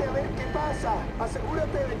 Vete a ver qué pasa.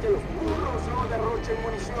 Asegúrate de que los burros no derrochen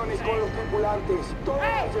municiones con los tripulantes. Todos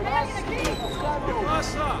los demás siguen buscando.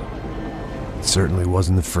 It certainly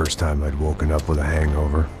wasn't the first time I'd woken up with a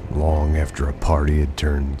hangover, long after a party had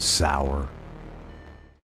turned sour.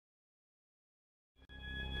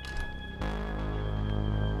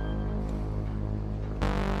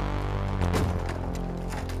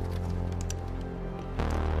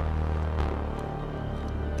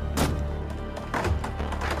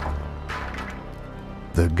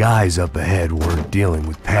 The guys up ahead weren't dealing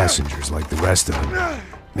with passengers like the rest of them.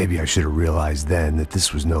 Maybe I should have realized then that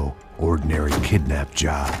this was no ordinary kidnap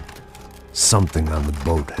job. Something on the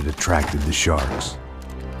boat had attracted the sharks.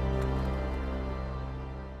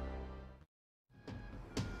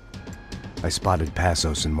 I spotted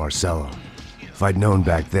Passos and Marcelo. If I'd known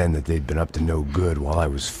back then that they'd been up to no good while I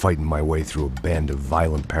was fighting my way through a band of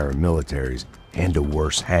violent paramilitaries and a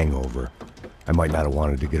worse hangover, I might not have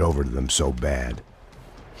wanted to get over to them so bad.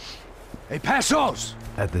 Hey, Passos!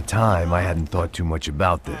 At the time, I hadn't thought too much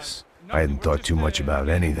about this. I hadn't thought too much about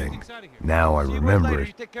anything. Now I remember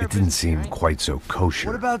it, it didn't seem quite so kosher.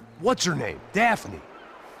 What about, what's her name? Daphne?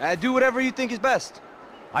 Do whatever you think is best.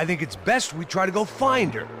 I think it's best we try to go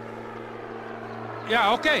find her.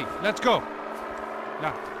 Yeah, okay, let's go.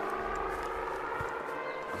 Now.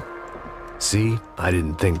 See, I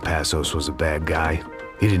didn't think Passos was a bad guy.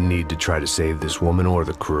 He didn't need to try to save this woman or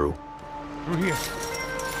the crew. Through here.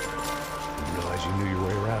 Didn't realize you knew your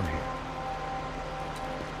way around here.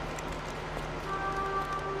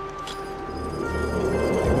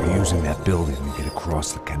 They were using that building to get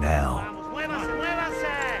across the canal.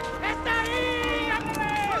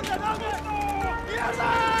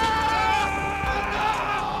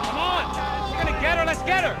 Let's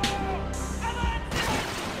get her!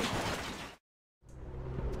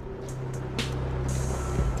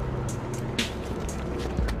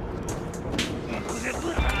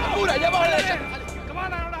 Come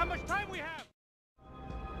on, I don't know how much time we have!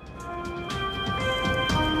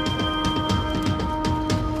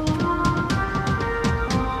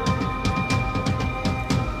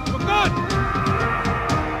 We're good!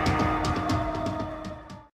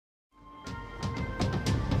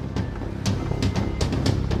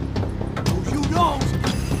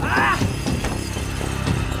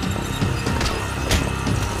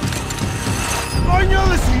 ¡Coño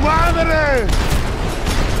de su madre!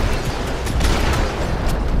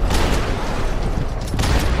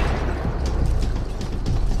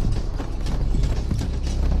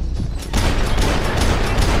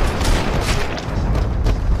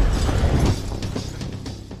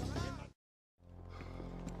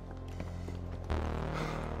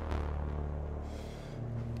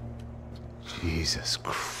 Jesus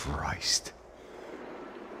Christ.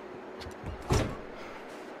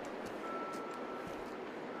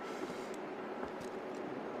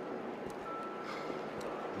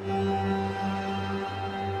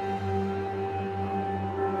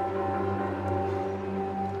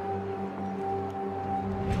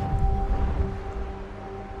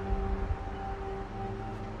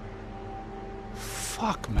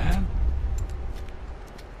 Fuck, man.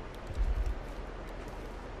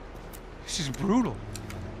 This is brutal.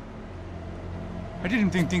 I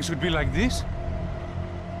didn't think things would be like this.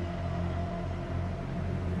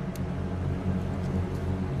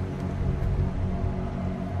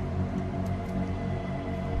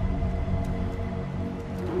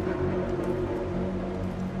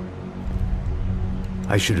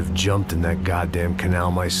 I should have jumped in that goddamn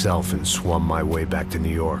canal myself and swum my way back to New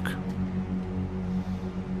York.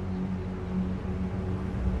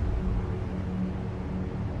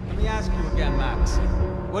 Let me ask you again, Max.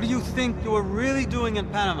 What do you think you were really doing in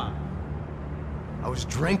Panama? I was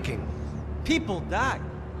drinking. People died.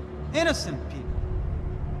 Innocent people.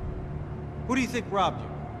 Who do you think robbed you?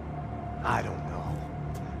 I don't know.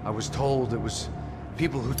 I was told it was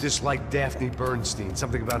people who disliked Daphne Bernstein,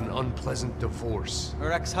 something about an unpleasant divorce.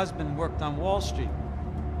 Her ex-husband worked on Wall Street.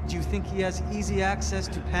 Do you think he has easy access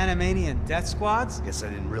to Panamanian death squads? Guess I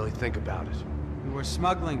didn't really think about it. You were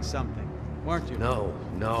smuggling something, weren't you? No.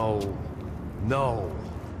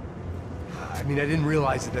 I mean, I didn't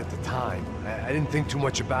realize it at the time. I didn't think too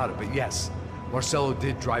much about it, but yes. Marcelo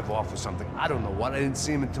did drive off with something. I don't know what. I didn't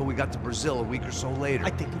see him until we got to Brazil a week or so later.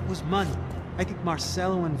 I think it was money. I think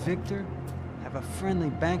Marcelo and Victor have a friendly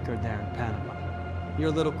banker there in Panama.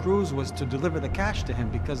 Your little cruise was to deliver the cash to him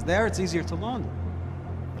because there it's easier to launder.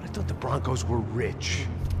 But I thought the Broncos were rich.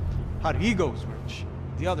 Rodrigo's rich.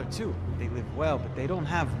 The other two, they live well, but they don't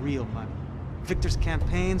have real money. Victor's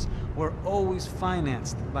campaigns were always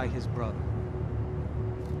financed by his brother.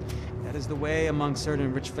 That is the way among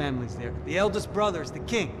certain rich families there. The eldest brother is the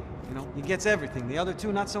king. You know, he gets everything. The other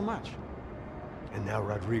two, not so much. And now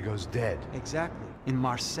Rodrigo's dead. Exactly. In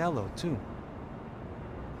Marcelo, too.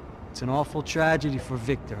 It's an awful tragedy for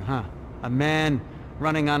Victor, huh? A man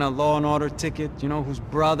running on a law and order ticket, you know, whose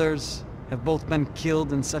brothers have both been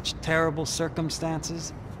killed in such terrible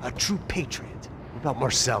circumstances. A true patriot. What about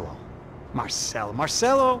Marcelo?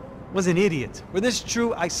 Marcelo was an idiot. Were this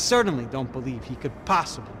true, I certainly don't believe he could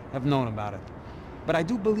possibly have known about it. But I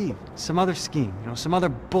do believe some other scheme, you know, some other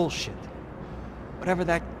bullshit. Whatever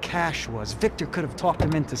that cash was, Victor could have talked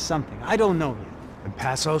him into something. I don't know yet. And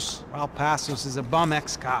Passos? Well, Passos is a bum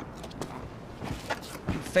ex-cop.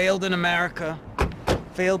 He failed in America,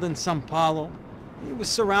 failed in São Paulo. He was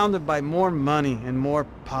surrounded by more money and more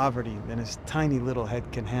poverty than his tiny little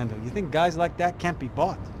head can handle. You think guys like that can't be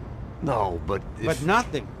bought? No, but But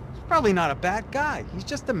nothing. He's probably not a bad guy. He's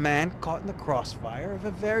just a man caught in the crossfire of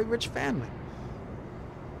a very rich family.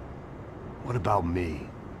 What about me?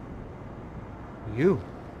 You.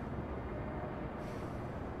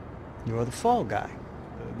 You're the fall guy.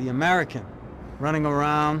 The American. Running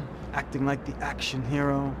around, acting like the action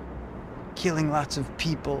hero. Killing lots of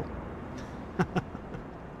people.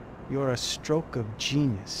 You're a stroke of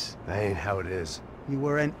genius. That ain't how it is. You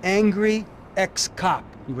were an angry ex-cop.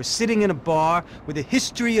 You were sitting in a bar with a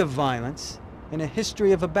history of violence and a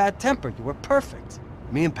history of a bad temper. You were perfect.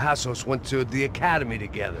 Me and Passos went to the academy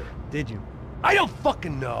together. Did you? I don't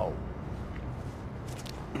fucking know.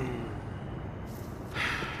 Okay,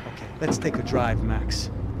 let's take a drive, Max.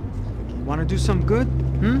 You want to do some good?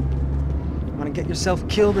 Want to get yourself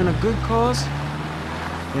killed in a good cause?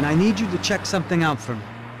 Then I need you to check something out for me.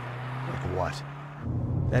 Like what?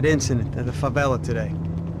 That incident at the favela today.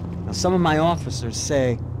 Now, some of my officers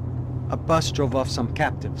say a bus drove off some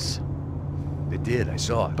captives. They did, I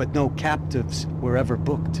saw it. But no captives were ever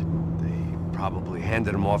booked. They probably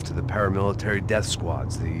handed them off to the paramilitary death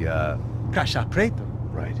squads, the, Caixa Preta?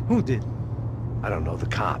 Right. Who did? I don't know, the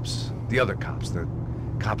cops. The other cops, the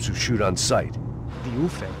cops who shoot on sight. The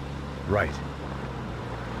UFE? Right.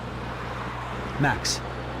 Max,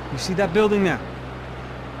 you see that building there?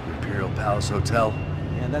 Imperial Palace Hotel?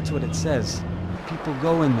 Yeah, that's what it says. People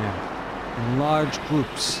go in there in large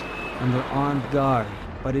groups under armed guard.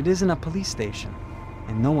 But it isn't a police station,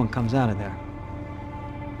 and no one comes out of there.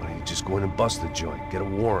 Why don't you just go in and bust the joint, get a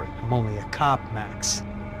warrant? I'm only a cop, Max.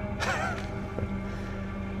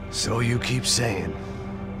 So you keep saying.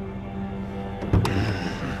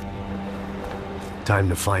 Time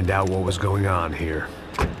to find out what was going on here.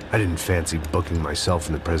 I didn't fancy booking myself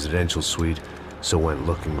in the presidential suite, so went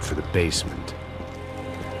looking for the basement.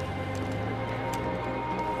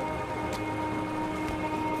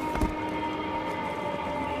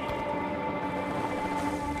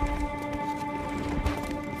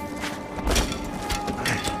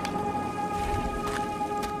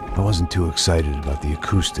 I wasn't too excited about the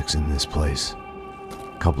acoustics in this place.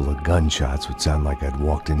 A couple of gunshots would sound like I'd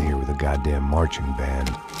walked in here with a goddamn marching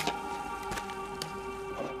band.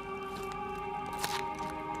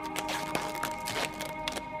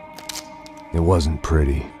 It wasn't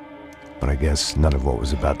pretty, but I guess none of what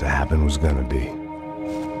was about to happen was gonna be.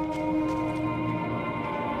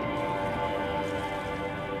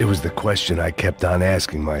 It was the question I kept on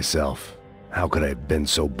asking myself. How could I have been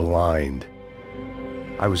so blind?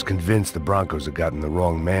 I was convinced the Broncos had gotten the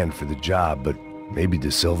wrong man for the job, but maybe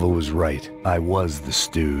De Silva was right. I was the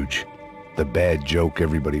stooge. The bad joke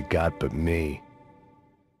everybody got but me.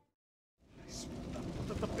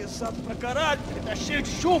 Tá pesado pra caralho, tá cheio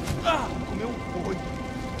de chumbo. Ah, comeu boi.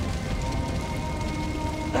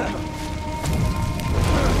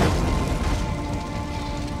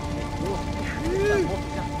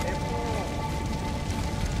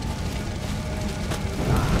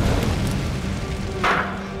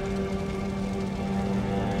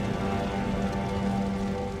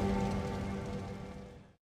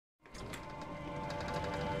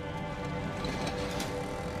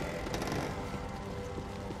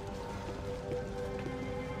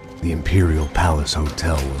 The Imperial Palace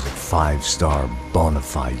Hotel was a 5-star, bona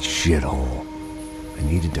fide shithole. I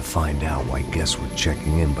needed to find out why guests were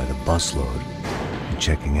checking in by the busload and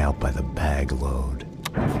checking out by the bag load.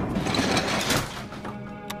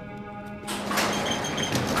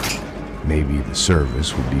 Maybe the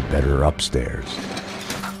service would be better upstairs.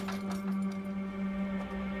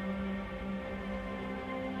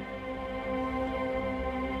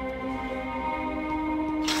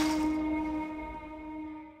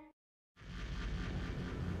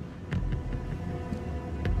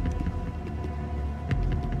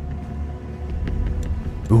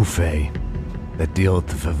 Buffet. That deal at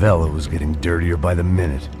the favela was getting dirtier by the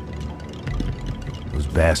minute. Those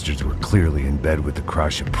bastards were clearly in bed with the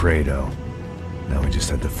Crush of Prado. Now we just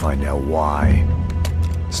had to find out why.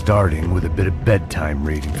 Starting with a bit of bedtime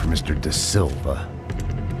reading for Mr. Da Silva.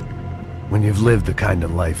 When you've lived the kind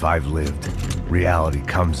of life I've lived, reality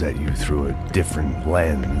comes at you through a different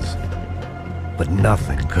lens. But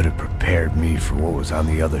nothing could have prepared me for what was on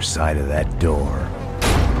the other side of that door.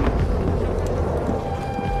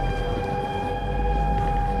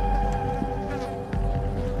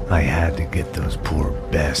 I had to get those poor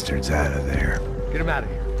bastards out of there. Get him out of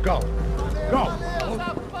here. Go. Go.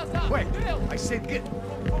 Wait. I said get...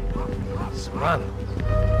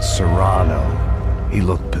 Serrano. Serrano. He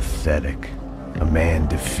looked pathetic. A man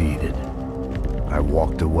defeated. I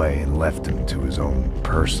walked away and left him to his own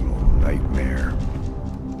personal nightmare.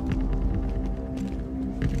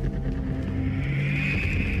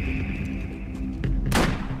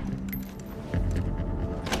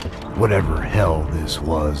 Whatever hell this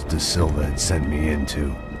was Da Silva had sent me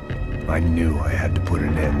into, I knew I had to put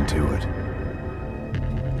an end to it.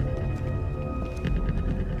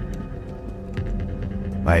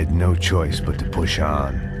 I had no choice but to push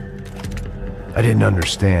on. I didn't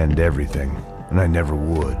understand everything, and I never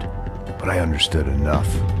would, but I understood enough.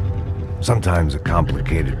 Sometimes a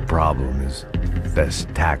complicated problem is best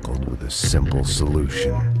tackled with a simple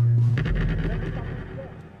solution.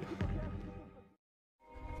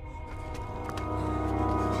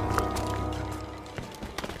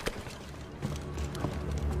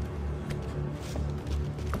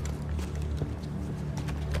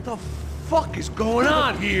 What the fuck is going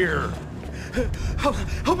on here?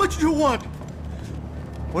 How much do you want?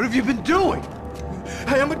 What have you been doing?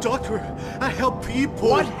 I am a doctor. I help people.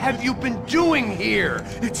 What have you been doing here?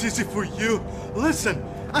 It's easy for you. Listen,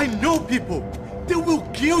 I know people. They will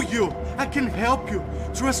kill you. I can help you.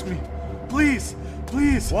 Trust me. Please,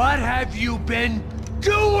 please. What have you been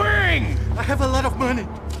doing? I have a lot of money.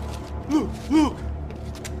 Look, look.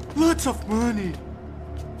 Lots of money.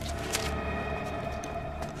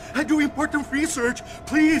 I do important research.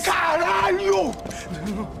 Please. Caralho!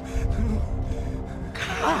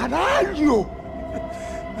 Caralho!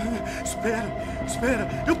 Espera,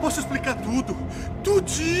 espera. Eu posso explicar tudo.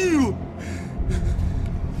 Tudinho.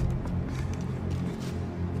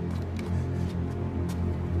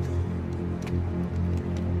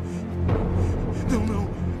 Não, não.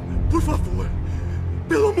 Por favor.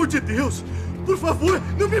 Pelo amor de Deus. Por favor,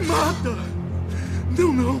 não me mata.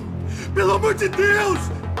 Não, não. Pelo amor de Deus.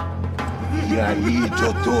 E aí,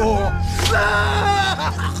 Totó?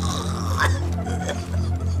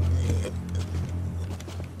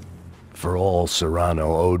 For all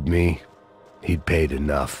Serrano owed me, he'd paid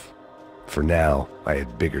enough. For now, I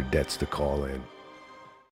had bigger debts to call in.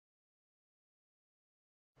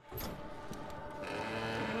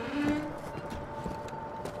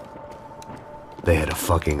 They had a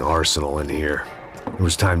fucking arsenal in here. It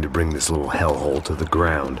was time to bring this little hellhole to the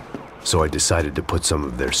ground, so I decided to put some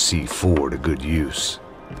of their C4 to good use.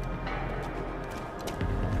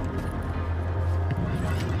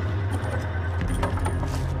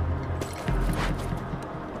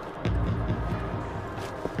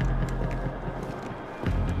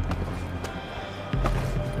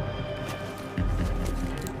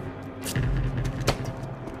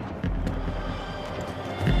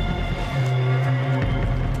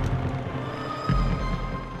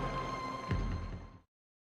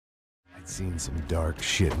 Seen some dark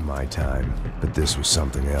shit in my time, but this was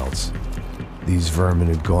something else. These vermin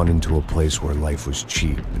had gone into a place where life was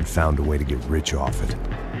cheap and found a way to get rich off it.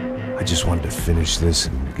 I just wanted to finish this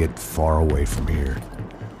and get far away from here.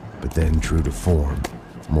 But then, true to form,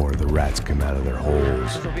 more of the rats came out of their holes.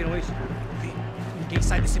 Vocês ouviram isso? Ninguém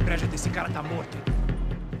sai desse prédio desse cara tá morto.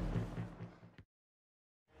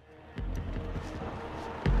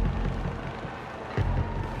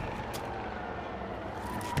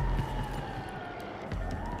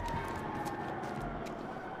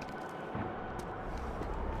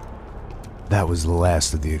 That was the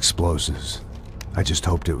last of the explosives. I just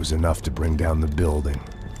hoped it was enough to bring down the building.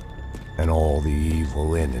 And all the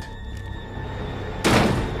evil in it.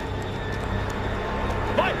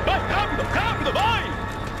 Vai, vai, rápido, rápido, vai!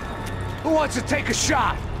 Who wants to take a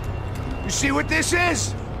shot? You see what this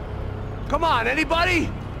is? Come on,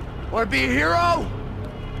 anybody? Want to be a hero?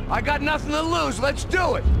 I got nothing to lose, let's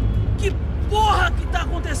do it! Que porra que tá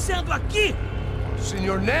acontecendo aqui?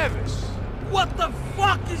 Senor Neves. What the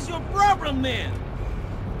fuck is your problem, man?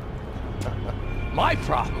 My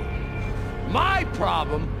problem? My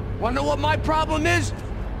problem? Wanna know what my problem is?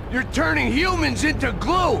 You're turning humans into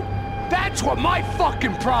glue! That's what my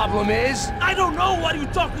fucking problem is! I don't know what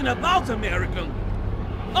you're talking about, American.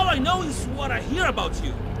 All I know is what I hear about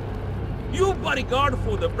you. You bodyguard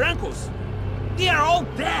for the Brancos. They are all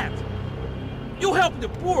dead. You help the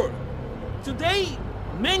poor. Today,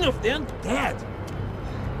 many of them dead.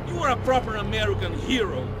 You are a proper American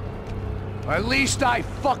hero. At least I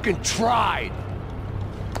fucking tried.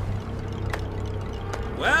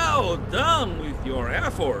 Well done with your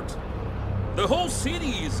effort. The whole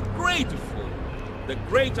city is grateful. The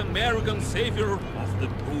great American savior of the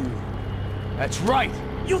poor. That's right.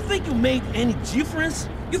 You think you made any difference?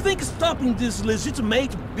 You think stopping this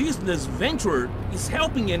legitimate business venture is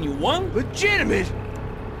helping anyone? Legitimate?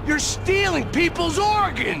 You're stealing people's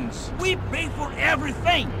organs! We pay for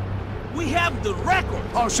everything! We have the record!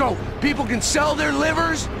 Oh, so people can sell their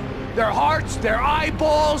livers? Their hearts? Their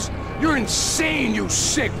eyeballs? You're insane, you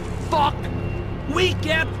sick fuck! We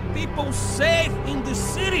kept people safe in the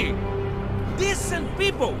city! Decent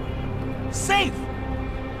people! Safe!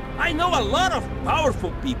 I know a lot of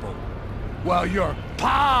powerful people. Well, your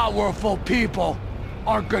powerful people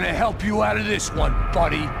aren't gonna help you out of this one,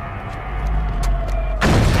 buddy.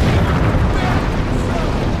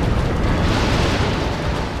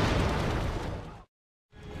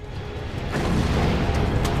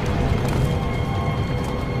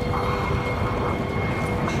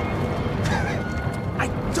 I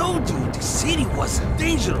told you the city was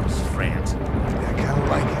dangerous, friend. I kinda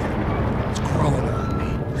like it. It's growing on me.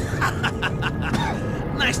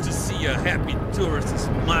 Nice to see a happy tourist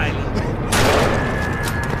smiling.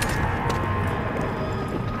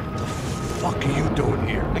 What the fuck are you doing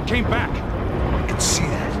here? I came back. I can see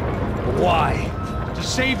that. But why? To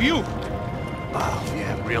save you. Oh,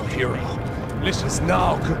 yeah, real hero. Listen.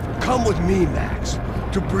 Now, come with me, Max.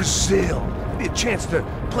 To Brazil. Be a chance to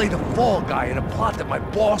play the fall guy in a plot that my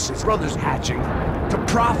boss's brother's hatching. To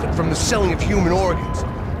profit from the selling of human organs.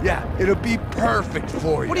 Yeah, it'll be perfect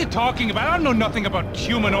for you. What are you talking about? I don't know nothing about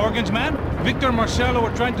human organs, man. Victor and Marcelo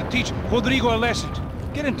are trying to teach Rodrigo a lesson.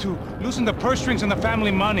 Get into losing the purse strings and the family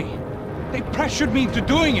money. They pressured me into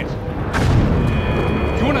doing it.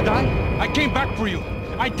 You wanna die? I came back for you.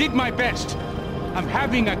 I did my best. I'm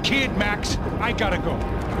having a kid, Max. I gotta go.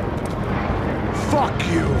 Fuck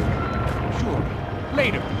you. Sure.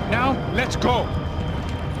 Later. Now, let's go.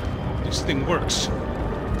 This thing works.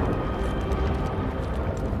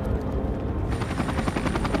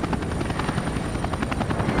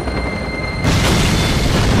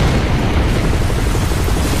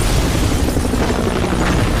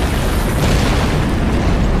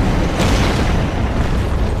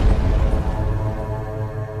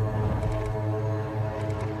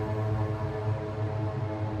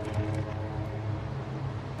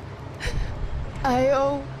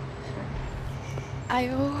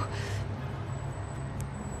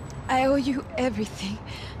 I owe you everything.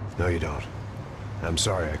 No, you don't. I'm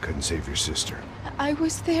sorry I couldn't save your sister. I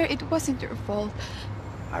was there. It wasn't your fault.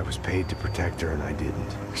 I was paid to protect her and I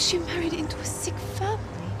didn't. She married into a sick family.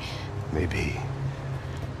 Maybe.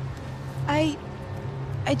 I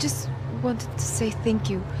just wanted to say thank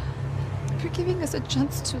you for giving us a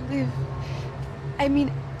chance to live. I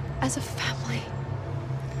mean, as a family.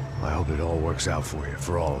 I hope it all works out for you,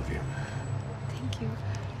 for all of you. Thank you.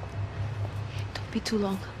 Don't be too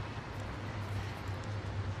long.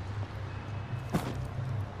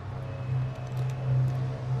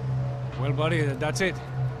 Well, buddy, that's it.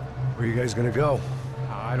 Where are you guys gonna go?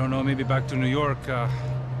 I don't know, maybe back to New York,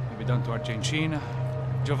 maybe down to Argentina.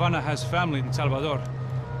 Giovanna has family in Salvador.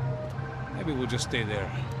 Maybe we'll just stay there.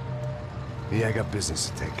 Yeah, I got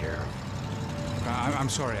business to take care of. I'm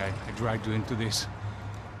sorry I dragged you into this.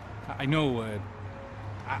 I know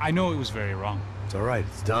it was very wrong. It's all right,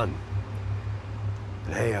 it's done.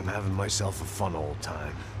 And hey, I'm having myself a fun old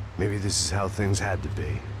time. Maybe this is how things had to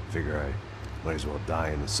be. Figure I might as well die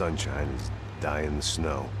in the sunshine as die in the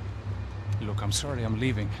snow. Look, I'm sorry I'm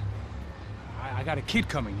leaving. I got a kid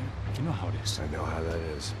coming. You know how it is. I know how that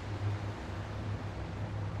is.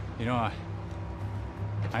 You know,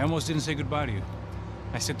 I almost didn't say goodbye to you.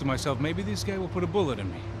 I said to myself, maybe this guy will put a bullet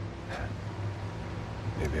in me.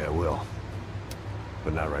 Maybe I will.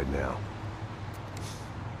 But not right now.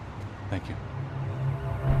 Thank you.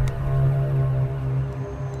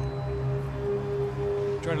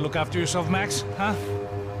 Try to look after yourself, Max, huh?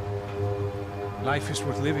 Life is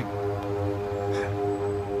worth living.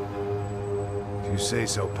 If you say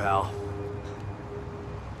so, pal.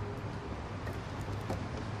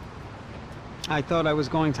 I thought I was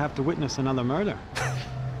going to have to witness another murder.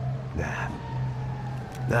 Nah.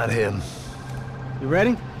 Not him. You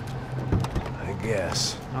ready? I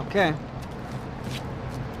guess. Okay.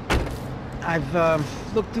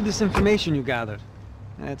 I've looked through this information you gathered.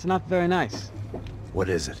 It's not very nice. What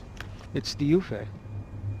is it? It's the Ufe.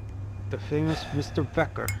 The famous Mr.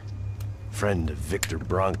 Becker. Friend of Victor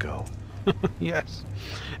Bronco. Yes,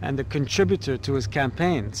 and a contributor to his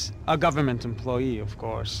campaigns. A government employee, of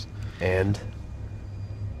course. And?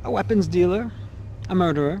 A weapons dealer. A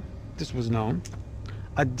murderer. This was known.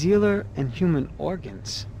 A dealer in human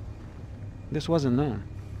organs. This wasn't known.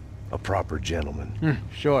 A proper gentleman.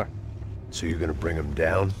 Sure. So you're gonna bring him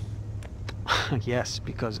down? Yes,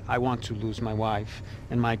 because I want to lose my wife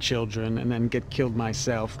and my children and then get killed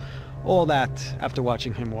myself. All that after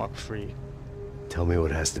watching him walk free. Tell me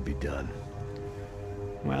what has to be done.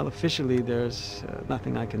 Well, officially there's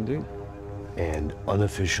nothing I can do. And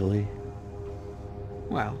unofficially?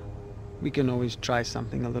 Well, we can always try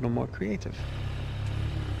something a little more creative.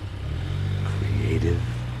 Creative?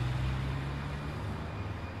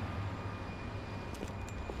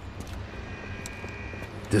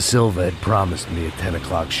 De Silva had promised me a 10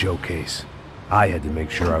 o'clock showcase. I had to make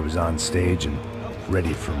sure I was on stage and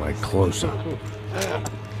ready for my close-up.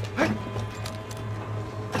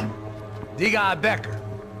 Diga a Becker.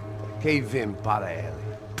 Que vim para ele.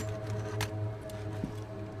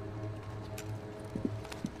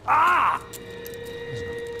 Ah!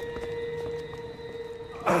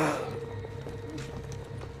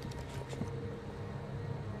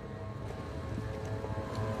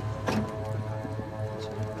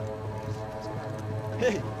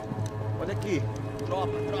 Ei, olha aqui.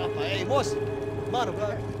 Tropa. Ei, moço. Mano,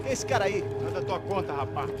 quem é esse cara aí? É da tua conta,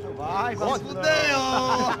 rapaz. Vai se fuder,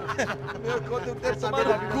 ó. Meu conta eu quero saber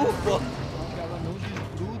da culpa. Ela não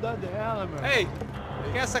desgruda dela, meu. Ei,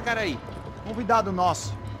 quem é essa cara aí? Convidado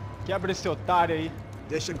nosso. Quebra esse otário aí.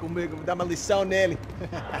 Deixa comigo, vou dar uma lição nele.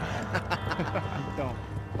 Então,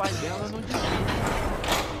 o pai dela não desgruda.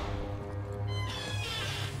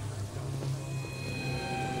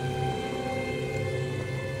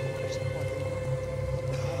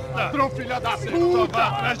 Ladrão, filha da puta! Vai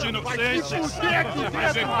atrás de inocentes! Vai ver o que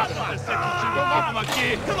vai acontecer contigo! Vamos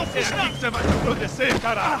aqui! Eu não fiz nada! Você vai acontecer,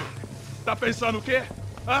 caralho! Tá pensando o quê?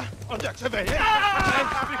 Hã? Onde é que você vem? Fica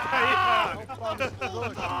aí, cara!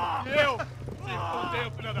 Eu? Se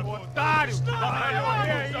fodeu, filha da puta! Otário!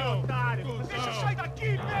 Vai, aí, otário! Deixa eu sair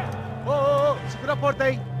daqui, velho! Ô, segura a porta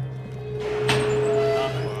aí!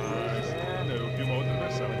 Eu vi uma outra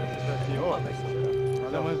versão.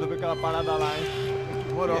 Vamos resolver aquela parada lá, hein?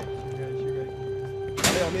 Demorou.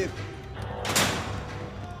 Valeu, amigo.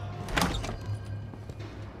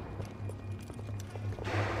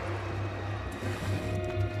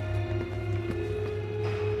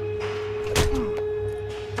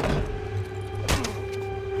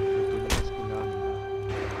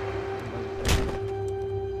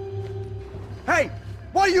 Hey,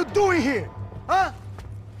 what are you doing here? Huh?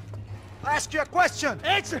 I ask you a question.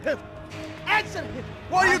 Answer him. Answer him.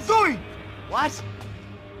 What are you doing? What?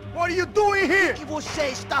 What are you doing here? O que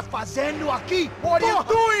você está fazendo aqui? What are you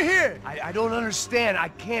doing here? I don't understand. I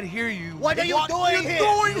can't hear you. What are you doing here?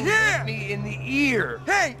 You hit me in the ear.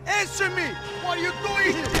 Hey, answer me. What are you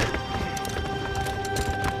doing here?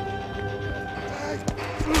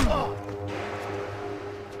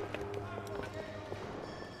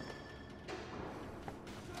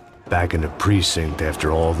 Back in the precinct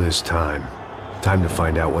after all this time. Time to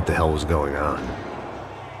find out what the hell was going on.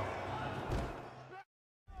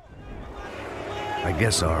 I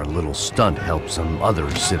guess our little stunt helped some other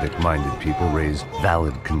civic-minded people raise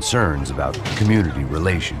valid concerns about community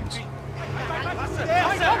relations.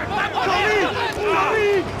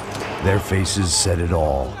 Their faces said it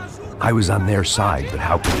all. I was on their side, but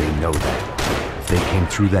how could they know that? If they came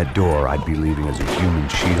through that door, I'd be leaving as a human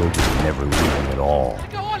shield and never leaving at all.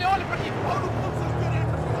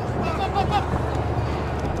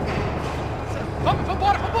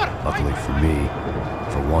 Luckily for me,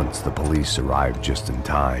 for once the police arrived just in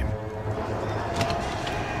time.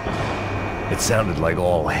 It sounded like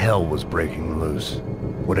all hell was breaking loose.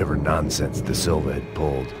 Whatever nonsense De Silva had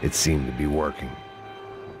pulled, it seemed to be working.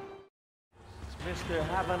 Mister,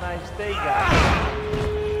 have a nice day, guys.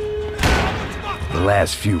 The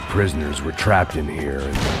last few prisoners were trapped in here,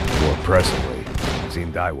 and more pressingly, it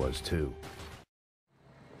seemed I was too.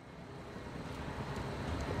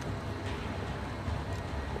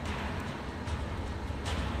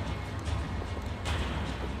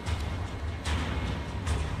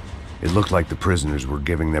 It looked like the prisoners were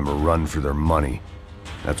giving them a run for their money.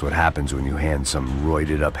 That's what happens when you hand some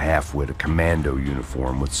roided-up halfwit a commando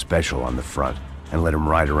uniform with special on the front and let him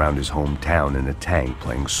ride around his hometown in a tank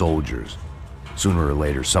playing soldiers. Sooner or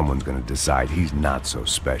later, someone's gonna decide he's not so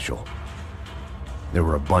special. There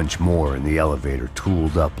were a bunch more in the elevator,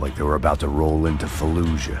 tooled up like they were about to roll into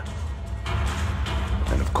Fallujah.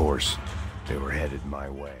 And of course, they were headed my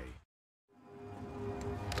way.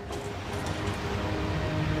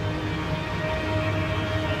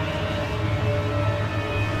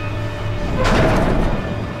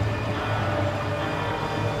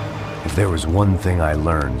 If there was one thing I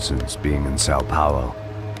learned since being in Sao Paulo,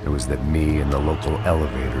 it was that me and the local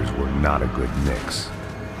elevators were not a good mix.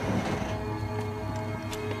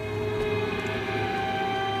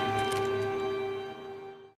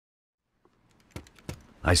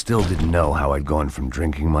 I still didn't know how I'd gone from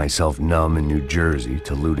drinking myself numb in New Jersey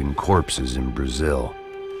to looting corpses in Brazil.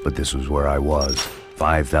 But this was where I was,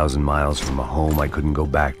 5,000 miles from a home I couldn't go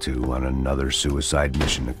back to, on another suicide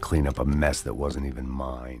mission to clean up a mess that wasn't even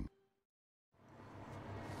mine.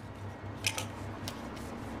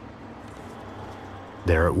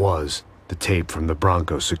 There it was, the tape from the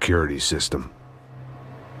Bronco security system.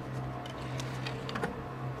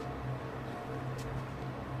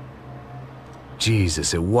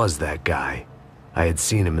 Jesus, it was that guy. I had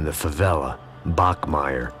seen him in the favela,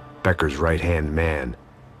 Bachmeyer, Becker's right-hand man.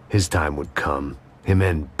 His time would come, him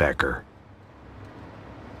and Becker.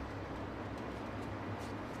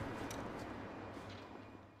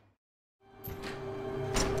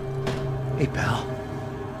 Hey, pal.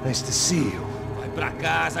 Nice to see you. Vai pra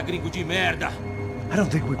casa, gringo de merda! I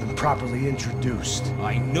don't think we've been properly introduced.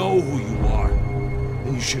 I know who you are.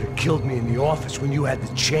 Then you should have killed me in the office when you had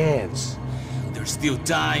the chance. There's still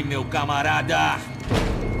time, meu camarada!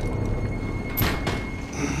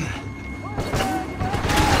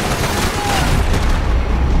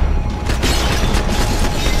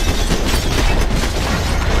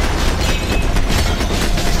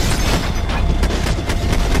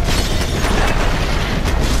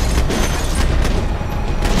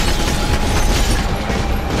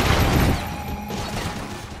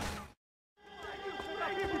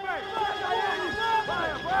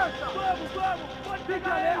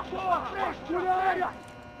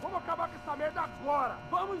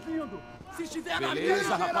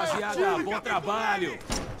 Beleza, rapaziada, bom trabalho.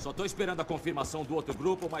 Só tô esperando a confirmação do outro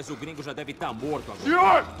grupo, mas o gringo já deve estar morto agora.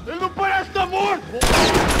 Senhor, ele não parece estar morto!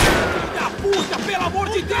 Filho da puta, pelo amor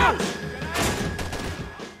de Deus!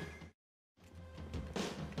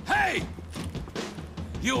 Hey!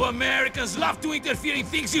 You Americans love to interfere in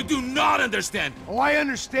things you do not understand. Oh, I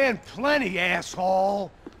understand plenty,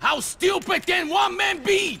 asshole. How stupid can one man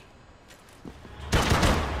be?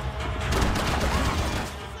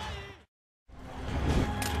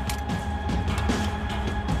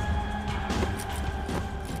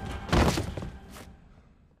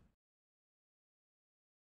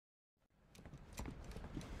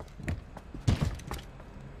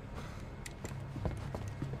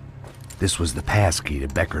 This was the passkey to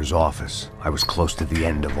Becker's office. I was close to the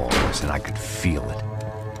end of all this, and I could feel it.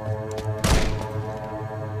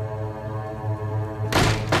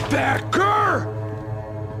 Becker!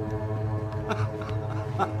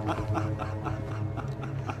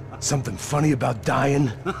 Something funny about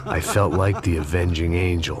dying? I felt like the avenging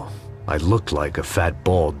angel. I looked like a fat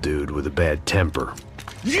bald dude with a bad temper.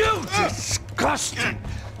 You disgusting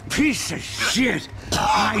piece of shit!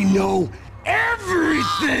 I know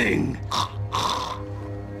everything!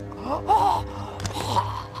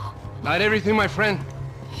 Not everything, my friend.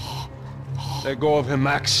 Let go of him,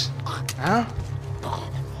 Max. Huh?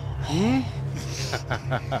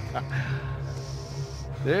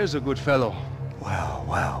 There's a good fellow. Well,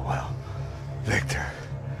 well, well. Victor,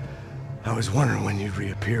 I was wondering when you'd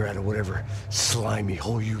reappear out of whatever slimy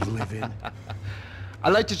hole you live in.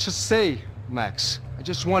 I'd like to just say, Max, I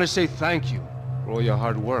just want to say thank you for all your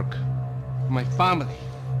hard work. For my family.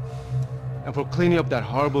 And for cleaning up that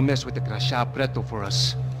horrible mess with the Crachá Preto for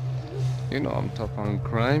us. You know I'm tough on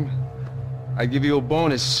crime. I give you a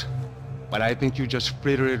bonus, but I think you just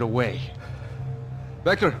frittered it away.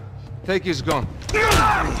 Becker, take his gun.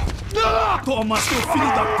 Toma, seu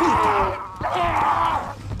filho da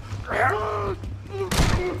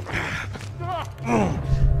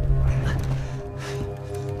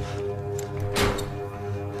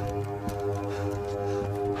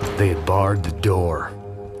They had barred the door.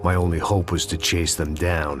 My only hope was to chase them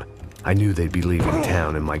down. I knew they'd be leaving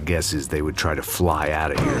town, and my guess is they would try to fly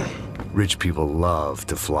out of here. Rich people love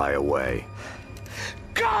to fly away.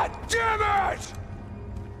 God damn it!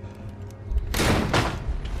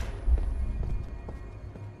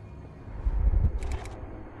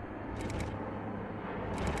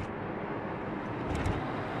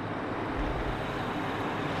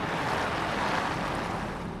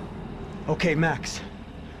 Okay, Max.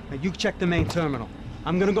 Now you check the main terminal.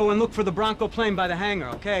 I'm gonna go and look for the Bronco plane by the hangar,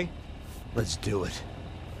 okay? Let's do it.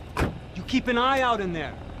 You keep an eye out in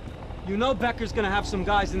there. You know Becker's gonna have some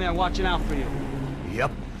guys in there watching out for you.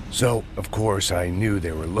 Yep. So, of course, I knew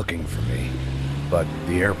they were looking for me. But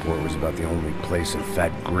the airport was about the only place a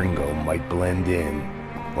fat gringo might blend in.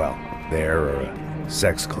 Well, there or a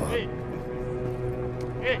sex club.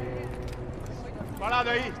 Ei! Parado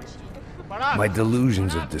aí! My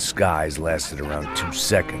delusions of disguise lasted around 2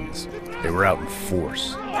 seconds. They were out in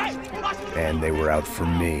force. And they were out for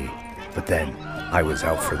me. But then, I was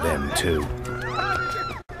out for them too.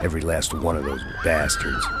 Every last one of those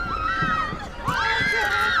bastards.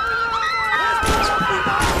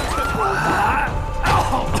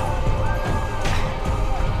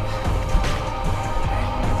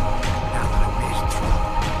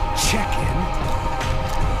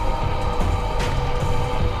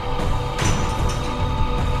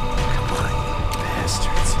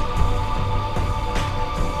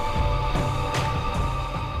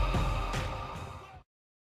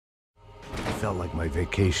 Felt like my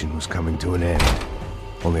vacation was coming to an end.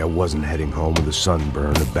 Only I wasn't heading home with a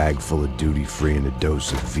sunburn, a bag full of duty-free, and a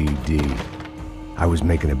dose of VD. I was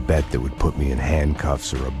making a bet that would put me in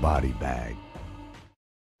handcuffs or a body bag.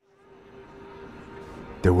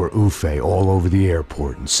 There were UFE all over the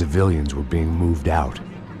airport, and civilians were being moved out.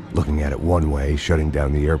 Looking at it one way, shutting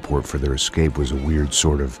down the airport for their escape was a weird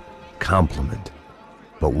sort of compliment,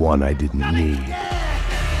 but one I didn't need.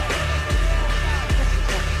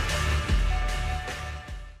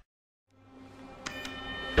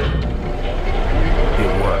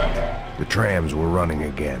 The trams were running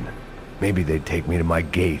again. Maybe they'd take me to my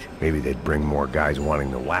gate. Maybe they'd bring more guys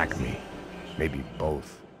wanting to whack me. Maybe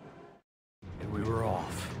both. And we were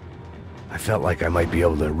off. I felt like I might be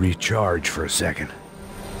able to recharge for a second.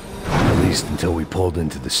 At least until we pulled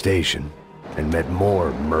into the station and met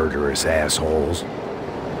more murderous assholes.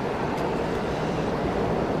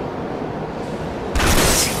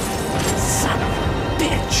 Son of a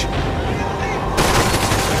bitch!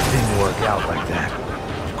 It didn't work out like that.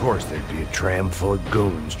 Of course, there'd be a tram full of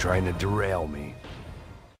goons trying to derail me.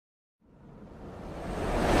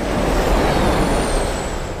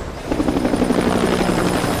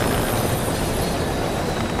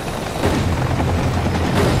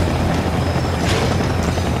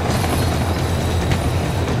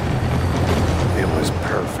 It was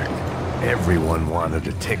perfect. Everyone wanted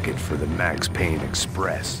a ticket for the Max Payne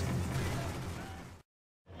Express.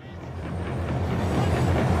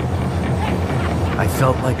 I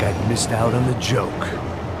felt like I'd missed out on the joke,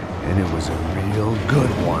 and it was a real good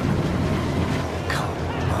one. Come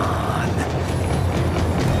on.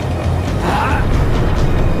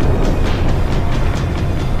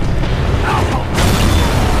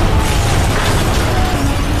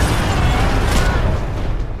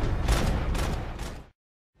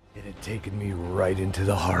 It had taken me right into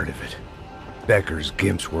the heart of it. Becker's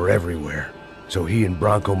gimps were everywhere, so he and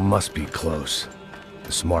Bronco must be close.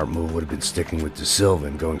 The smart move would have been sticking with De Silva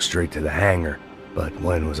and going straight to the hangar, but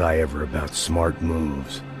when was I ever about smart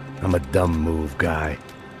moves? I'm a dumb move guy.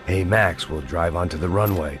 Hey Max, we'll drive onto the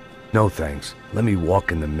runway. No thanks, let me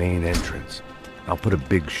walk in the main entrance. I'll put a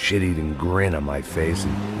big shit-eating grin on my face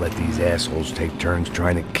and let these assholes take turns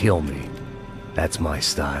trying to kill me. That's my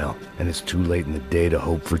style, and it's too late in the day to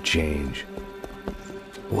hope for change.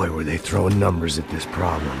 Boy, were they throwing numbers at this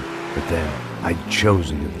problem. But then, I'd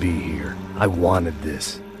chosen to be here. I wanted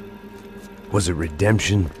this. Was it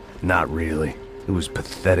redemption? Not really. It was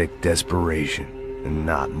pathetic desperation, and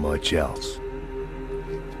not much else.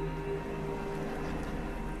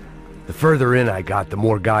 The further in I got, the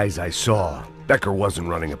more guys I saw. Becker wasn't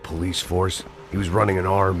running a police force. He was running an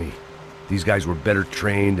army. These guys were better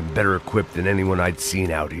trained and better equipped than anyone I'd seen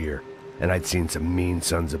out here. And I'd seen some mean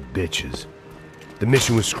sons of bitches. The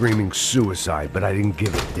mission was screaming suicide, but I didn't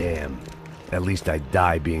give a damn. At least I'd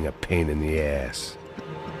die being a pain in the ass.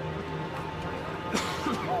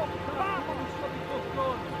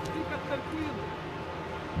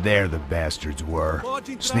 There the bastards were,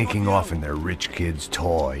 sneaking off in their rich kid's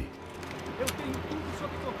toy.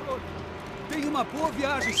 Tenha uma boa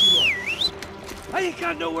viagem, senhor. I ain't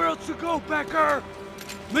got nowhere else to go, Becker.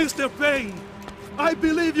 Mr. Payne, I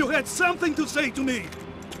believe you had something to say to me.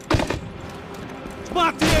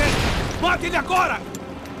 Mate ele! Mate ele agora!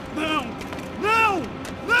 Não! Não!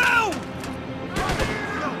 Não!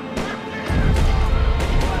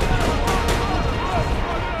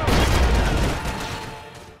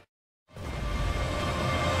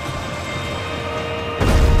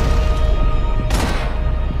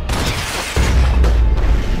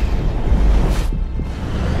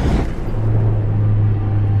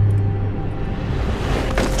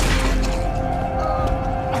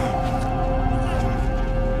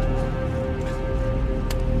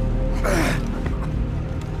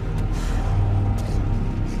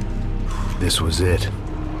 This was it.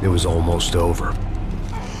 It was almost over.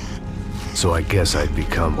 So I guess I'd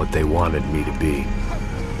become what they wanted me to be.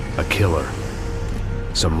 A killer.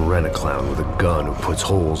 Some rent-a-clown with a gun who puts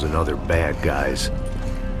holes in other bad guys.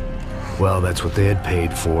 Well, that's what they had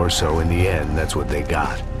paid for, so in the end, that's what they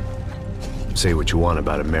got. Say what you want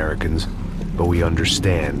about Americans, but we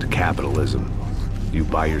understand capitalism. You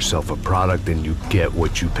buy yourself a product and you get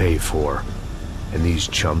what you pay for. And these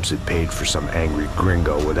chumps had paid for some angry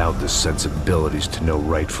gringo without the sensibilities to know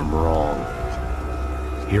right from wrong.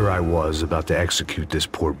 Here I was, about to execute this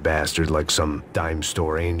poor bastard like some dime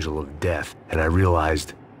store angel of death, and I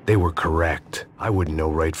realized they were correct. I wouldn't know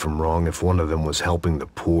right from wrong if one of them was helping the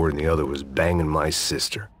poor and the other was banging my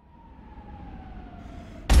sister.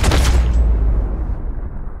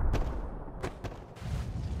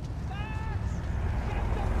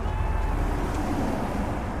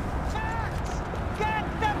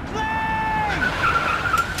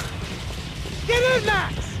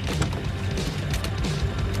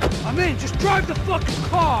 I'm in, just drive the fucking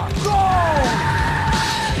car! Go!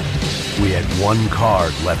 We had one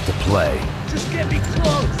card left to play. Just get me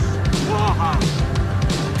close!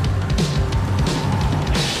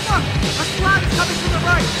 A squad is coming from the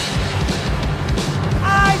right!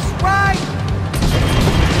 Eyes right!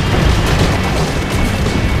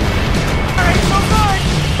 Alright, so good!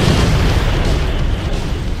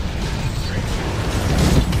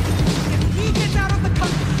 If he gets out of the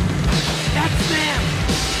country, that's them!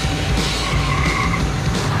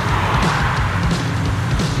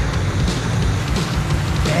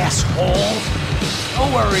 Asshole!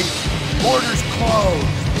 Don't worry, border's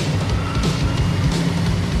closed.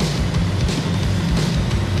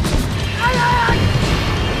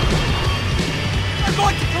 They're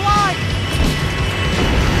going to collide!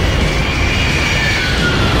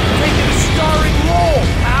 Taking a starring role,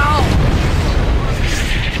 pal!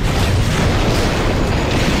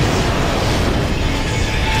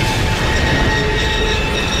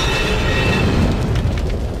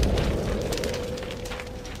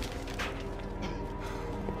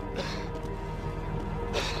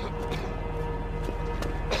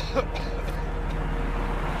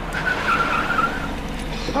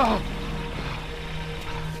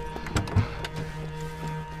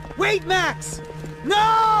 Wait, Max!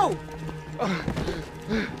 No!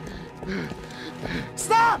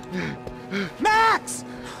 Stop! Max!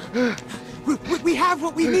 We have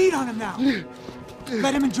what we need on him now.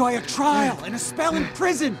 Let him enjoy a trial and a spell in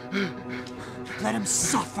prison. Let him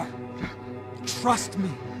suffer. Trust me.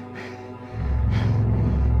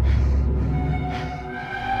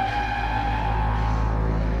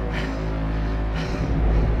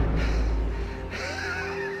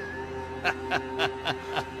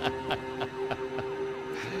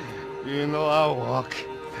 You know I'll walk.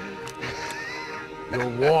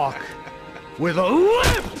 You'll walk with a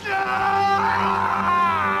limp!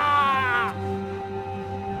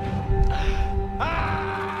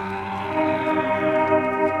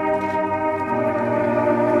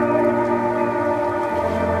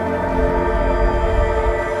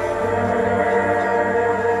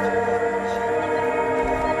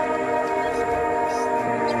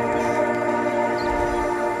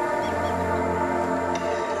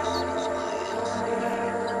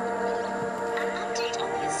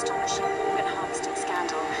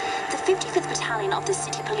 Of the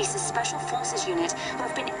City Police's Special Forces unit who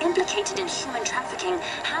have been implicated in human trafficking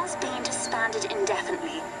has been disbanded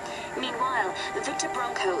indefinitely. Meanwhile, Victor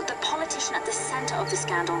Bronco, the politician at the center of the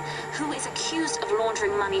scandal, who is accused of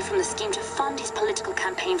laundering money from the scheme to fund his political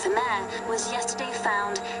campaign for mayor, was yesterday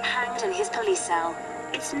found hanged in his police cell.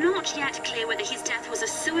 It's not yet clear whether his death was a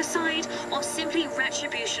suicide or simply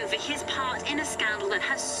retribution for his part in a scandal that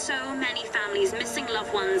has so many families missing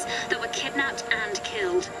loved ones that were kidnapped and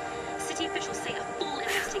killed. City officials say a full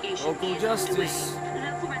investigation Local is justice. underway.